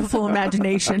her beautiful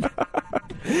imagination.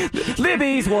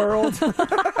 Libby's world.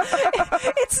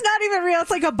 It's not even real.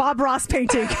 It's like a Bob Ross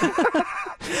painting.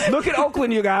 Look at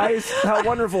Oakland, you guys. How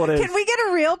wonderful it is. Can we get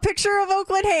a real picture of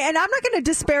Oakland? Hey, and I'm not going to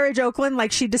disparage Oakland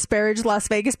like she disparaged Las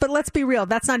Vegas, but let's be real.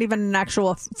 That's not even an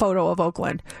actual photo of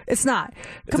Oakland. It's not.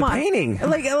 Come on. Painting.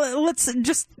 Like,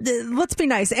 let's be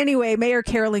nice. Anyway, Mayor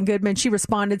Carolyn Goodman, she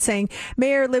responded saying,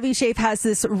 Mayor Libby Schaaf has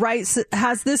this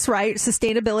right.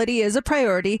 Sustainability is a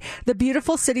priority. The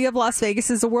beautiful city of Las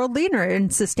Vegas is a world leader in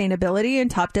sustainability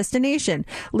and top destination.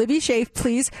 Libby Schaaf,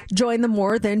 please join the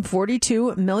more than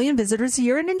 42 million visitors a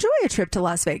year and enjoy a trip to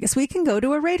Las Vegas. We can go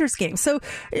to a Raiders game. So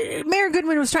Mayor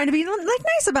Goodman was trying to be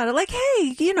nice about it. Like,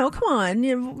 hey, come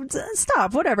on,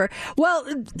 stop, whatever. Well,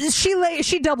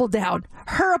 she doubled down.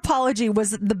 Her apology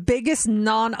was the biggest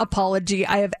non-apology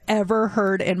I have ever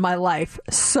heard in my life.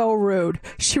 So rude.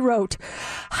 She wrote,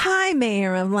 "Hi,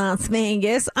 Mayor of Las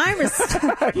Vegas. I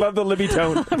love the Libby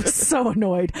tone. I'm so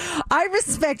annoyed. I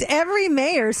respect every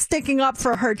mayor sticking up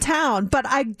for her town, but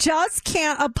I just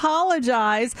can't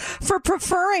apologize for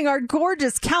preferring our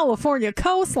gorgeous California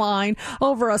coastline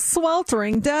over a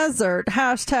sweltering desert.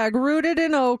 # rooted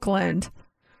in Oakland."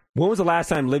 When was the last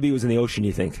time Libby was in the ocean,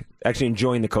 you think? Actually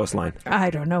enjoying the coastline? I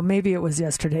don't know. Maybe it was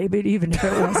yesterday, but even if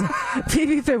it wasn't,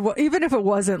 even if it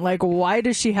wasn't, like, why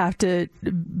does she have to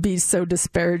be so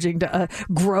disparaging to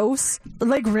gross?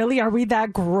 Like, really? Are we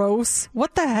that gross?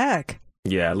 What the heck?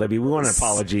 Yeah, Libby, we want an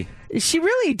apology. she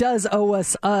really does owe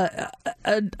us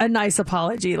a nice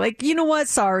apology. Like, you know what?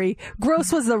 Sorry.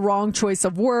 Gross was the wrong choice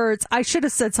of words. I should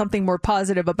have said something more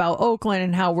positive about Oakland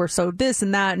and how we're so this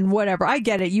and that and whatever. I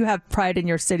get it. You have pride in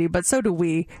your city, but so do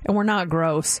we. And we're not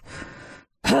gross.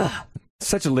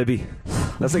 Such a Libby.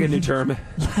 That's like a new term.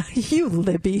 You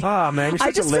Libby. Oh, man, you're such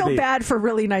I just a Libby. feel bad for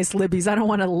really nice Libbies. I don't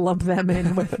want to lump them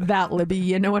in with that Libby.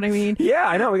 You know what I mean? Yeah,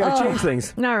 I know. We got to change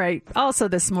things. All right. Also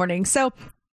this morning. So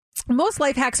most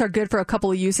life hacks are good for a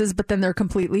couple of uses, but then they're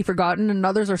completely forgotten, and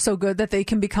others are so good that they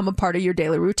can become a part of your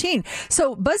daily routine.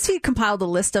 So BuzzFeed compiled a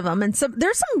list of them, and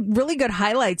there's some really good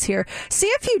highlights here. See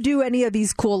if you do any of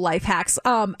these cool life hacks.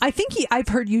 I think I've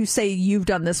heard you say you've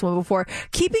done this one before.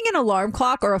 Keeping an alarm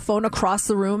clock or a phone across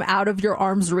the room out of your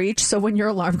arm's reach, so when your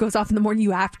alarm goes off in the morning,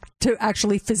 you have to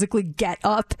actually physically get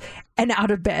up and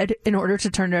out of bed in order to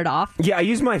turn it off. Yeah, I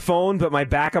use my phone, but my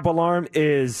backup alarm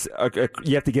is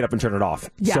you have to get up and turn it off.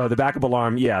 Yeah. So the backup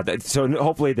alarm, so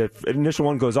hopefully the initial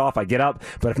one goes off, I get up,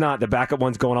 but if not, the backup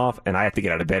one's going off, and I have to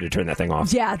get out of bed to turn that thing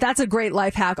off. Yeah, that's a great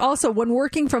life hack. Also, when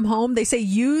working from home, they say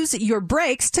use your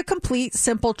breaks to complete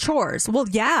simple chores. Well,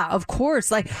 yeah, of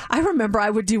course. Like, I remember I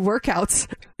would do workouts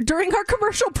during our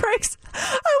commercial breaks.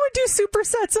 I would do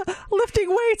supersets of lifting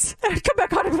weights, and I'd come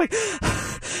back on and be like,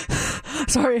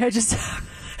 sorry, I just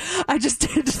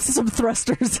did some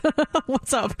thrusters.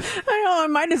 What's up? I know, I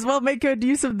might as well make good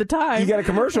use of the time. You got a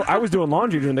commercial. I was doing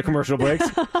laundry during the commercial breaks.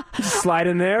 Just slide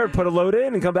in there, put a load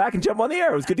in, and come back and jump on the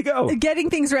air. It was good to go. Getting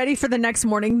things ready for the next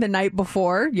morning the night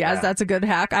before. Yes, that's a good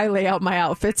hack. I lay out my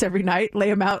outfits every night. Lay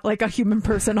them out like a human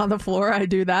person on the floor. I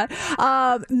do that.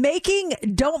 Making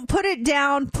don't put it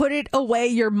down, put it away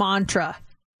your mantra.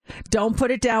 Don't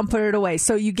put it down, put it away.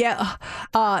 So you get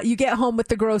home with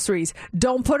the groceries.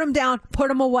 Don't put them down, put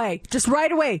them away. Just right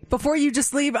away before you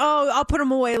just leave. Oh, I'll put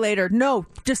them away later. No,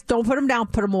 just don't put them down,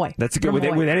 put them away. That's a good with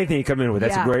anything you come in with.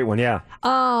 That's a great one. Yeah.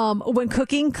 When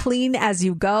cooking, clean as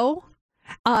you go.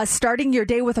 Starting your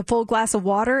day with a full glass of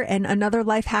water, and another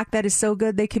life hack that is so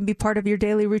good they can be part of your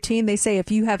daily routine. They say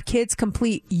if you have kids,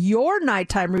 complete your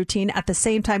nighttime routine at the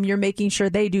same time you're making sure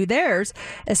they do theirs,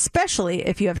 especially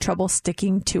if you have trouble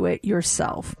sticking to it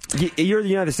yourself.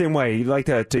 You're the same way. You like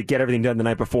to get everything done the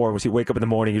night before. Once you wake up in the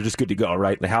morning, you're just good to go,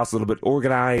 right? The house a little bit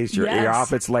organized, your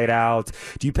outfit's laid out.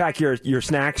 Do you pack your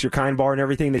snacks, your Kind bar and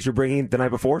everything that you're bringing the night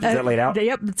before? Is that laid out?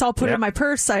 Yep, it's all put in my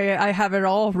purse. I have it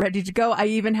all ready to go. I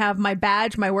even have my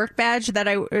my work badge that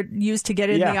I use to get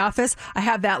in the office. I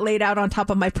have that laid out on top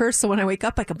of my purse, so when I wake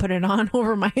up, I can put it on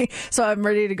over so I'm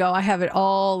ready to go. I have it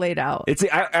all laid out.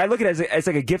 I look at it as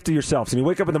like a gift to yourself. So when you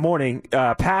wake up in the morning,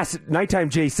 past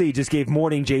nighttime JC just gave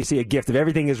morning JC a gift of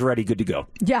everything is ready, good to go.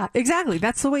 Yeah, exactly.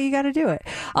 That's the way you got to do it.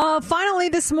 Finally,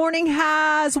 this morning,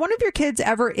 has one of your kids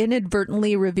ever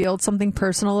inadvertently revealed something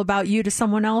personal about you to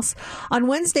someone else? On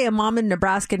Wednesday, a mom in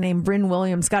Nebraska named Bryn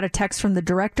Williams got a text from the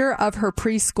director of her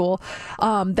preschool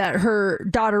that her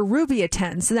daughter Ruby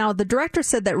attends. Now, the director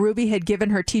said that Ruby had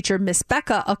given her teacher, Miss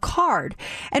Becca, a card,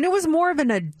 and it was more of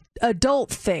an adult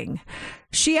thing.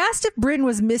 She asked if Bryn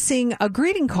was missing a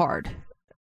greeting card.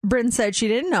 Bryn said she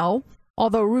didn't know,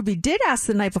 although Ruby did ask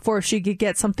the night before if she could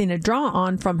get something to draw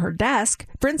on from her desk.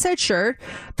 Bryn said sure,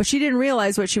 but she didn't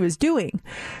realize what she was doing.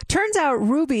 Turns out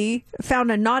Ruby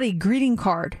found a naughty greeting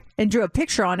card and drew a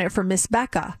picture on it for Miss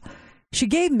Becca. She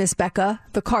gave Miss Becca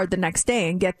the card the next day,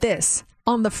 and get this.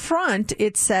 On the front,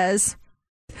 it says,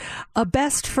 "A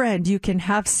best friend you can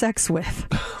have sex with."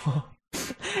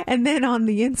 And then on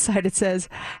the inside, it says,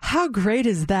 "How great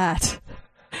is that?"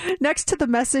 Next to the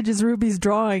message is Ruby's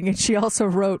drawing, and she also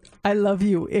wrote, "I love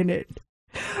you" in it.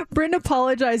 Bryn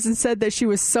apologized and said that she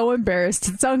was so embarrassed.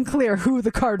 It's unclear who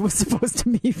the card was supposed to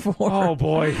be for. Oh,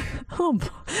 boy. Oh,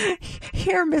 boy.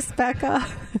 Here, Miss Becca.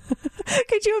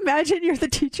 Could you imagine you're the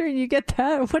teacher and you get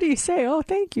that? What do you say? Oh,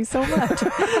 thank you so much.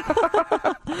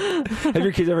 Have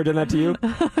your kids ever done that to you?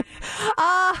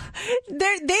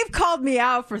 They've called me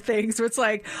out for things where it's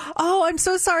like, "Oh, I'm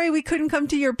so sorry we couldn't come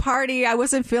to your party. I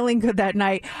wasn't feeling good that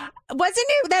night." Wasn't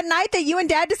it that night that you and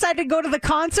Dad decided to go to the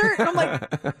concert? And I'm like,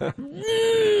 oh,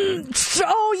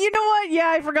 you know what? Yeah,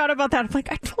 I forgot about that. I'm like,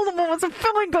 I told him I wasn't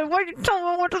feeling good. Why did you tell him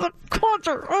I went to the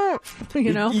concert? Oh.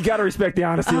 You know? You got to respect the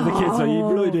honesty of the kids, so you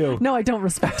really do. No, I don't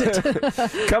respect it.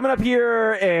 Coming up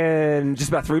here in just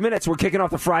about 3 minutes, we're kicking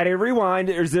off the Friday Rewind.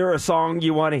 Is there a song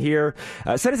you want to hear?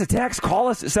 Send us a text. Call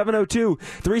us at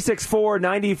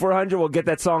 702-364-9400. We'll get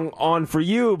that song on for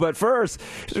you. But first,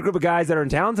 there's a group of guys that are in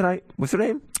town tonight. What's their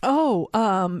name?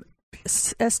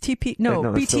 STP. No,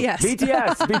 BTS.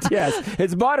 BTS.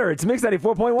 It's Butter. It's Mix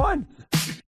 94.1.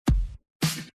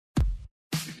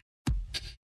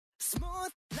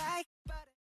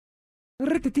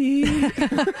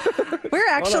 We're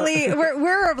actually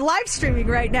we're live streaming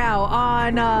right now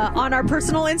on our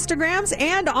personal Instagrams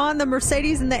and on the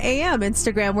Mercedes in the AM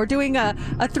Instagram. We're doing a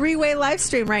 3-way live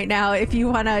stream right now. If you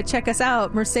want to check us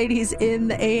out, Mercedes in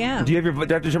the AM. Do you have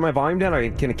to turn my volume down, or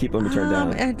can I keep them turned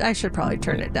down? And I should probably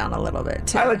turn it down a little bit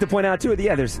too. I like to point out too.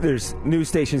 Yeah, there's news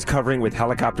stations covering with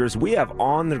helicopters. We have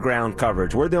on the ground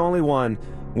coverage. We're the only one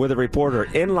with a reporter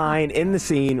in line, in the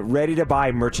scene, ready to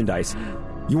buy merchandise.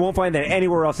 You won't find that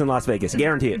anywhere else in Las Vegas.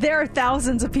 Guarantee it. There are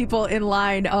thousands of people in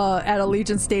line at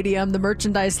Allegiant Stadium. The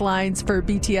merchandise lines for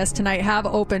BTS tonight have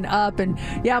opened up. And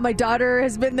yeah, my daughter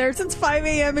has been there since 5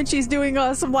 a.m. and she's doing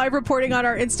some live reporting on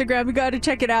our Instagram. We got to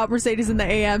check it out, Mercedes in the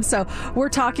AM. So we're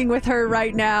talking with her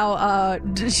right now.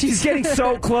 She's getting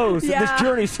so close. Yeah. This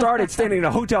journey started standing in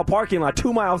a hotel parking lot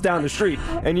 2 miles down the street.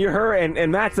 And her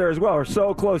and Matt's there as well are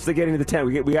so close to getting to the tent.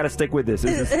 We got to stick with this.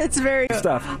 It's very good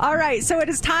stuff. All right. So it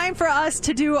is time for us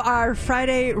to do our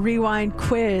Friday Rewind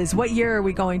quiz. What year are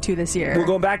we going to this year? We're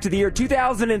going back to the year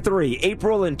 2003.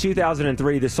 April in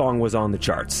 2003, this song was on the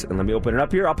charts. And let me open it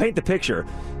up here. I'll paint the picture.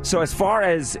 So as far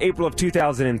as April of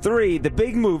 2003, the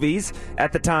big movies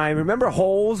at the time, remember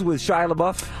Holes with Shia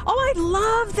LaBeouf? Oh, I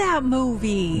love that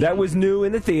movie. That was new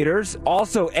in the theaters.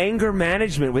 Also, Anger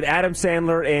Management with Adam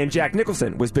Sandler and Jack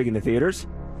Nicholson was big in the theaters.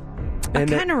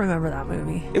 And I kind of remember that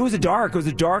movie. It was a dark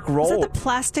role. Was it the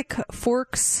Plastic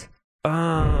Forks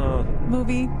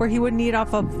movie where he wouldn't eat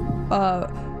off of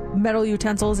metal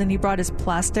utensils and he brought his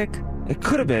plastic? It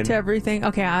could have been to everything.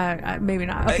 Okay, I maybe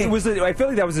not. Okay. I feel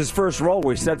like that was his first role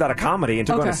where he stepped out of comedy and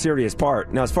took on a serious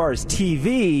part. Now, as far as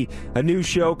TV, a new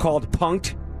show called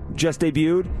Punk'd just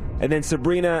debuted, and then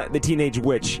Sabrina the Teenage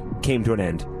Witch came to an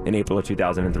end in April of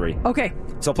 2003. Okay.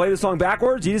 So I'll play the song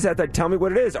backwards. You just have to tell me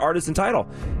what it is, artist and title.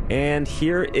 And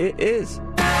here it is.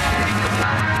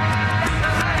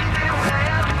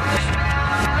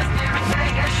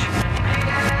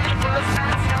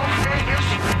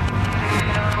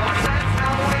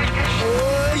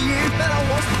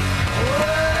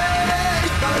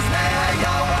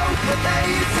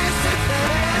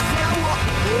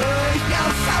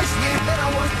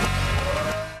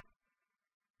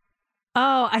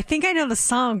 Oh, I think I know the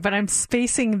song, but I'm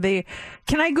spacing the...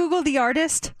 Can I Google the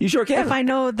artist? You sure can. If I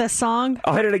know the song?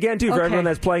 I'll hit it again, too, for everyone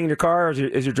that's playing in your car as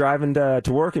you're driving to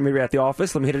work and maybe at the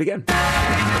office. Let me hit it again.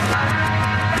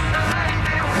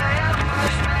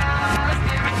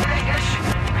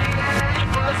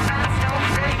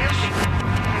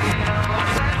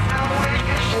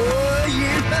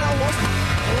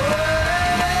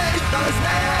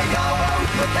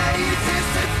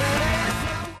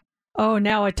 Oh,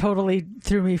 now it totally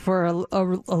threw me for a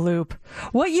loop.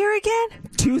 What year again?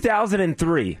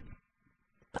 2003.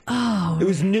 Oh. It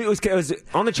was new. It was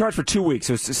on the charts for 2 weeks.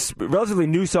 It was a relatively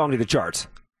new song to the charts.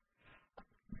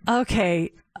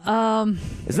 Okay.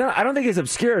 It's not. I don't think it's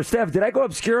obscure. Steph, did I go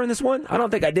obscure in this one? I don't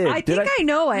think I did. I think I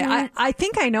know it. I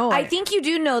think I know it. I think you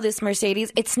do know this,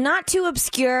 Mercedes. It's not too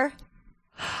obscure.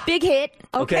 Big hit.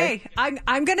 Okay.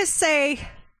 I'm gonna say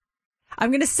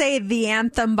The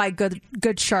Anthem by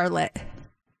Good Charlotte.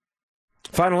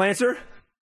 Final answer?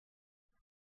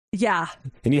 Yeah.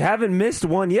 And you haven't missed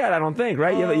one yet, I don't think,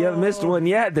 right? You haven't missed one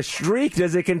yet. The streak,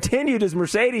 does it continue? Does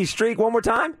Mercedes streak one more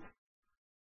time?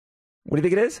 What do you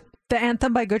think it is? The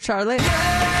Anthem by Good Charlotte.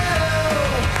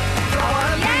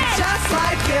 Just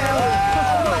like you.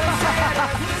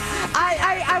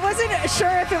 I wasn't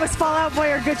sure if it was Fall Out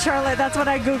Boy or Good Charlotte. That's what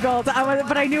I Googled.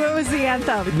 But I knew it was the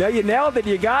Anthem. No, you nailed it.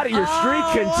 You got it. Your streak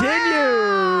continues.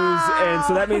 Wow. And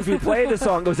so that means we played the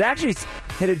song. It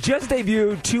had just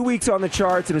debuted 2 weeks on the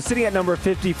charts. It was sitting at number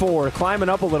 54, climbing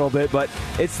up a little bit. But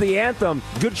it's the Anthem,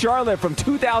 Good Charlotte from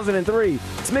 2003.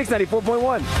 It's Mix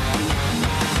 94.1.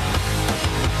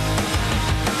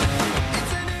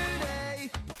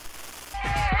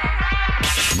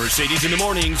 Mercedes in the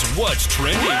mornings, what's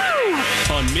trending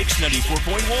on Mix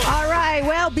 94.1? All right,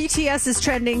 well, BTS is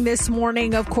trending this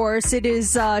morning, of course. It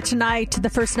is tonight, the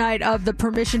first night of the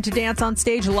Permission to Dance on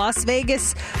Stage Las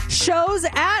Vegas shows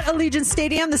at Allegiant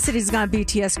Stadium. The city's gone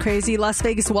BTS crazy. Las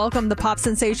Vegas welcomed the pop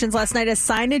sensations last night as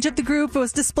signage of the group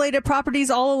was displayed at properties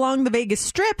all along the Vegas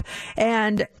Strip,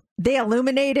 and they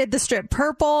illuminated the Strip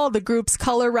purple, the group's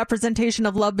color representation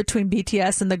of love between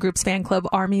BTS and the group's fan club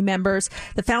ARMY members.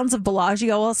 The Fountains of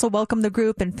Bellagio also welcomed the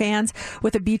group and fans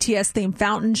with a BTS-themed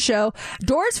fountain show.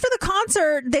 Doors for the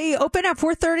concert, they open at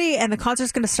 4:30, and the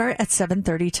concert's going to start at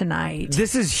 7:30 tonight.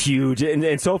 This is huge,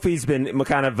 and Sophie's been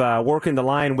kind of working the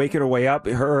line, waking her way up.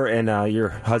 Her and your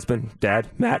husband, Dad,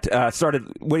 Matt, started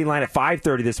waiting line at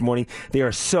 5:30 this morning. They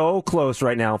are so close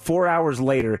right now, 4 hours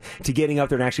later, to getting up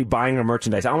there and actually buying her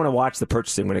merchandise. I want to watch the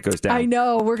purchasing when it goes down. I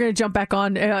know. We're going to jump back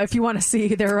on. If you want to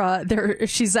see,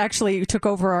 she's actually took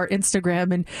over our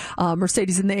Instagram and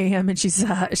Mercedes in the AM, and she's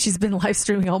been live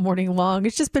streaming all morning long.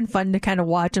 It's just been fun to kind of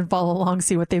watch and follow along,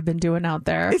 see what they've been doing out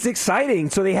there. It's exciting.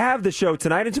 So they have the show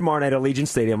tonight and tomorrow night at Allegiant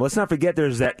Stadium. Let's not forget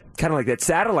there's that kind of like that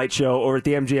satellite show over at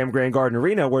the MGM Grand Garden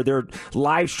Arena where they're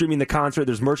live streaming the concert.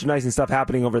 There's merchandising stuff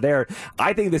happening over there.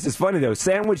 I think this is funny though.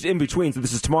 Sandwiched in between, so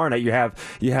this is tomorrow night. You have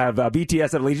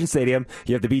BTS at Allegiant Stadium.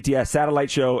 You have the BTS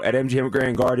satellite show at MGM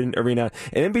Grand Garden Arena,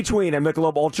 and in between at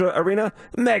Michelob Ultra Arena,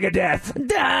 Megadeth.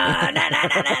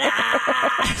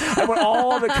 I want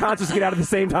all the concerts to get out at the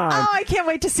same time. Oh, I can't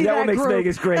wait to see that what makes group.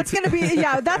 Vegas great. That's going to be,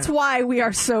 that's why we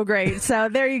are so great. So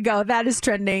there you go. That is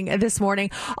trending this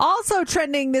morning. Also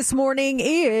trending this morning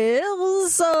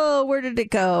is, where did it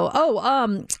go?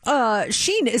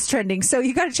 Shein is trending. So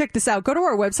you got to check this out. Go to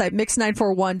our website,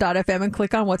 mix941.fm, and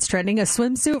click on what's trending. A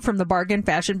swimsuit from the Bargain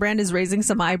fashion brand is raising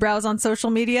some eyebrows on social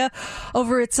media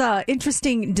over its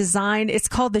interesting design. It's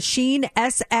called the Shein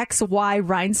SXY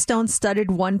rhinestone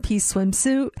studded one-piece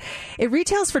swimsuit. It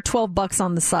retails for $12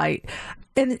 on the site.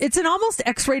 And it's an almost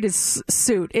X-rated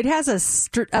suit. It has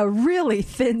a really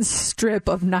thin strip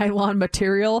of nylon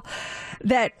material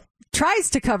that tries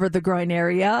to cover the groin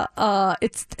area.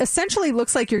 It essentially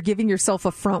looks like you're giving yourself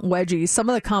a front wedgie. Some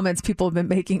of the comments people have been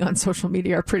making on social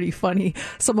media are pretty funny.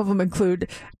 Some of them include,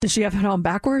 does she have it on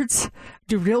backwards?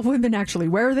 Do real women actually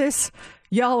wear this?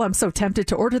 Y'all, I'm so tempted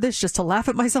to order this just to laugh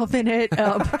at myself in it.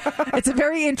 It's a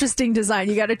very interesting design.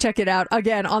 You got to check it out.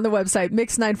 Again, on the website,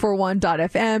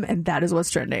 mix941.fm, and that is what's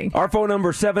trending. Our phone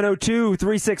number,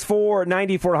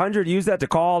 702-364-9400. Use that to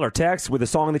call or text with a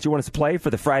song that you want us to play for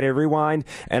the Friday Rewind.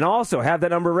 And also have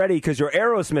that number ready because your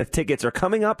Aerosmith tickets are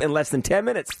coming up in less than 10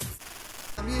 minutes.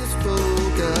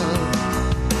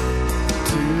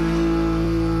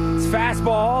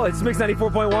 Fastball. It's Mix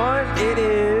 94.1. It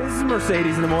is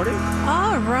Mercedes in the morning.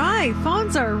 All right.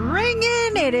 Phones are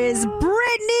ringing. It is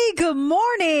Brittany. Good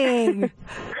morning.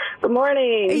 Good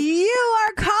morning. You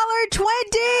are caller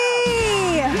 20.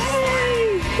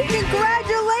 Yay!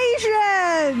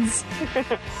 Congratulations.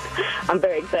 I'm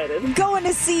very excited. Going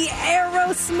to see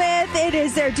Aerosmith. It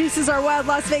is their Juices Are Wild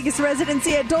Las Vegas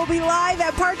residency at Dolby Live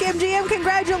at Park MGM.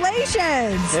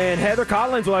 Congratulations. And Heather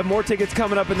Collins will have more tickets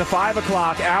coming up in the 5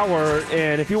 o'clock hour.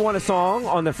 And if you want a song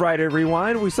on the Friday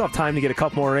Rewind, we still have time to get a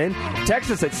couple more in. Text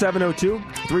us at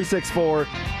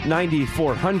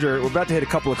 702-364-9400. We're about to hit a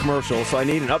couple of commercials, so I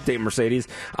need an update, Mercedes.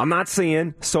 I'm not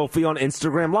seeing Sophie on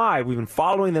Instagram Live. We've been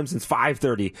following them since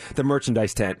 5:30, the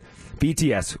merchandise tent.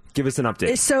 BTS, give us an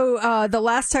update. So the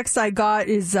last text I got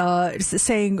is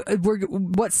saying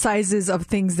what sizes of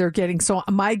things they're getting. So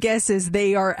my guess is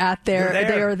they are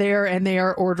there and they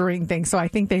are ordering things. So I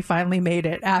think they finally made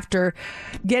it after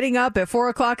getting up at 4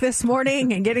 o'clock this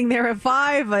morning and getting there at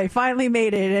 5. They finally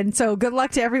made it. And so good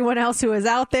luck to everyone else who is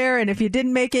out there. And if you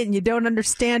didn't make it and you don't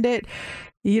understand it,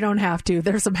 you don't have to.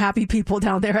 There's some happy people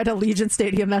down there at Allegiant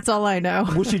Stadium. That's all I know.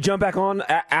 Will she jump back on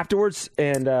afterwards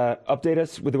and update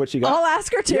us with what she got? I'll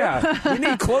ask her to. Yeah, we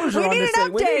need closure on this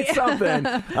thing. We need something.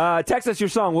 Text us your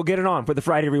song. We'll get it on for the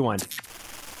Friday Rewind.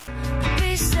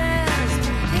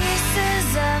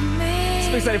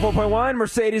 Mix 94.1,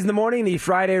 Mercedes in the morning, the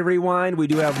Friday Rewind. We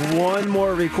do have one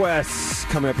more request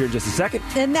coming up here in just a second.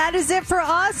 And that is it for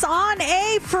us on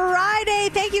a Friday.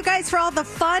 Thank you guys for all the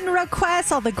fun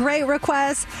requests, all the great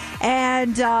requests,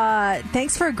 and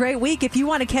thanks for a great week. If you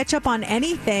want to catch up on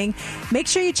anything, make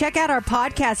sure you check out our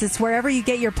podcast. It's wherever you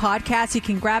get your podcasts. You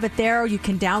can grab it there, or you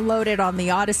can download it on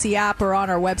the Odyssey app or on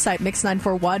our website,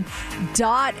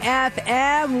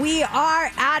 mix941.fm. We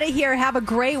are out of here. Have a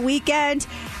great weekend.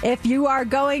 If you are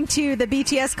going to the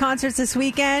BTS concerts this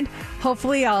weekend,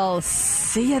 hopefully I'll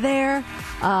see you there.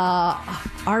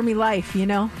 Army life,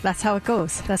 that's how it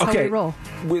goes. That's how we roll.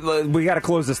 We got to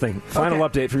close this thing. Final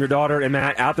update from your daughter and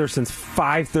Matt out there since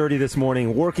 5:30 this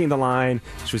morning, working the line.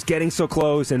 She was getting so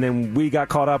close, and then we got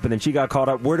caught up, and then she got caught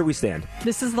up. Where do we stand?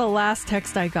 This is the last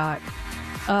text I got.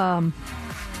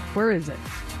 Where is it?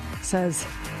 It says,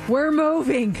 we're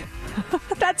moving.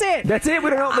 That's it. We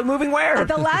don't know they're moving where.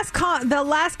 The last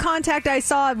contact I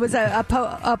saw was a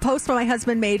post my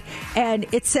husband made, and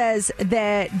it says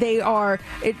that they are.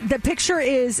 The picture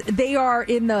is they are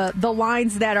in the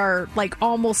lines that are like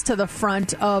almost to the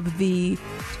front of the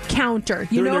counter.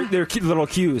 They're little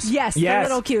queues. Yes, they're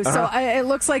little queues. So it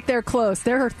looks like they're close.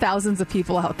 There are thousands of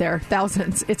people out there.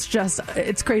 Thousands.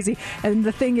 It's crazy. And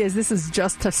the thing is, this is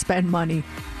just to spend money.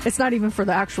 It's not even for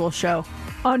the actual show.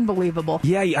 Unbelievable.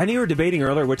 Yeah, I knew you were debating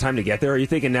earlier what time to get there. Are you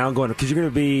thinking now going, because you're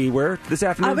going to be where this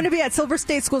afternoon? I'm going to be at Silver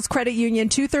State Schools Credit Union,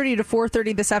 2:30 to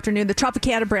 4:30 this afternoon, the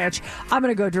Tropicana branch. I'm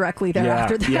going to go directly there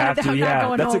after that. You have to, I'm not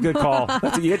going that's home. a good call.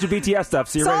 You get your BTS stuff,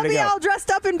 so you're ready to go. I'll be all dressed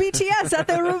up in BTS at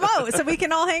the remote so we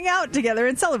can all hang out together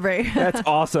and celebrate. That's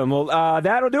awesome. Well,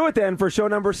 that'll do it then for show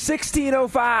number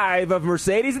 1605 of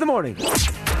Mercedes in the Morning.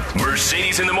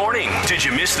 Mercedes in the Morning. Did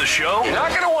you miss the show? You're not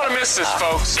going to want to miss this,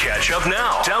 folks. Catch up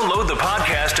now. Download the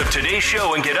podcast of today's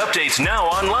show and get updates now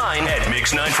online at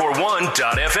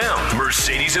mix941.fm.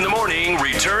 Mercedes in the Morning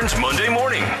returns Monday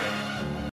morning.